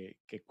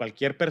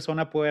cualquier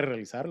persona puede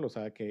realizarlo, o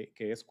sea, que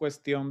es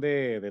cuestión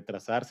de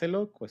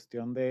trazárselo,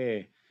 cuestión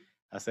de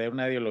hacer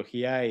una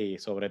ideología y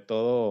sobre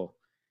todo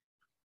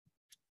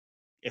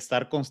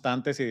estar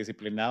constantes y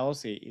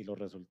disciplinados y los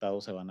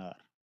resultados se van a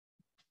dar.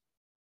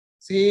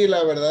 Sí,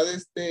 la verdad,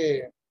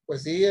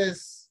 pues sí,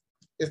 es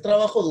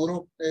trabajo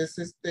duro,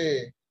 es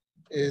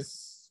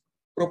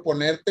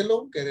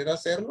proponértelo, querer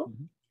hacerlo,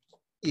 Ujú.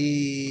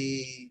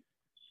 y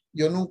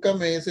yo nunca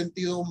me he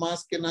sentido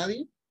más que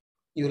nadie.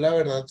 Yo la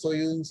verdad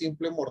soy un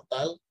simple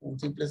mortal, un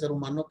simple ser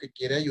humano que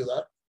quiere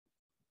ayudar,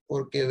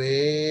 porque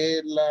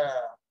ve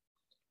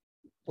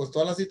pues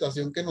toda la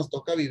situación que nos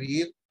toca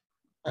vivir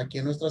aquí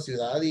en nuestra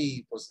ciudad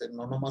y pues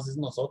no nomás es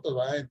nosotros,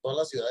 ¿va? En todas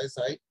las ciudades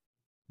hay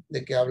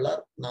de qué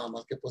hablar, nada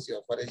más que pues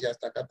Ciudad Juárez ya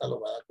está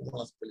catalogada como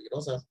las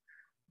peligrosas,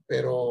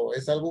 pero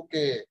es algo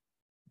que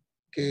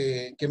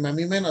a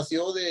mí me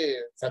nació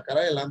de sacar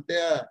adelante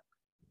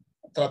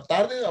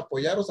tratar de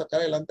apoyar o sacar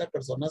adelante a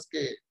personas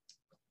que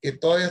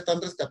todavía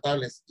están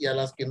rescatables y a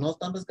las que no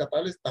están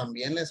rescatables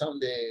también le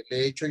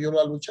he hecho yo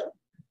la lucha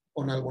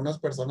con algunas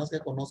personas que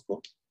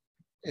conozco,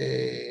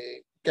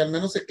 que al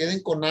menos se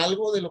queden con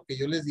algo de lo que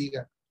yo les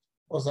diga.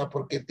 O sea,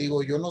 porque te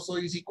digo, yo no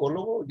soy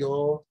psicólogo,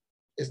 yo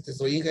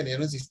soy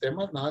ingeniero en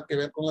sistemas, nada que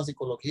ver con la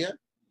psicología,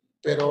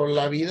 pero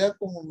la vida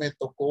como me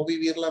tocó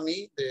vivirla a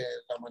mí, de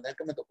la manera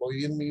que me tocó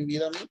vivir mi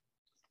vida a mí,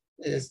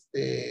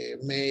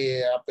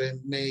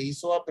 me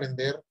hizo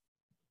aprender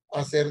a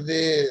hacer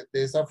de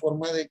esa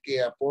forma de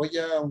que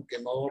apoya aunque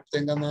no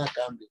obtenga nada a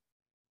cambio.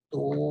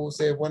 Tú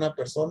sé buena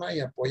persona y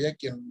apoya a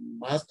quien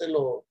más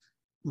lo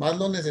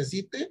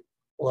necesite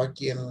o a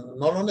quien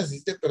no lo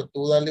necesite, pero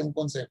tú dale un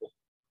consejo,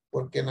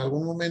 porque en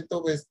algún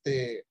momento, pues,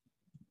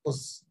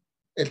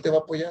 él te va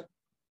a apoyar.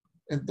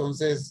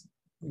 Entonces,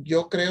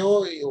 yo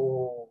creo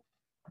o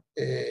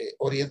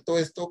oriento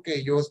esto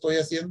que yo estoy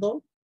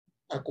haciendo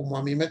a como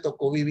a mí me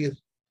tocó vivir.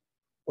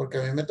 porque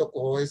a mí me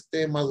tocó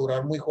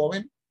madurar muy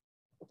joven,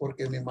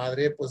 porque mi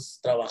madre pues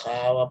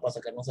trabajaba para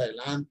sacarnos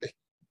adelante,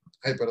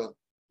 ay, perdón,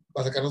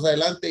 para sacarnos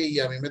adelante y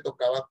a mí me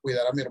tocaba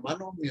cuidar a mi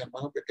hermano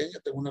pequeño,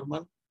 tengo un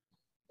hermano,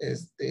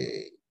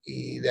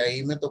 y de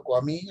ahí me tocó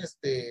a mí,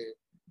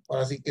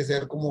 ahora sí que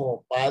ser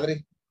como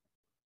padre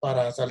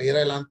para salir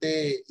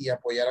adelante y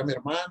apoyar a mi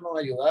hermano,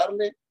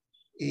 ayudarle,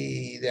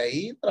 y de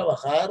ahí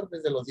trabajar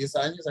desde los 10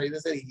 años, ahí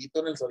de cedillito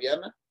en el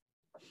Soriana,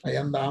 ahí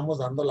andábamos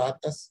dando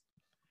latas,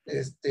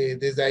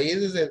 desde ahí,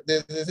 desde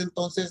ese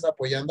entonces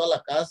apoyando a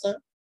la casa,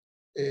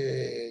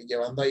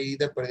 llevando ahí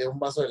de perder un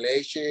vaso de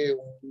leche,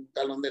 un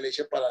galón de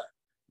leche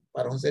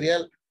para un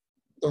cereal.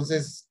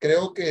 Entonces,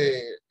 creo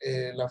que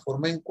la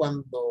forma en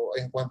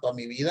cuanto a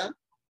mi vida,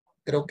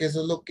 creo que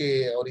eso es lo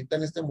que ahorita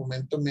en este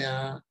momento me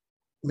ha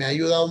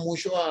ayudado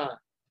mucho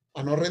a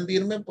no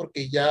rendirme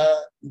porque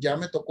ya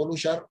me tocó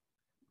luchar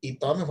y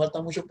todavía me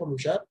falta mucho por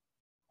luchar,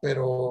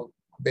 pero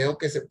veo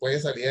que se puede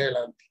salir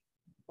adelante.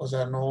 O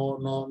sea,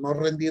 no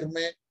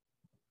rendirme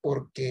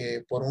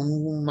porque por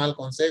un mal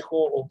consejo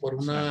o por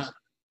Sí.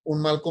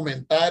 un mal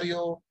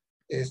comentario,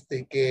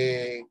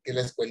 que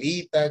la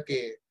escuelita,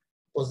 que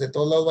pues de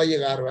todos lados va a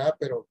llegar, ¿verdad?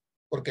 Pero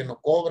porque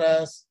no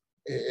cobras,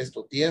 es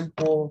tu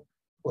tiempo,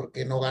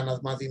 porque no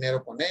ganas más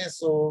dinero con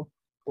eso,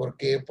 por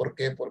qué,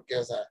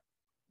 o sea,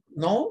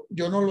 no,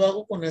 yo no lo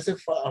hago con ese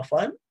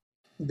afán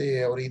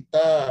de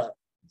ahorita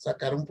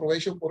sacar un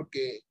provecho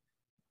porque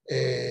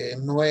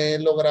no he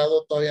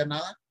logrado todavía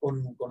nada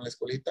con la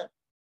escuelita.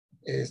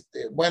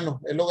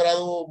 Bueno, he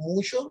logrado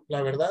mucho,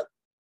 la verdad,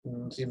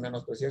 sin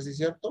menospreciar, sí es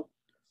cierto,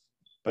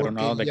 Pero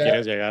no a porque donde ya,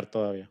 quieres llegar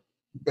todavía.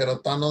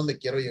 pero tan donde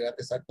quiero llegar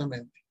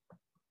exactamente.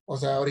 O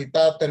sea,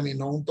 ahorita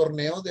terminó un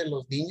torneo de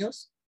los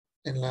niños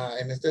en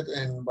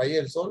Valle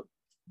del Sol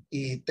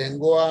y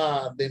tengo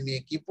de mi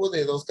equipo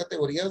de dos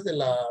categorías, de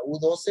la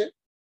U12,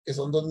 que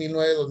son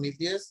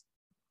 2009-2010,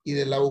 y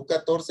de la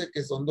U14,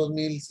 que son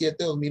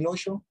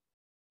 2007-2008.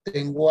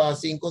 Tengo a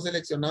 5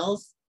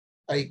 seleccionados.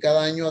 Ahí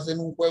cada año hacen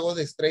un juego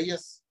de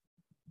estrellas,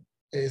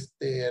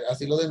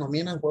 así lo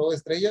denominan, juego de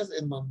estrellas,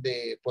 en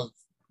donde pues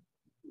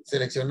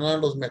seleccionan a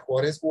los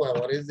mejores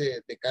jugadores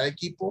de cada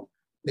equipo,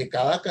 de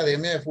cada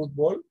academia de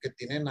fútbol que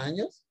tienen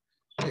años,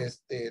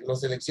 los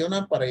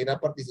seleccionan para ir a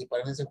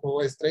participar en ese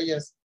juego de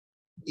estrellas.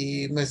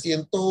 Y me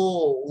siento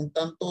un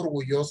tanto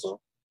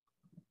orgulloso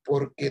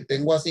porque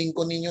tengo a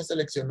 5 niños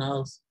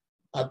seleccionados,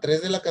 a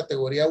 3 de la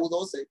categoría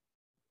U12,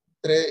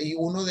 y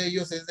uno de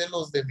ellos es de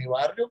los de mi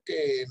barrio,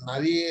 que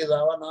nadie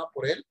daba nada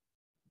por él,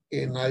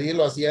 que nadie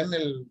lo hacía en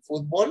el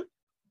fútbol,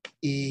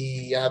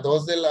 y a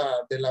 2 de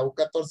la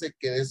U14,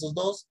 que de esos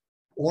dos,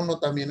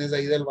 uno también es de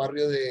ahí del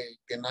barrio, de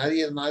que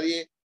nadie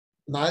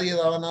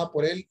daba nada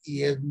por él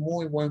y es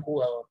muy buen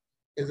jugador.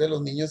 Es de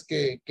los niños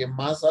que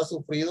más ha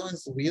sufrido en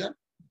su vida,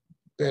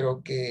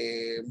 pero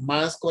que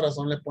más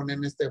corazón le pone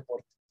en este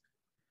deporte.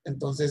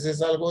 Entonces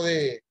es algo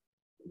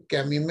que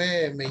a mí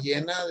me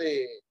llena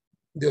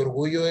de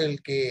orgullo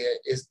el que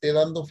esté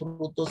dando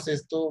frutos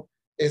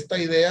esta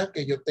idea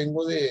que yo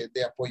tengo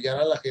de apoyar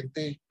a la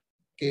gente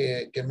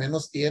que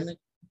menos tiene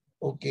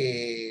o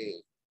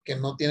que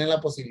no tiene la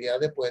posibilidad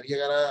de poder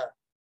llegar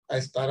a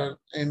estar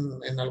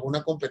en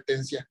alguna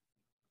competencia.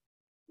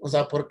 O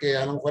sea, porque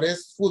a lo mejor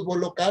es fútbol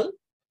local,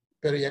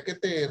 pero ya que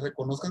te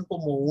reconozcan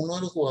como uno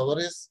de los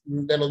jugadores,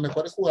 de los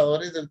mejores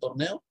jugadores del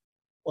torneo,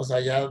 o sea,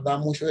 ya da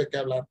mucho de qué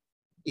hablar.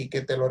 Y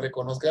que te lo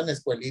reconozcan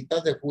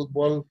escuelitas de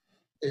fútbol,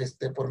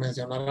 por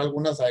mencionar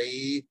algunas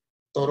ahí,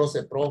 Toros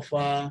de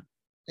Profa,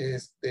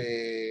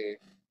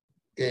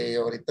 que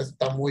ahorita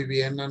está muy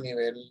bien a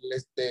nivel,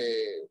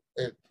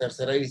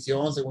 tercera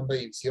división, segunda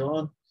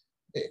división,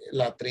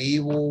 la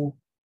Tribu,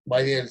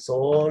 Valle del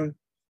Sol,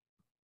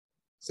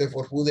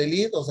 Seforfud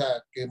Elite, o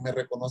sea, que me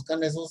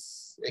reconozcan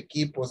esos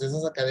equipos,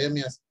 esas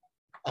academias,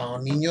 a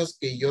niños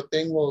que yo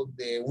tengo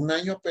de un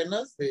año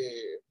apenas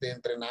de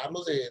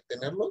entrenarlos, de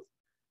tenerlos,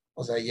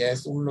 o sea, ya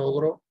es un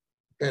logro,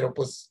 pero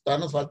pues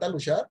todavía nos falta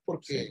luchar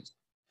porque Sí.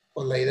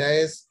 pues la idea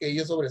es que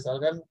ellos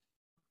sobresalgan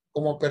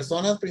como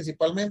personas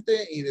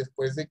principalmente y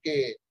después de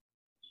que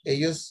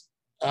ellos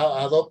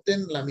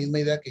adopten la misma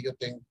idea que yo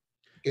tengo,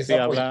 que es Sí,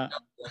 apoyar habla,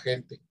 a la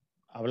gente.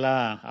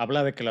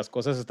 habla de que las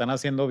cosas se están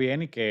haciendo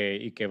bien y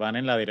que van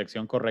en la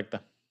dirección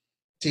correcta.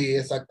 Sí,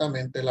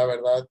 exactamente, la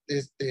verdad,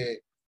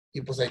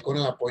 y pues ahí con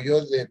el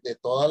apoyo de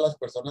todas las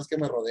personas que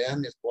me rodean,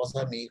 mi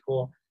esposa, mi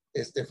hijo,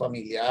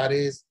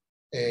 familiares,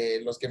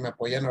 los que me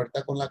apoyan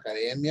ahorita con la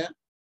academia,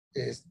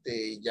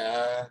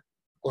 ya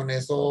con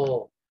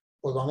eso,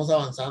 pues vamos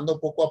avanzando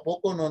poco a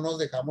poco, no nos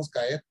dejamos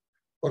caer,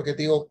 porque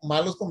te digo,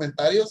 malos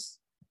comentarios,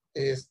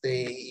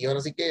 y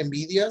ahora sí que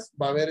envidias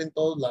va a haber en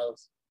todos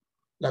lados.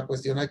 La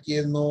cuestión aquí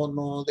es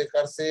no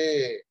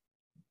dejarse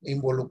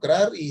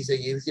involucrar y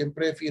seguir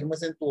siempre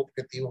firmes en tu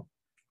objetivo,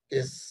 que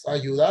es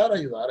ayudar,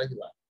 ayudar,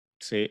 ayudar.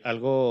 Sí,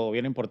 algo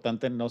bien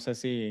importante, no sé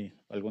si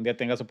algún día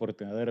tengas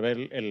oportunidad de ver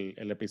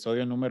el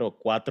episodio número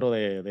 4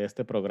 de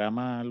este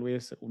programa,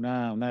 Luis.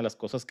 Una de las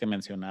cosas que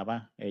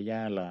mencionaba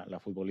ella, la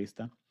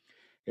futbolista,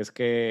 es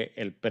que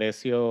el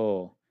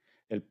precio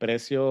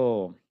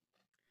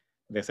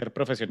de ser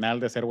profesional,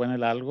 de ser bueno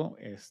en algo,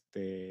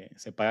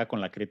 se paga con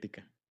la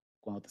crítica.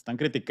 Cuando te están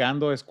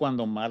criticando es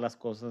cuando más las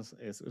cosas,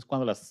 es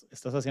cuando las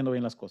estás haciendo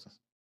bien las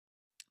cosas.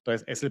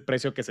 Entonces, es el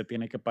precio que se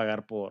tiene que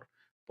pagar por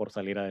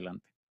salir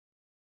adelante.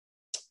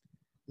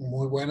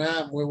 Muy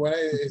buena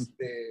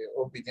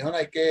opinión.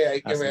 Hay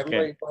que Así verlo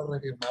ahí que, para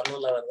reafirmarlo,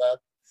 la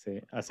verdad. sí,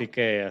 así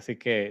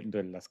que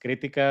de las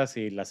críticas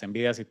y las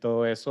envidias y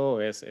todo eso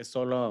es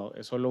solo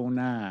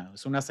una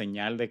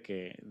señal de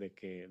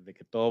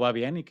que todo va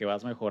bien y que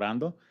vas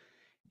mejorando.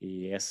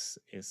 Y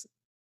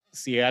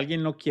si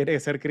alguien no quiere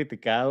ser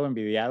criticado,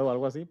 envidiado o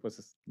algo así,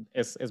 pues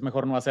es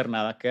mejor no hacer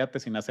nada. Quédate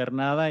sin hacer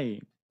nada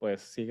y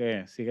pues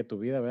sigue tu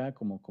vida, ¿verdad?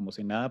 Como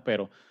sin nada,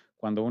 pero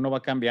cuando uno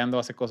va cambiando,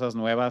 hace cosas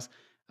nuevas,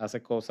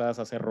 hace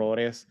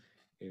errores,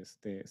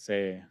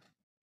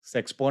 se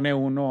expone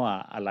uno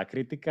a la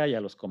crítica y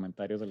a los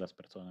comentarios de las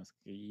personas.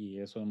 Y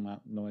eso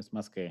no es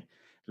más que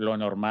lo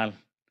normal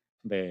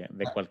de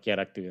Ah, cualquier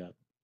actividad.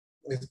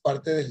 es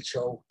parte del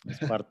show. Es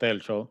parte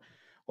del show.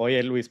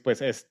 Oye, Luis, pues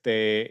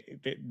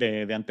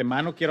de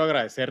antemano quiero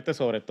agradecerte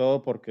sobre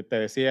todo porque te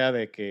decía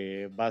de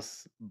que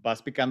vas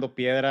picando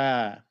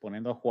piedra,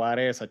 poniendo a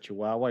Juárez, a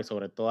Chihuahua y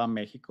sobre todo a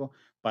México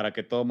para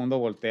que todo el mundo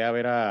voltee a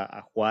ver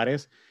a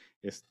Juárez.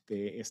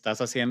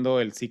 Estás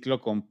haciendo el ciclo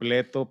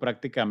completo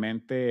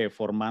prácticamente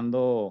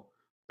formando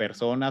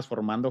personas,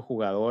 formando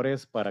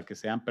jugadores para que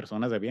sean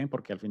personas de bien,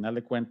 porque al final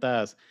de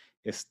cuentas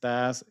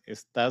estás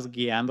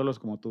guiándolos,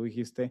 como tú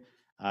dijiste,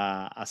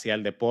 hacia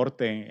el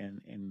deporte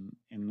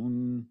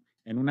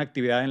en una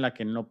actividad en la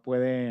que no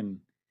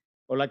pueden,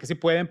 o la que sí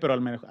pueden, pero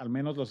al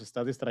menos los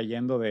estás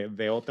distrayendo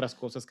de otras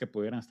cosas que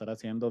pudieran estar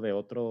haciendo, de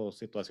otras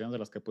situaciones de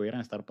las que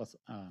pudieran estar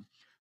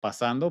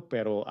pasando,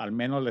 pero al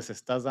menos les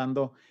estás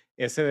dando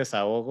ese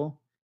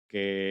desahogo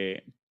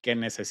que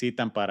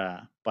necesitan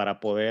para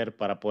poder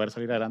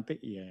salir adelante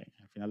y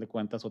al final de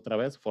cuentas otra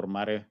vez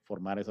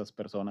formar esas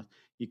personas.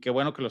 Y qué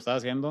bueno que lo estás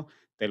haciendo,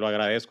 te lo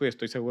agradezco y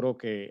estoy seguro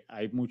que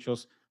hay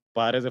muchos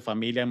padres de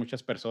familia,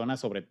 muchas personas,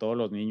 sobre todo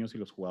los niños y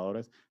los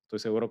jugadores, estoy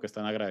seguro que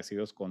están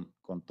agradecidos con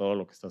todo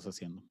lo que estás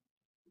haciendo.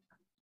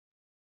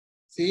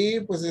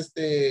 Sí, pues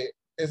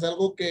es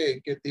algo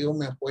que te digo,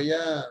 me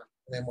apoya,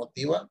 me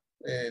motiva,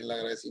 el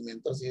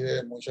agradecimiento así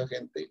de mucha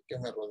gente que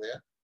me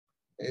rodea.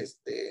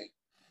 Este,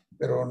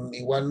 pero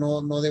igual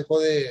no dejo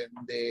de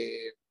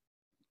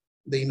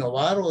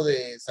innovar o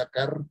de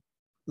sacar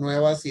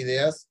nuevas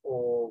ideas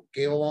o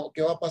qué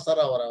va a pasar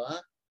ahora,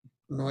 ¿va?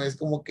 No es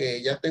como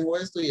que ya tengo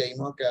esto y ahí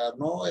no va a quedar,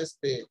 no,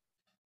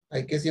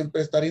 hay que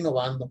siempre estar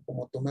innovando,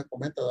 como tú me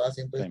comentas, ¿va?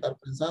 Siempre Sí, estar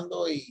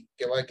pensando y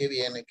qué va, qué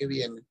viene, qué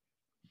viene.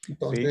 sí,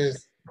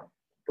 Entonces,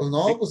 pues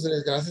no, sí. pues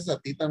gracias a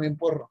ti también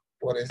por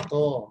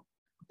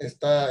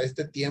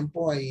este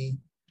tiempo ahí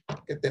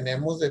que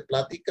tenemos de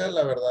plática.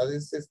 La verdad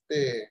es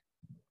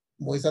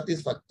muy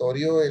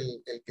satisfactorio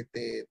el que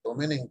te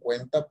tomen en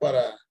cuenta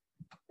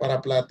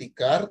para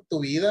platicar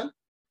tu vida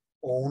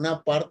o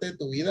una parte de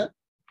tu vida,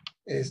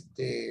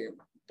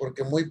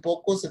 porque muy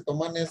pocos se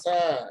toman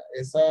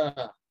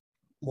esa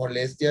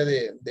molestia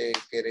de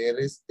querer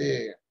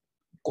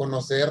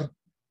conocer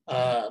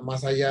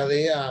más allá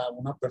de a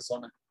una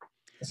persona.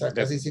 O sea, De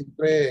casi eso,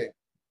 siempre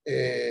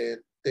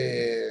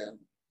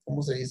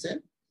 ¿cómo se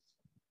dice?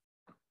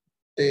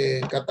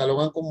 Te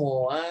catalogan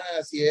como,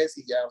 así es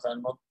y ya, o sea,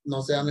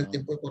 no se dan el no.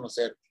 tiempo de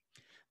conocer.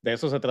 De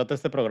eso se trata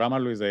este programa,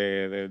 Luis,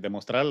 de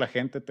mostrar a la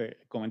gente.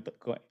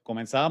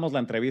 Comenzábamos la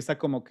entrevista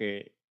como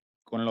que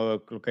con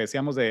lo que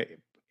decíamos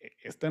de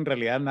esto en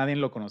realidad nadie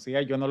lo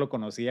conocía, yo no lo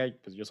conocía, y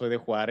pues yo soy de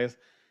Juárez,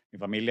 mi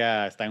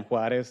familia está en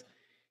Juárez,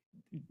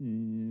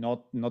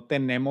 no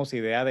tenemos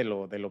idea de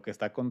lo que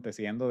está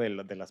aconteciendo,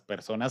 de las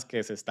personas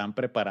que se están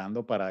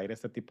preparando para ir a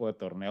este tipo de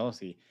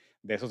torneos y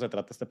de eso se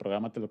trata este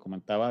programa, te lo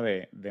comentaba,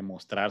 de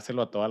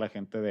mostrárselo a toda la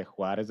gente de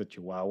Juárez, de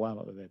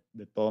Chihuahua,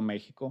 de todo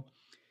México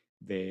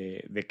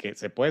de que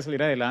se puede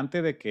salir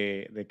adelante, de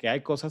que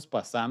hay cosas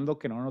pasando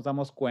que no nos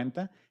damos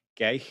cuenta,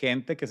 que hay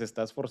gente que se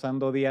está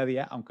esforzando día a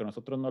día, aunque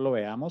nosotros no lo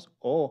veamos,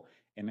 o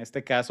en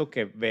este caso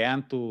que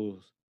vean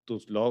tus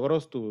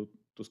logros,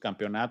 tus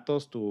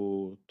campeonatos,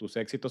 tus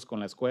éxitos con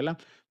la escuela,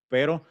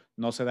 pero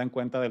no se dan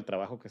cuenta del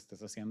trabajo que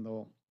estés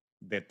haciendo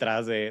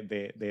detrás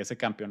de ese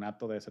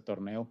campeonato, de ese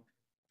torneo,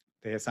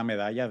 de esa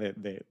medalla,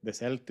 de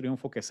sea el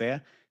triunfo que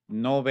sea,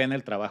 no ven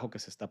el trabajo que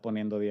se está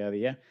poniendo día a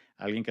día.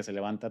 Alguien que se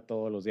levanta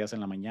todos los días en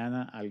la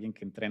mañana, alguien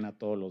que entrena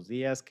todos los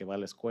días, que va a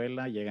la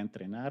escuela, llega a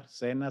entrenar,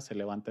 cena, se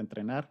levanta a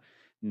entrenar,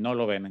 no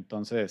lo ven.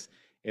 Entonces,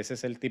 ese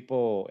es el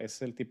tipo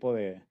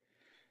de,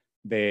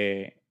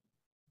 de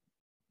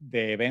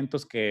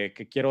eventos que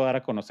quiero dar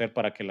a conocer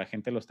para que la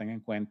gente los tenga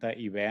en cuenta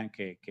y vean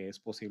que es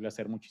posible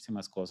hacer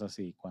muchísimas cosas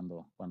y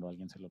cuando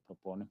alguien se lo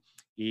propone.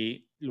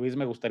 Y Luis,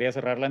 me gustaría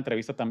cerrar la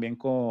entrevista también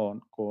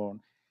con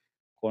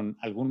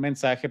algún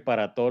mensaje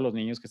para todos los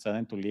niños que están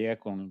en tu liga,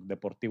 con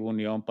Deportivo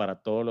Unión,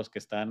 para todos los que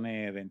están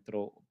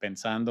dentro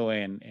pensando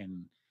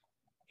en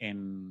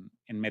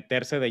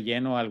meterse de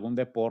lleno a algún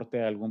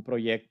deporte, a algún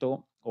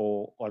proyecto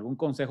o algún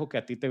consejo que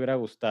a ti te hubiera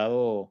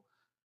gustado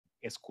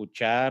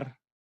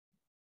escuchar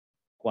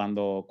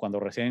cuando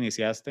recién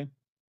iniciaste.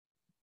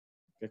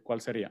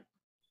 ¿Cuál sería?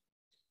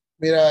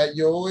 Mira,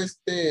 yo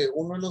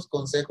uno de los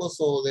consejos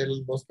o de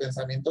los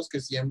pensamientos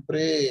que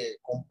siempre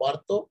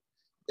comparto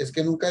es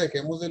que nunca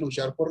dejemos de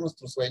luchar por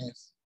nuestros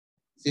sueños.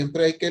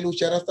 Siempre hay que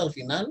luchar hasta el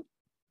final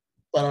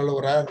para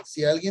lograr.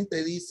 Si alguien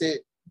te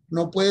dice,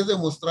 no puedes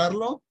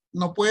demostrarlo,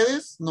 no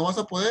puedes, no vas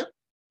a poder,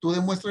 tú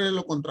demuéstrale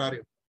lo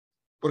contrario.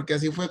 Porque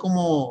así fue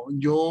como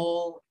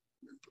yo,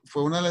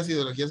 fue una de las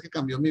ideologías que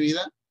cambió mi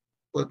vida,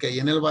 porque ahí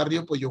en el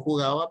barrio pues yo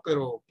jugaba,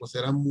 pero pues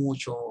era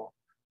mucho,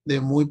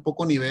 de muy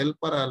poco nivel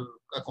para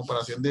la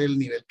comparación del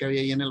nivel que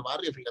había ahí en el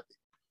barrio, fíjate.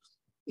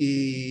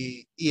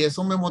 Y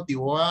eso me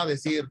motivó a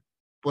decir,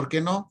 ¿por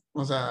qué no?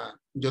 O sea,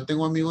 yo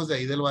tengo amigos de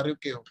ahí del barrio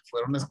que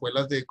fueron a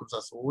escuelas de Cruz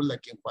Azul, de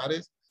aquí en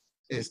Juárez,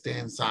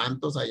 en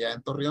Santos, allá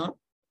en Torreón,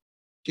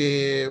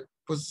 que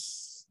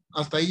pues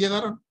hasta ahí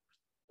llegaron.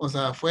 O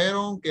sea,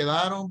 fueron,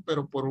 quedaron,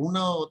 pero por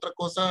una u otra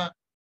cosa,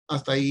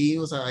 hasta ahí,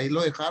 o sea, ahí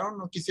lo dejaron,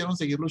 no quisieron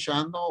seguir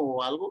luchando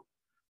o algo.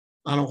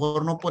 A lo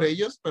mejor no por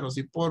ellos, pero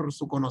sí por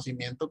su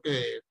conocimiento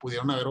que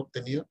pudieron haber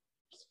obtenido.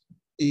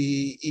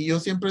 Y yo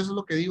siempre eso es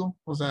lo que digo,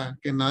 o sea,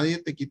 que nadie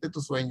te quite tu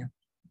sueño.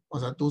 O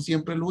sea, tú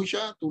siempre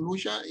lucha, tú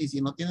lucha, y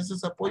si no tienes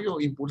ese apoyo,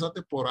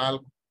 impúlsate por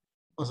algo.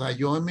 O sea,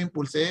 yo me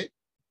impulsé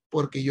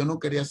porque yo no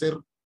quería ser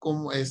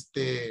como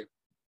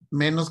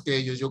menos que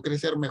ellos, yo quería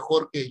ser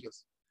mejor que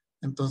ellos.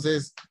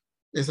 Entonces,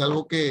 es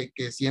algo que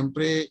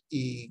siempre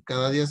y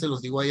cada día se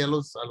los digo ahí a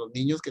los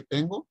niños que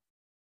tengo,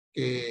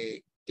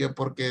 que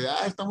porque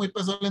está muy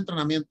pesado el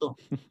entrenamiento.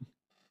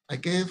 Hay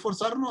que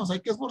esforzarnos.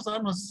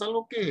 Es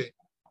algo que,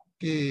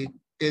 que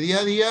día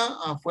a día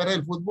afuera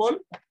del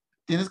fútbol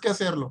tienes que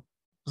hacerlo.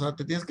 O sea,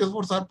 te tienes que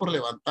esforzar por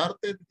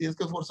levantarte, te tienes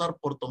que esforzar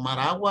por tomar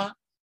agua,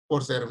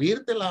 por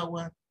servirte el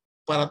agua.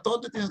 Para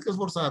todo te tienes que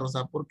esforzar. O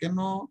sea, ¿por qué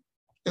no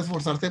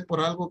esforzarte por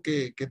algo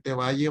que te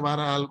va a llevar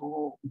a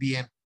algo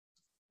bien?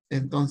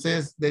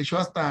 Entonces, de hecho,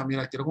 hasta,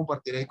 mira, quiero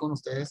compartir ahí con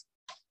ustedes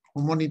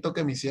un monito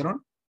que me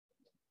hicieron,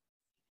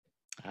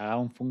 Ah,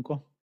 un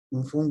Funko.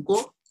 un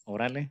Funko,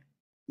 Órale,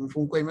 un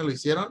Funko ahí me lo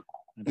hicieron.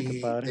 mira qué Y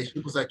de padre.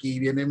 hecho, pues aquí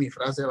viene mi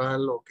frase, va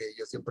lo que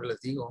yo siempre les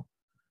digo.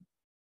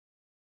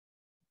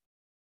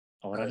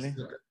 A ver si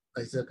Órale,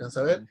 ahí se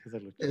alcanza a ver. dejes de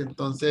luchar.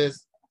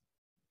 Entonces,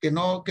 que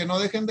no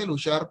dejen de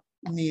luchar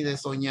ni de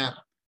soñar.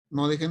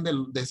 No dejen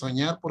de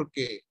soñar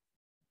porque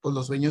pues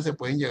los sueños se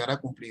pueden llegar a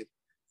cumplir.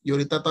 Y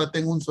ahorita todavía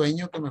tengo un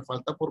sueño que me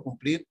falta por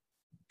cumplir,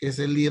 que es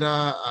el ir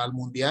al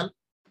mundial.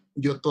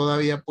 Yo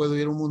todavía puedo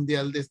ir a un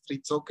mundial de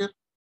street soccer.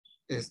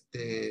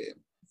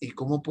 ¿Y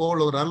cómo puedo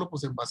lograrlo?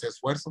 Pues en base a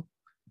esfuerzo.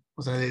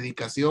 O sea,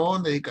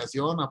 dedicación,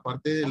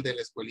 aparte del de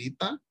la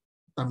escuelita,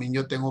 también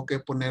yo tengo que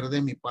poner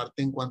de mi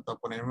parte en cuanto a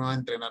ponerme a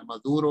entrenar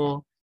más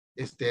duro,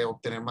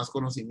 obtener más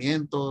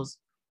conocimientos,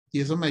 y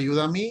eso me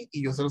ayuda a mí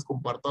y yo se los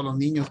comparto a los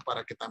niños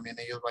para que también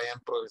ellos vayan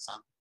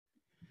progresando.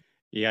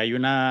 Y hay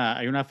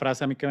una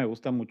frase a mí que me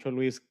gusta mucho,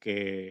 Luis,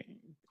 que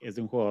es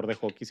de un jugador de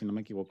hockey, si no me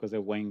equivoco, es de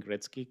Wayne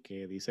Gretzky,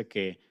 que dice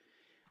que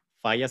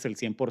fallas el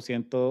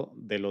 100%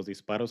 de los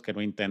disparos que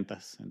no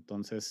intentas.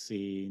 Entonces,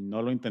 si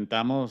no lo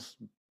intentamos,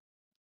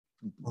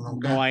 no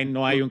Nunca, hay,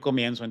 no hay un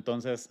comienzo.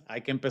 Entonces,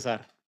 hay que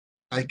empezar.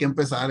 hay que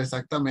empezar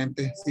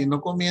exactamente. Si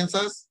no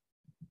comienzas,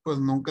 pues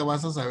nunca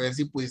vas a saber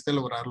si pudiste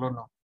lograrlo o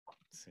no.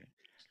 Sí.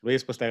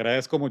 Luis, pues te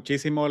agradezco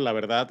muchísimo. La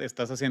verdad,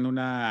 estás haciendo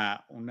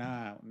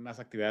unas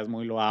actividades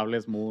muy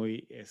loables,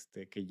 muy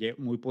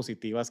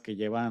positivas, que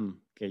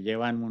llevan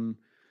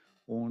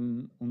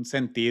un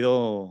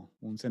sentido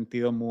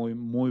muy,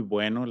 muy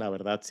bueno. La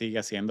verdad, sigue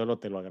haciéndolo.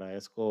 Te lo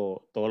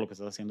agradezco todo lo que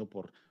estás haciendo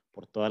por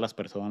todas las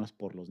personas,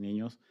 por los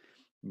niños.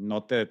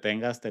 No te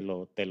detengas, te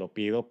lo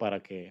pido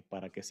para que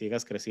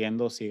sigas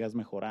creciendo, sigas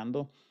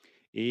mejorando.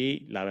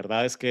 Y la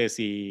verdad es que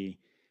si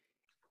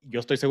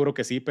yo estoy seguro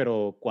que sí,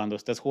 pero cuando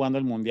estés jugando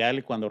el mundial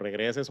y cuando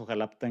regreses,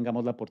 ojalá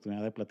tengamos la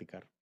oportunidad de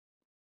platicar.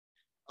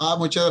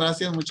 Muchas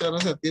gracias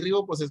a ti,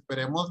 Rigo. Pues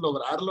esperemos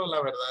lograrlo, la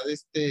verdad,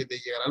 de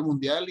llegar al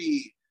mundial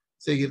y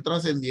seguir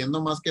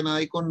trascendiendo más que nada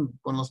ahí con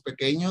los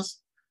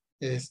pequeños,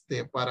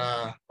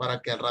 para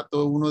que al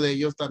rato uno de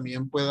ellos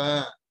también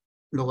pueda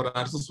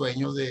lograr sus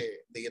sueños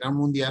de ir al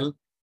mundial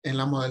en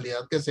la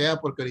modalidad que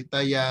sea, porque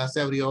ahorita ya se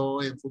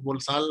abrió en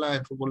fútbol sala,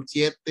 en fútbol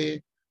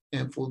 7,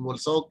 en fútbol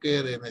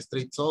soccer, en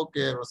street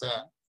soccer, o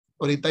sea,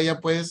 ahorita ya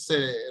puedes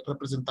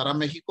representar a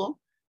México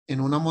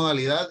en una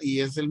modalidad y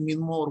es el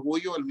mismo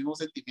orgullo, el mismo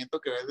sentimiento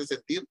que debes de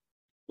sentir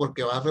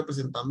porque vas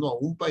representando a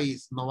un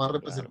país, no vas Claro,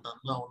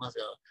 representando a una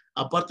ciudad.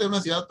 Aparte de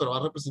una ciudad, pero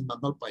vas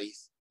representando al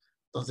país.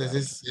 Entonces claro que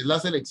es, sí. es la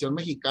selección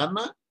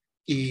mexicana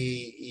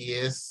y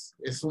es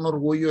un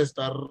orgullo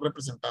estar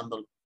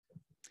representándolo.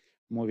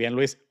 Muy bien,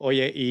 Luis.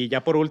 Oye, y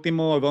ya por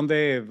último,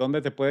 ¿dónde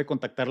te puede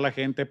contactar la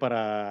gente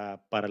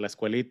para la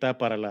escuelita,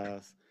 para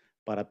los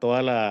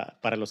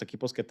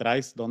equipos que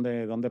traes?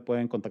 ¿Dónde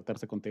pueden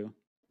contactarse contigo?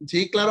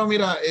 Sí, claro,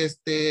 mira,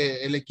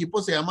 el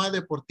equipo se llama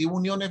Deportivo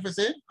Unión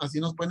FC, así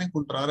nos pueden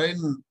encontrar ahí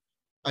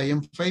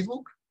en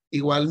Facebook.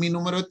 Igual mi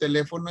número de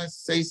teléfono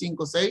es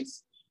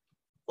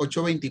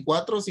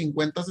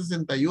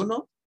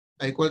 656-824-5061.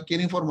 Hay cualquier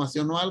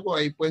información o algo,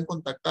 ahí pueden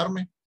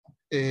contactarme.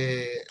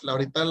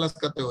 Ahorita las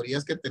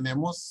categorías que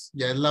tenemos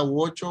ya es la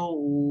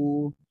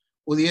U8,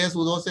 U10,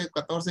 U12,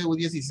 U14,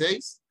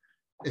 U16.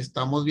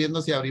 Estamos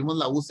viendo si abrimos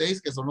la U6,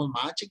 que son los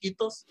más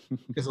chiquitos,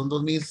 que son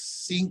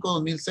 2005,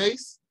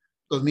 2006,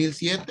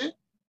 2007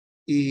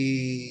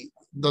 y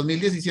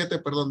 2017,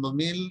 perdón,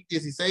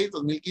 2016,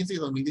 2015 y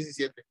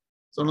 2017.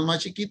 Son los más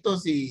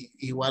chiquitos y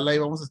igual ahí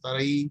vamos a estar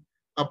ahí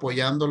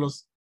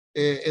apoyándolos.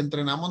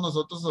 Entrenamos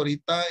nosotros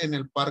ahorita en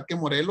el Parque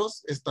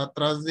Morelos, está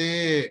atrás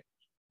de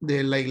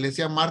la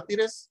Iglesia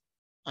Mártires,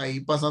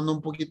 ahí pasando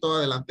un poquito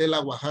adelante de la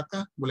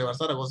Oaxaca, Boulevard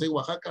Zaragoza y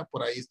Oaxaca,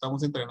 por ahí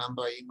estamos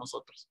entrenando ahí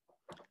nosotros.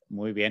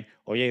 Muy bien.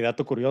 Oye, y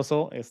dato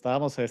curioso,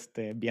 estábamos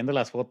viendo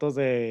las fotos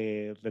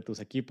de tus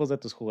equipos, de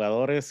tus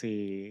jugadores,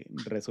 y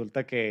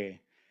resulta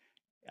que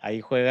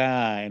ahí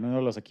juega en uno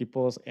de los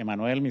equipos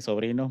Emanuel, mi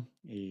sobrino,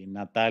 y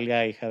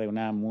Natalia, hija de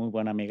una muy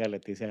buena amiga,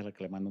 Leticia, a la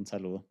que le mando un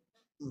saludo.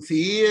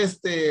 Sí,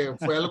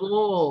 fue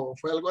algo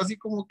así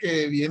como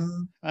que bien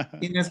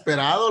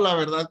inesperado, la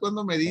verdad,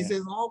 cuando me Sí.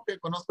 dices, no, que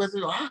conozco eso,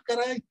 yo,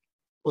 caray,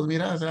 pues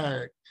mira, o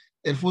sea,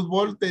 el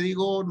fútbol, te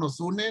digo,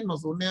 nos une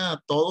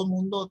a todo el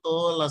mundo,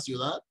 toda la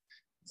ciudad.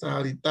 O sea,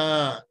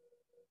 ahorita,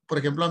 por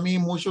ejemplo, a mí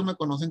muchos me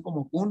conocen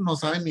como Kun, no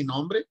saben mi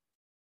nombre,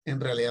 en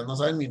realidad no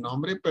saben mi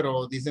nombre,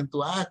 pero dicen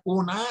tú,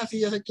 Kun,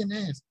 sí, ya sé quién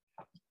es.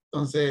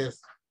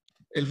 Entonces,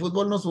 el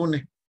fútbol nos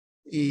une.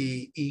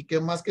 Y qué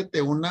más que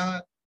te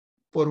una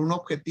por un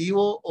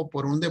objetivo o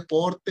por un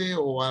deporte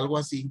o algo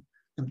así.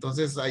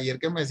 Entonces, ayer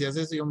que me decías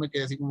eso, yo me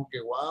quedé así como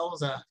que, wow, o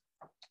sea,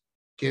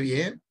 qué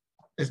bien.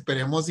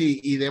 Esperemos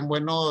y den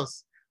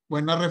buenas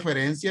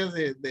referencias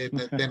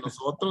de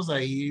nosotros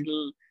ahí,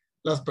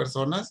 las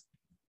personas,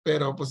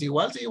 pero pues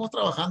igual seguimos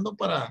trabajando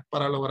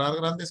para lograr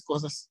grandes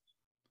cosas.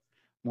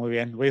 Muy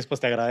bien, Luis, pues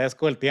te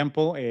agradezco el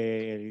tiempo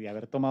y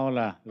haber tomado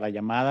la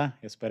llamada.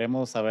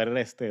 Esperemos saber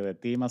de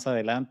ti más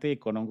adelante y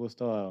con un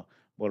gusto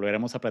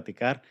volveremos a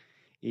platicar.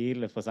 Y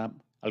pues,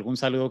 algún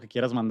saludo que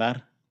quieras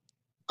mandar.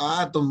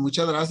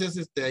 Muchas gracias.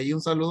 Ahí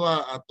un saludo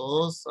a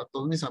todos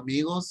mis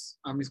amigos,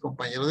 a mis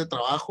compañeros de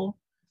trabajo,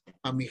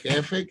 a mi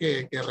jefe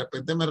que de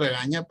repente me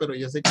regaña, pero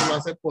yo sé que lo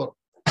hace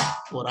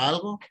por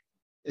algo.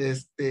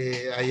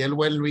 Ahí el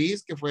buen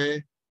Luis, que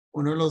fue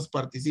uno de los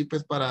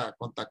partícipes para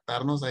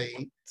contactarnos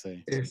ahí.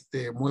 Sí.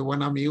 Muy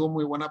buen amigo,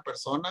 muy buena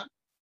persona.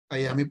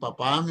 Ahí a mi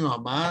papá, a mi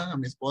mamá, a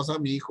mi esposa, a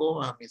mi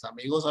hijo, a mis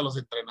amigos, a los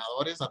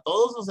entrenadores, a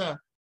todos. O sea,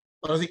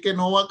 ahora sí que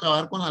no voy a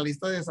acabar con la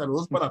lista de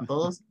saludos para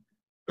todos,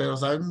 pero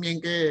saben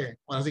bien que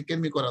ahora sí que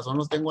en mi corazón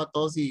los tengo a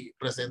todos y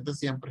presentes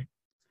siempre.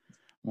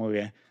 Muy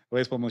bien.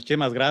 Luis, pues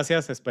muchísimas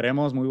gracias.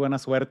 Esperemos muy buena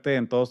suerte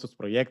en todos tus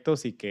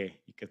proyectos y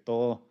que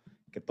todo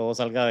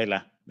salga de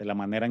la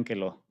manera en que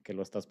lo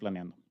estás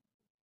planeando.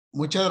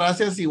 Muchas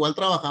gracias. Igual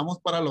trabajamos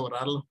para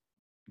lograrlo.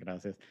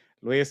 Gracias.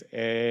 Luis,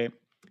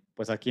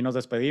 pues aquí nos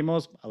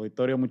despedimos.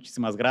 Auditorio,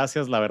 muchísimas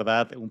gracias. La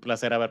verdad, un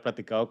placer haber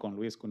platicado con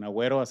Luis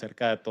Agüero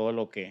acerca de todo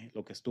lo que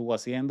estuvo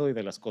haciendo y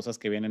de las cosas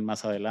que vienen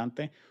más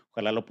adelante.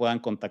 Ojalá lo puedan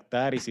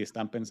contactar y si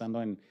están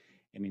pensando en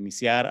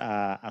iniciar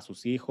a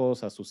sus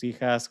hijos, a sus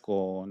hijas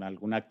con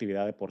alguna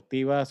actividad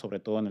deportiva, sobre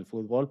todo en el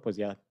fútbol, pues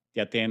ya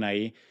tienen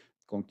ahí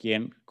con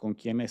quién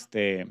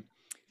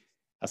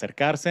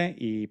acercarse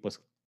y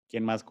pues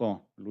quién más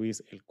con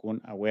Luis el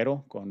Kun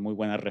Agüero, con muy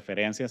buenas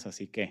referencias,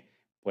 así que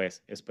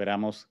pues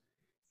esperamos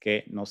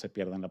que no se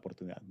pierdan la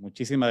oportunidad.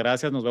 Muchísimas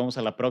gracias, nos vemos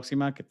a la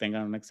próxima, que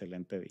tengan un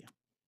excelente día.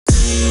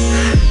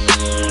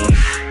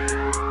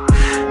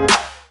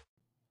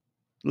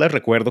 Les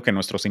recuerdo que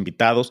nuestros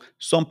invitados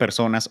son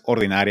personas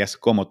ordinarias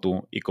como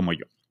tú y como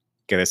yo,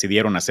 que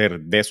decidieron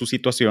hacer de su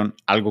situación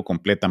algo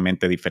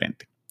completamente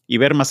diferente y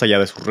ver más allá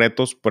de sus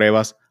retos,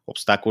 pruebas,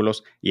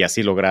 obstáculos y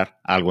así lograr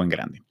algo en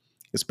grande.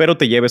 Espero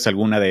te lleves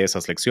alguna de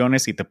esas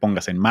lecciones y te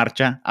pongas en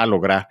marcha a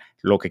lograr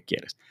lo que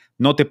quieres.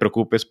 No te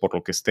preocupes por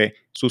lo que esté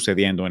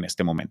sucediendo en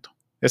este momento.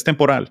 Es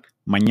temporal,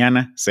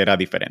 mañana será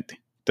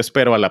diferente. Te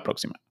espero a la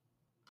próxima.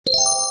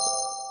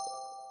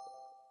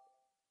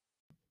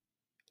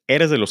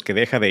 ¿Eres de los que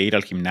deja de ir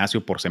al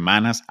gimnasio por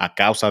semanas a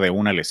causa de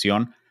una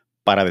lesión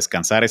para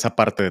descansar esa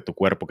parte de tu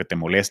cuerpo que te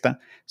molesta,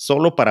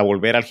 solo para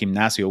volver al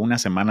gimnasio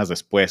unas semanas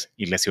después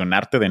y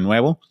lesionarte de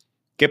nuevo?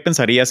 ¿Qué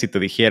pensarías si te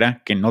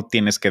dijera que no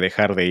tienes que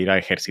dejar de ir a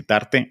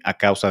ejercitarte a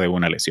causa de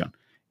una lesión?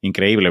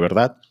 Increíble,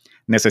 ¿verdad?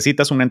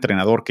 Necesitas un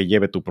entrenador que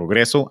lleve tu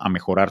progreso a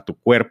mejorar tu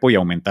cuerpo y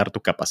aumentar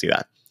tu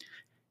capacidad.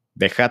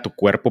 Deja tu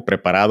cuerpo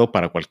preparado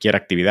para cualquier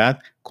actividad,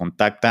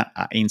 contacta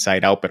a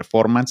Inside Out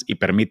Performance y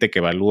permite que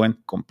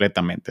evalúen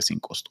completamente sin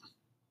costo.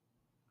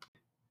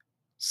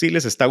 Si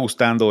les está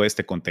gustando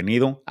este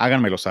contenido,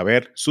 háganmelo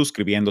saber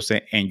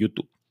suscribiéndose en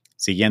YouTube,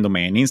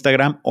 siguiéndome en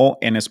Instagram o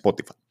en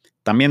Spotify.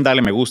 También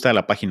dale me gusta a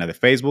la página de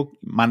Facebook,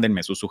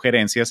 mándenme sus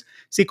sugerencias.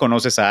 Si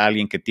conoces a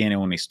alguien que tiene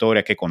una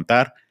historia que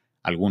contar,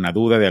 alguna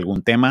duda de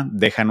algún tema,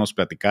 déjanos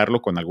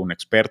platicarlo con algún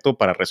experto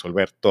para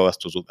resolver todas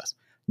tus dudas.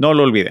 No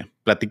lo olviden,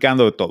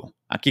 platicando de todo,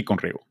 aquí con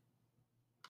Rigo.